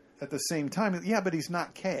 But at the same time, but he's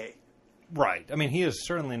not K. Right. I mean, he is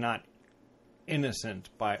certainly not innocent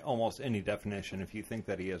by almost any definition. If you think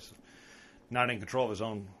that he is not in control of his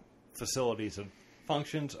own facilities and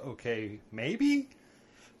functions, okay, maybe.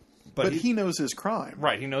 But he knows his crime.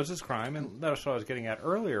 Right, he knows his crime, and that's what I was getting at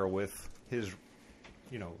earlier with his,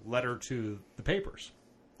 letter to the papers.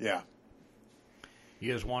 Yeah. He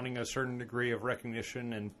is wanting a certain degree of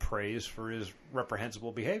recognition and praise for his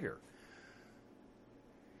reprehensible behavior.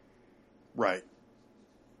 Right.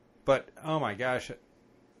 But, oh my gosh,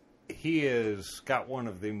 he has got one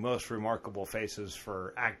of the most remarkable faces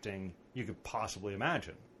for acting you could possibly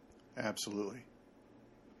imagine. Absolutely.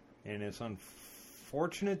 And it's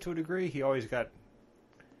unfortunate to a degree. He always got,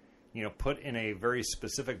 put in a very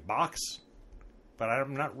specific box. But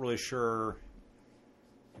I'm not really sure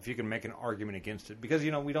if you can make an argument against it. Because,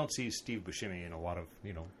 we don't see Steve Buscemi in a lot of,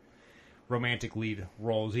 romantic lead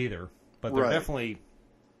roles either. But they're definitely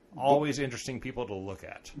always interesting people to look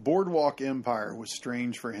at. Boardwalk Empire was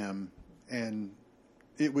strange for him. And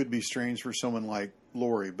it would be strange for someone like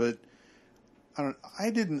Lorre. But I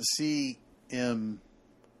didn't see M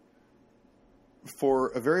for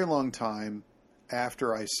a very long time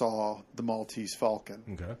after I saw The Maltese Falcon.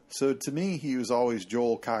 Okay. So to me, he was always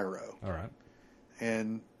Joel Cairo. All right.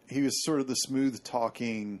 And he was sort of the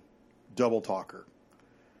smooth-talking double talker.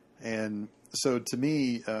 And so to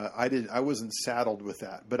me, I wasn't saddled with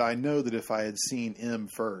that. But I know that if I had seen M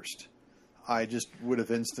first, I just would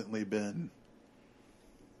have instantly been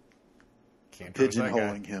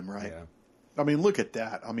pigeonholing him, right? Yeah. I mean, look at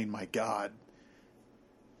that. I mean, my God.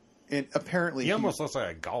 And apparently he almost looks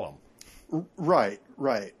like a golem. Right.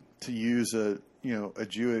 To use a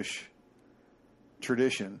Jewish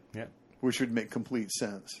tradition, which would make complete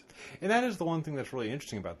sense. And that is the one thing that's really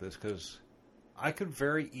interesting about this, because I could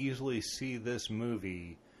very easily see this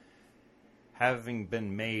movie having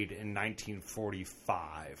been made in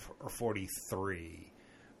 1945 or 43,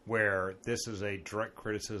 where this is a direct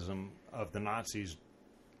criticism of the Nazis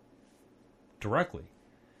directly.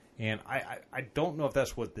 And I don't know if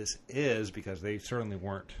that's what this is, because they certainly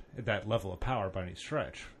weren't at that level of power by any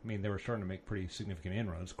stretch. I mean, they were starting to make pretty significant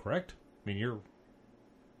inroads, correct? I mean,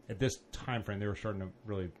 at this time frame, they were starting to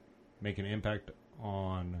really make an impact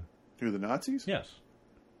on... Who, the Nazis? Yes.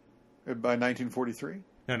 By 1943?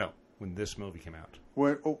 No. When this movie came out.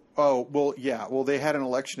 Well, yeah. Well, they had an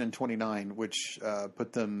election in 29, which gave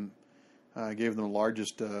them the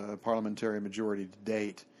largest parliamentary majority to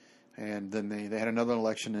date. And then they had another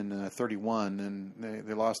election in 31, and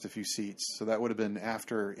they lost a few seats. So that would have been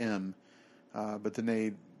after M. But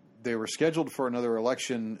then they were scheduled for another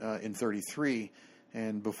election in 33,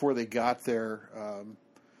 and before they got there,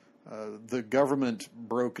 the government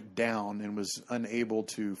broke down and was unable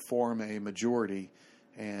to form a majority.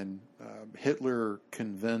 And Hitler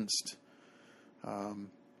convinced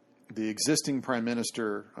the existing prime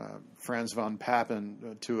minister, Franz von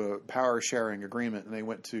Papen, to a power-sharing agreement, and they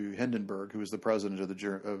went to Hindenburg, who was the president of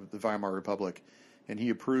the Weimar Republic, and he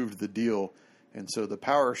approved the deal. And so the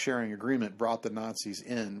power-sharing agreement brought the Nazis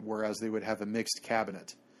in, whereas they would have a mixed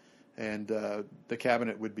cabinet. And the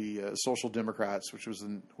cabinet would be Social Democrats, which was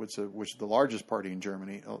the largest party in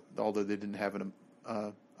Germany, although they didn't have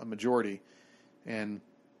a majority. And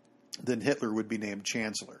then Hitler would be named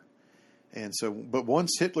chancellor. And so, but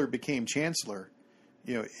once Hitler became chancellor,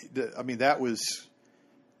 that was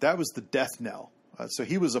the death knell. So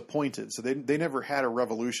he was appointed. So they never had a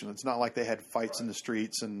revolution. It's not like they had fights in the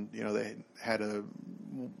streets and they had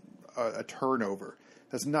a turnover.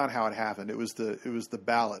 That's not how it happened. It was the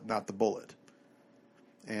ballot, not the bullet.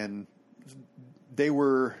 And they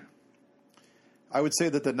were. I would say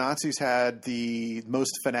that the Nazis had the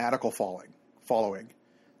most fanatical following.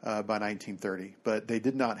 By 1930, but they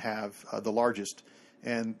did not have the largest.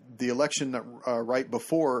 And the election that, right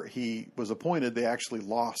before he was appointed, they actually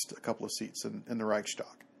lost a couple of seats in the Reichstag.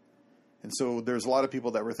 And so there's a lot of people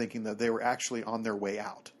that were thinking that they were actually on their way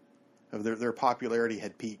out. Their popularity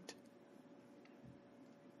had peaked.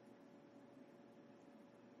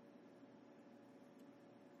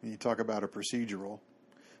 And you talk about a procedural.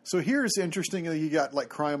 So here's interesting. You got like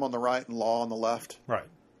crime on the right and law on the left. Right.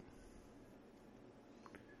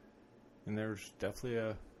 And there's definitely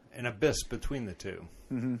an abyss between the two.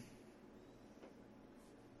 Mm-hmm.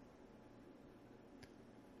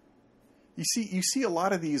 You see a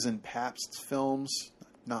lot of these in Pabst's films,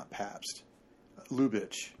 not Pabst,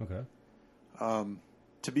 Lubitsch. Okay.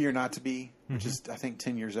 To Be or Not to Be, which is I think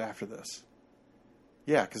 10 years after this.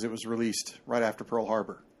 Yeah, because it was released right after Pearl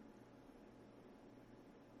Harbor.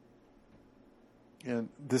 And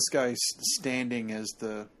this guy's standing as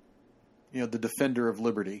the defender of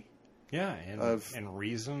liberty. Yeah, and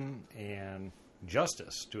reason and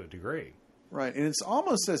justice to a degree. Right, and it's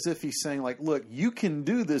almost as if he's saying, like, look, you can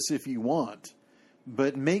do this if you want,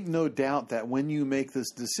 but make no doubt that when you make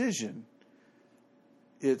this decision,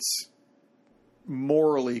 it's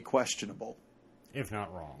morally questionable. If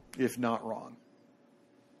not wrong. If not wrong.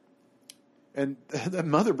 And the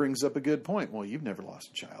mother brings up a good point. Well, you've never lost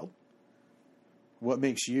a child. What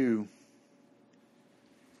makes you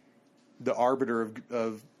the arbiter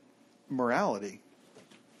of morality?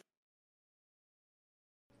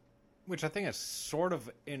 Which I think is sort of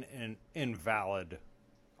an invalid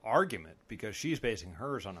argument, because she's basing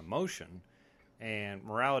hers on emotion, and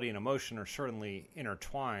morality and emotion are certainly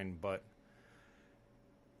intertwined, but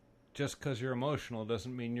just because you're emotional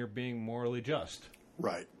doesn't mean you're being morally just.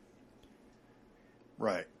 Right.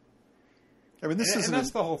 I mean, and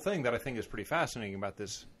that's the whole thing that I think is pretty fascinating about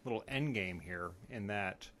this little end game here, in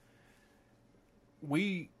that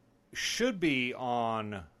we should be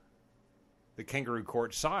on the kangaroo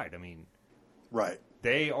court side. I mean, right.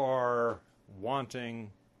 They are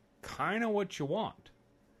wanting kind of what you want.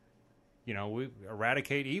 we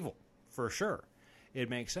eradicate evil, for sure. It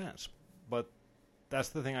makes sense. But that's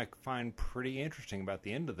the thing I find pretty interesting about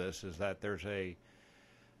the end of this, is that there's a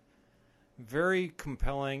very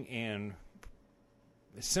compelling and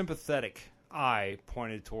sympathetic eye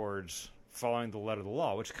pointed towards following the letter of the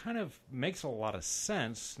law, which kind of makes a lot of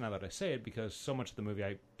sense now that I say it, because so much of the movie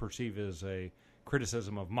I perceive as a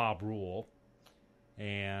criticism of mob rule,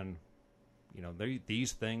 and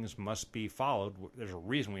these things must be followed. There's a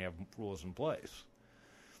reason we have rules in place.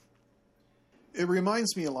 It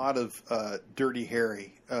reminds me a lot of Dirty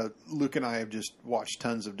Harry. Luke and I have just watched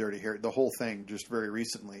tons of Dirty Harry, the whole thing, just very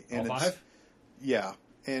recently. And all five? Yeah,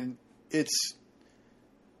 and it's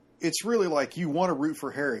really like you want to root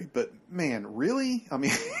for Harry, but man, really? I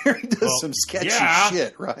mean, Harry does some sketchy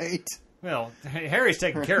shit, right? Well, Harry's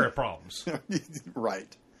taking care of problems.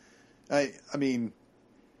 Right. I mean,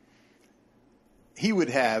 he would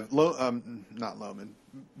have, not Lohman,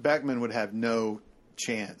 Bachman would have no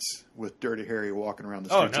chance with Dirty Harry walking around the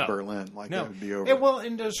streets of Berlin. That would be over. Well,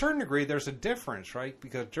 and to a certain degree, there's a difference, right?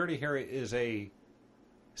 Because Dirty Harry is a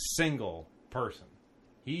single person.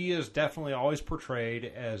 He is definitely always portrayed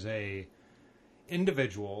as a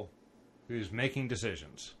individual who's making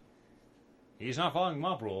decisions. He's not following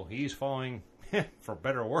mob rule. He's following, for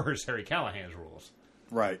better or worse, Harry Callahan's rules.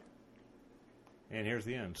 Right. And here's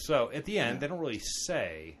the end. So, at the end, they don't really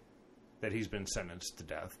say that he's been sentenced to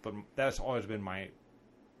death, but that's always been my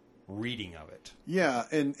reading of it. Yeah,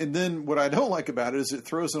 and then what I don't like about it is it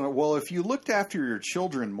throws in, well, if you looked after your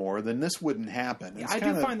children more, then this wouldn't happen. Yeah, I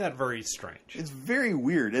do find that very strange. It's very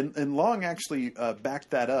weird, and Long actually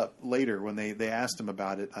backed that up later when they asked him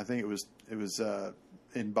about it. I think it was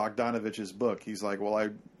in Bogdanovich's book. He's like, well,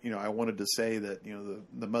 I wanted to say that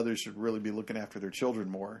the mothers should really be looking after their children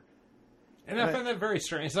more. And I find that very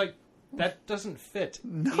strange. It's like, that doesn't fit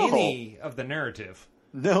any of the narrative.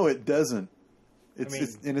 No, it doesn't.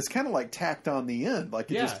 It's kind of like tacked on the end.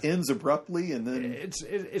 Like it just ends abruptly, and then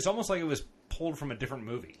it's almost like it was pulled from a different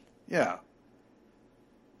movie. Yeah.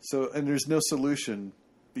 So, and there's no solution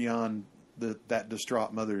beyond that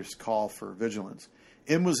distraught mother's call for vigilance.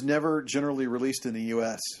 M was never generally released in the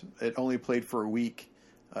U.S. It only played for a week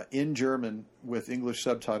in German with English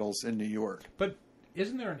subtitles in New York. But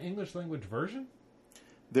isn't there an English language version?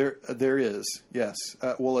 There is, yes.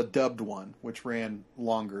 Well, a dubbed one, which ran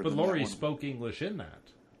longer. But Lorre spoke English in that.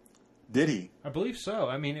 Did he? I believe so.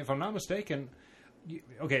 I mean, if I'm not mistaken.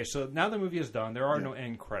 Okay, so now the movie is done. There are no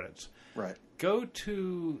end credits. Right. Go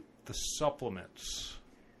to the supplements.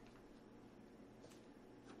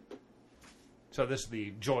 So this is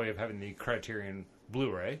the joy of having the Criterion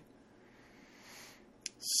Blu-ray.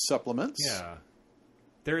 Supplements? Yeah.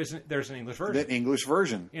 There's an English version. The English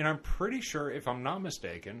version. And I'm pretty sure, if I'm not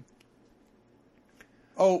mistaken...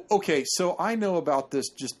 Oh, okay. So I know about this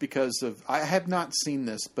just because of... I have not seen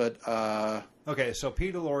this, but... Okay, so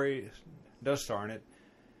Peter Lorre does star in it.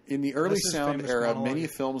 In the early sound era, many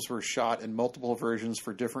films were shot in multiple versions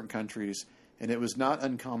for different countries, and it was not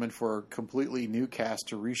uncommon for a completely new cast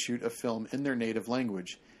to reshoot a film in their native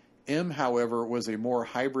language. M, however, was a more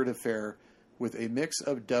hybrid affair with a mix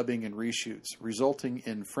of dubbing and reshoots, resulting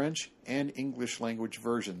in French and English language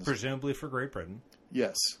versions. Presumably for Great Britain.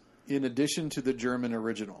 Yes, in addition to the German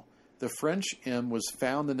original. The French M was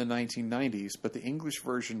found in the 1990s, but the English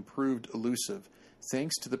version proved elusive,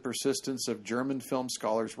 thanks to the persistence of German film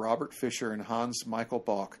scholars Robert Fischer and Hans Michael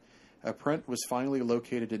Bach. A print was finally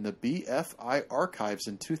located in the BFI archives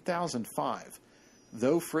in 2005.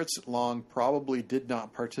 Though Fritz Lang probably did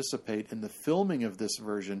not participate in the filming of this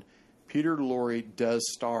version, Peter Lorre does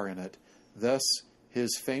star in it. Thus,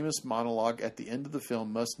 his famous monologue at the end of the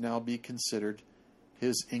film must now be considered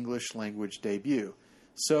his English language debut.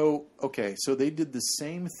 So, okay, so they did the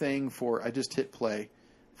same thing for... I just hit play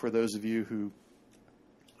for those of you who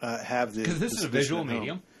have the... Because this is a visual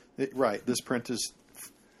medium. Right, this print is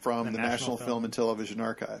from the National Film and Television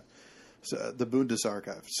Archive, so the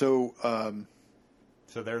Bundesarchiv. So...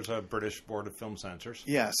 So there's a British Board of Film Censors.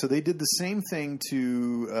 Yeah, so they did the same thing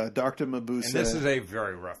to Dr. Mabuse. And this is a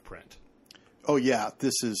very rough print. Oh yeah,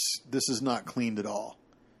 this is not cleaned at all.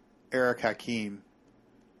 Eric Hakim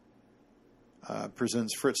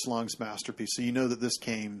presents Fritz Lang's masterpiece. So you know that this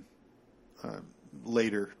came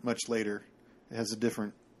later, much later. It has a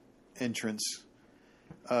different entrance.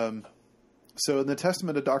 So in the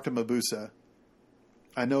Testament of Dr. Mabuse,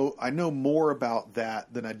 I know more about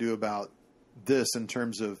that than I do about this in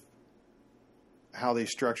terms of how they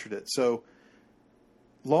structured it. So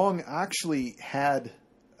Long actually had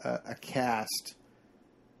a cast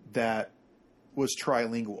that was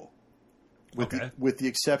trilingual, with the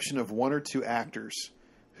exception of one or two actors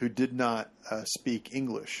who did not speak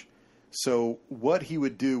English. So what he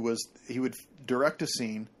would do was he would direct a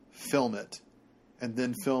scene, film it, and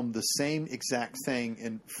then film the same exact thing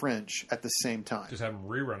in French at the same time. Just have him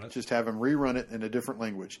rerun it. Just have him rerun it in a different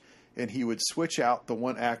language. And he would switch out the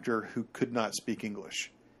one actor who could not speak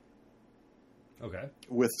English. Okay.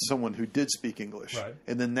 With someone who did speak English. Right.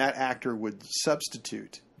 And then that actor would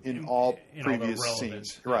substitute in all previous all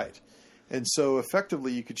scenes. Yeah. Right. And so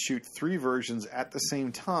effectively you could shoot 3 versions at the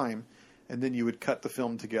same time, and then you would cut the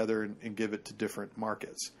film together and give it to different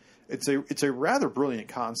markets. It's a rather brilliant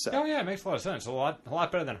concept. Oh yeah, it makes a lot of sense. A lot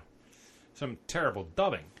better than some terrible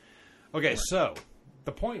dubbing. Okay, right. So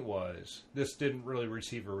the point was this didn't really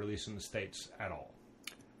receive a release in the States at all.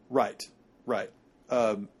 Right.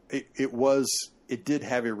 It did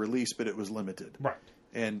have a release, but it was limited. Right.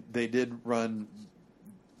 And they did run,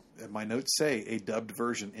 my notes say, a dubbed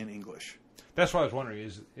version in English. That's what I was wondering,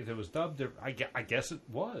 is if it was dubbed, I guess it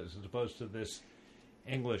was, as opposed to this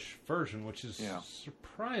English version, which is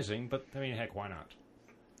surprising, but I mean, heck, why not?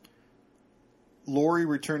 Lorre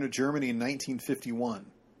returned to Germany in 1951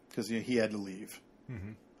 because he had to leave.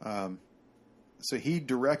 Mm-hmm. So he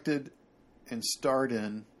directed and starred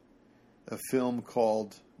in a film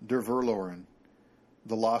called Der Verloren,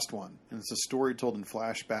 The Lost One. And it's a story told in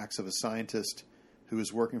flashbacks of a scientist who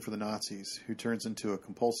is working for the Nazis, who turns into a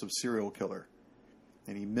compulsive serial killer.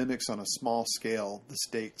 And he mimics on a small scale the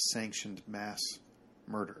state-sanctioned mass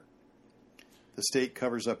murder. The state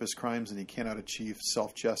covers up his crimes and he cannot achieve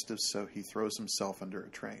self-justice, so he throws himself under a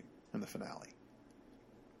train in the finale.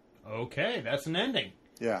 Okay, that's an ending.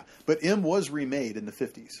 Yeah, but M was remade in the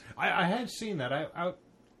 50s. I had seen that.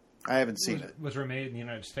 I haven't seen it. Was it remade in the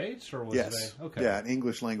United States? Or was yes. it okay. Yeah, an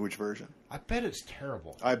English language version. I bet it's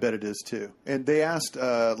terrible. I bet it is too. And they asked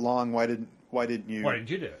Long, why didn't you? Why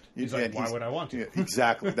didn't you do it? He's like, why would I want to? Yeah,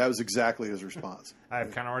 exactly. That was exactly his response.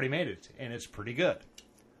 I've kind of already made it, and it's pretty good.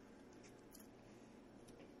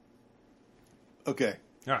 Okay.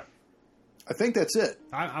 All right. I think that's it.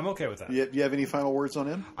 I'm okay with that. You have any final words on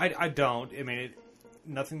him? I don't. I mean,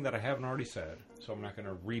 nothing that I haven't already said, so I'm not going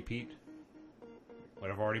to repeat what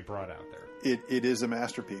I've already brought out there. It is a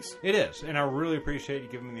masterpiece. It is, and I really appreciate you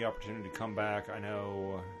giving me the opportunity to come back. I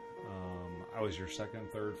know I was your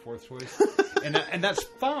second, third, fourth choice, and that's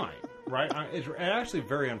fine, right? It's actually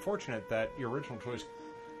very unfortunate that your original choice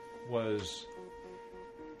was,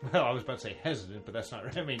 well, I was about to say hesitant, but that's not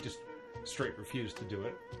right. I mean, just straight refused to do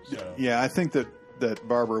it. So. Yeah, I think that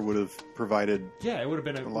Barbara would have provided. Yeah, it would have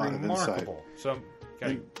been a lot remarkable. Of insight. So,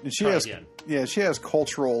 and she has again. Yeah, she has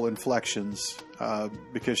cultural inflections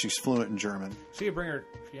because she's fluent in German. So you bring her,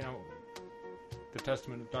 the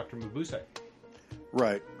Testament of Dr. Mabuse.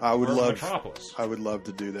 Right, I would love Metropolis. I would love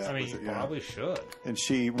to do that. I mean, you probably should. And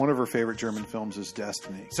one of her favorite German films is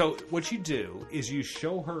Destiny. So what you do is you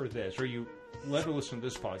show her this, or you let her listen to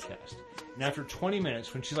this podcast, and after 20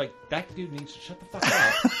 minutes, when she's like, "That dude needs to shut the fuck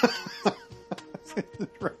up,"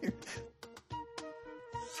 right?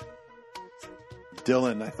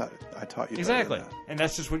 Dylan, I taught you exactly, that. And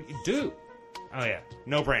that's just what you do. Oh yeah,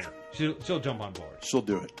 no brainer. She'll jump on board. She'll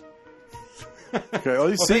do it. Okay.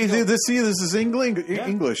 Oh, see, this is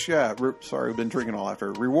English. Yeah. Sorry, we've been drinking all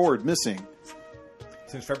after. Reward missing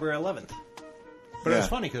since February 11th. But it was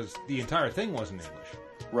funny because the entire thing wasn't English.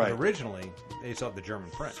 Right. But originally, they still had the German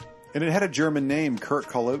print. And it had a German name, Kurt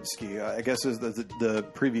Kolotsky, I guess is the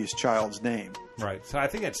previous child's name. Right. So I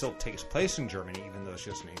think that still takes place in Germany, even though it's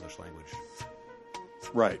just an English language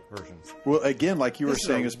version. Well, again, like you were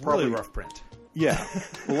saying, it's probably really rough print. Yeah.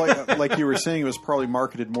 Well, like you were saying, it was probably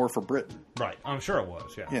marketed more for Britain. Right. I'm sure it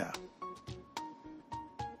was, yeah. Yeah.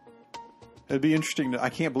 It'd be interesting. I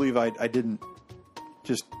can't believe I didn't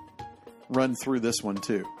just run through this one,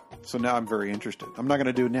 too. So now I'm very interested. I'm not going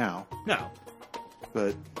to do it now. No.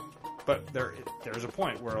 But there's a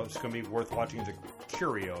point where it's going to be worth watching as a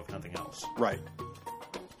curio, if nothing else. Right.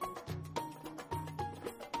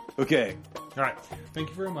 Okay. All right. Thank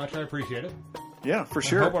you very much. I appreciate it. Yeah, for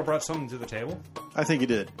sure. I hope I brought something to the table. I think you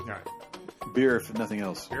did. All right. Beer, if nothing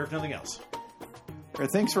else. Beer, if nothing else. All right,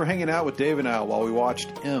 thanks for hanging out with Dave and I while we watched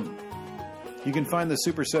M. You can find the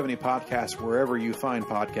Super 70 podcast wherever you find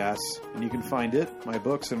podcasts, and you can find it, my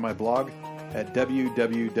books, and my blog at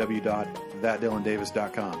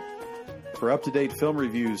www.thatdylandavis.com. For up-to-date film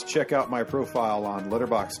reviews, check out my profile on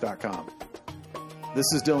letterboxd.com.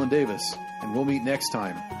 This is Dylan Davis, and we'll meet next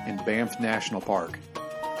time in Banff National Park.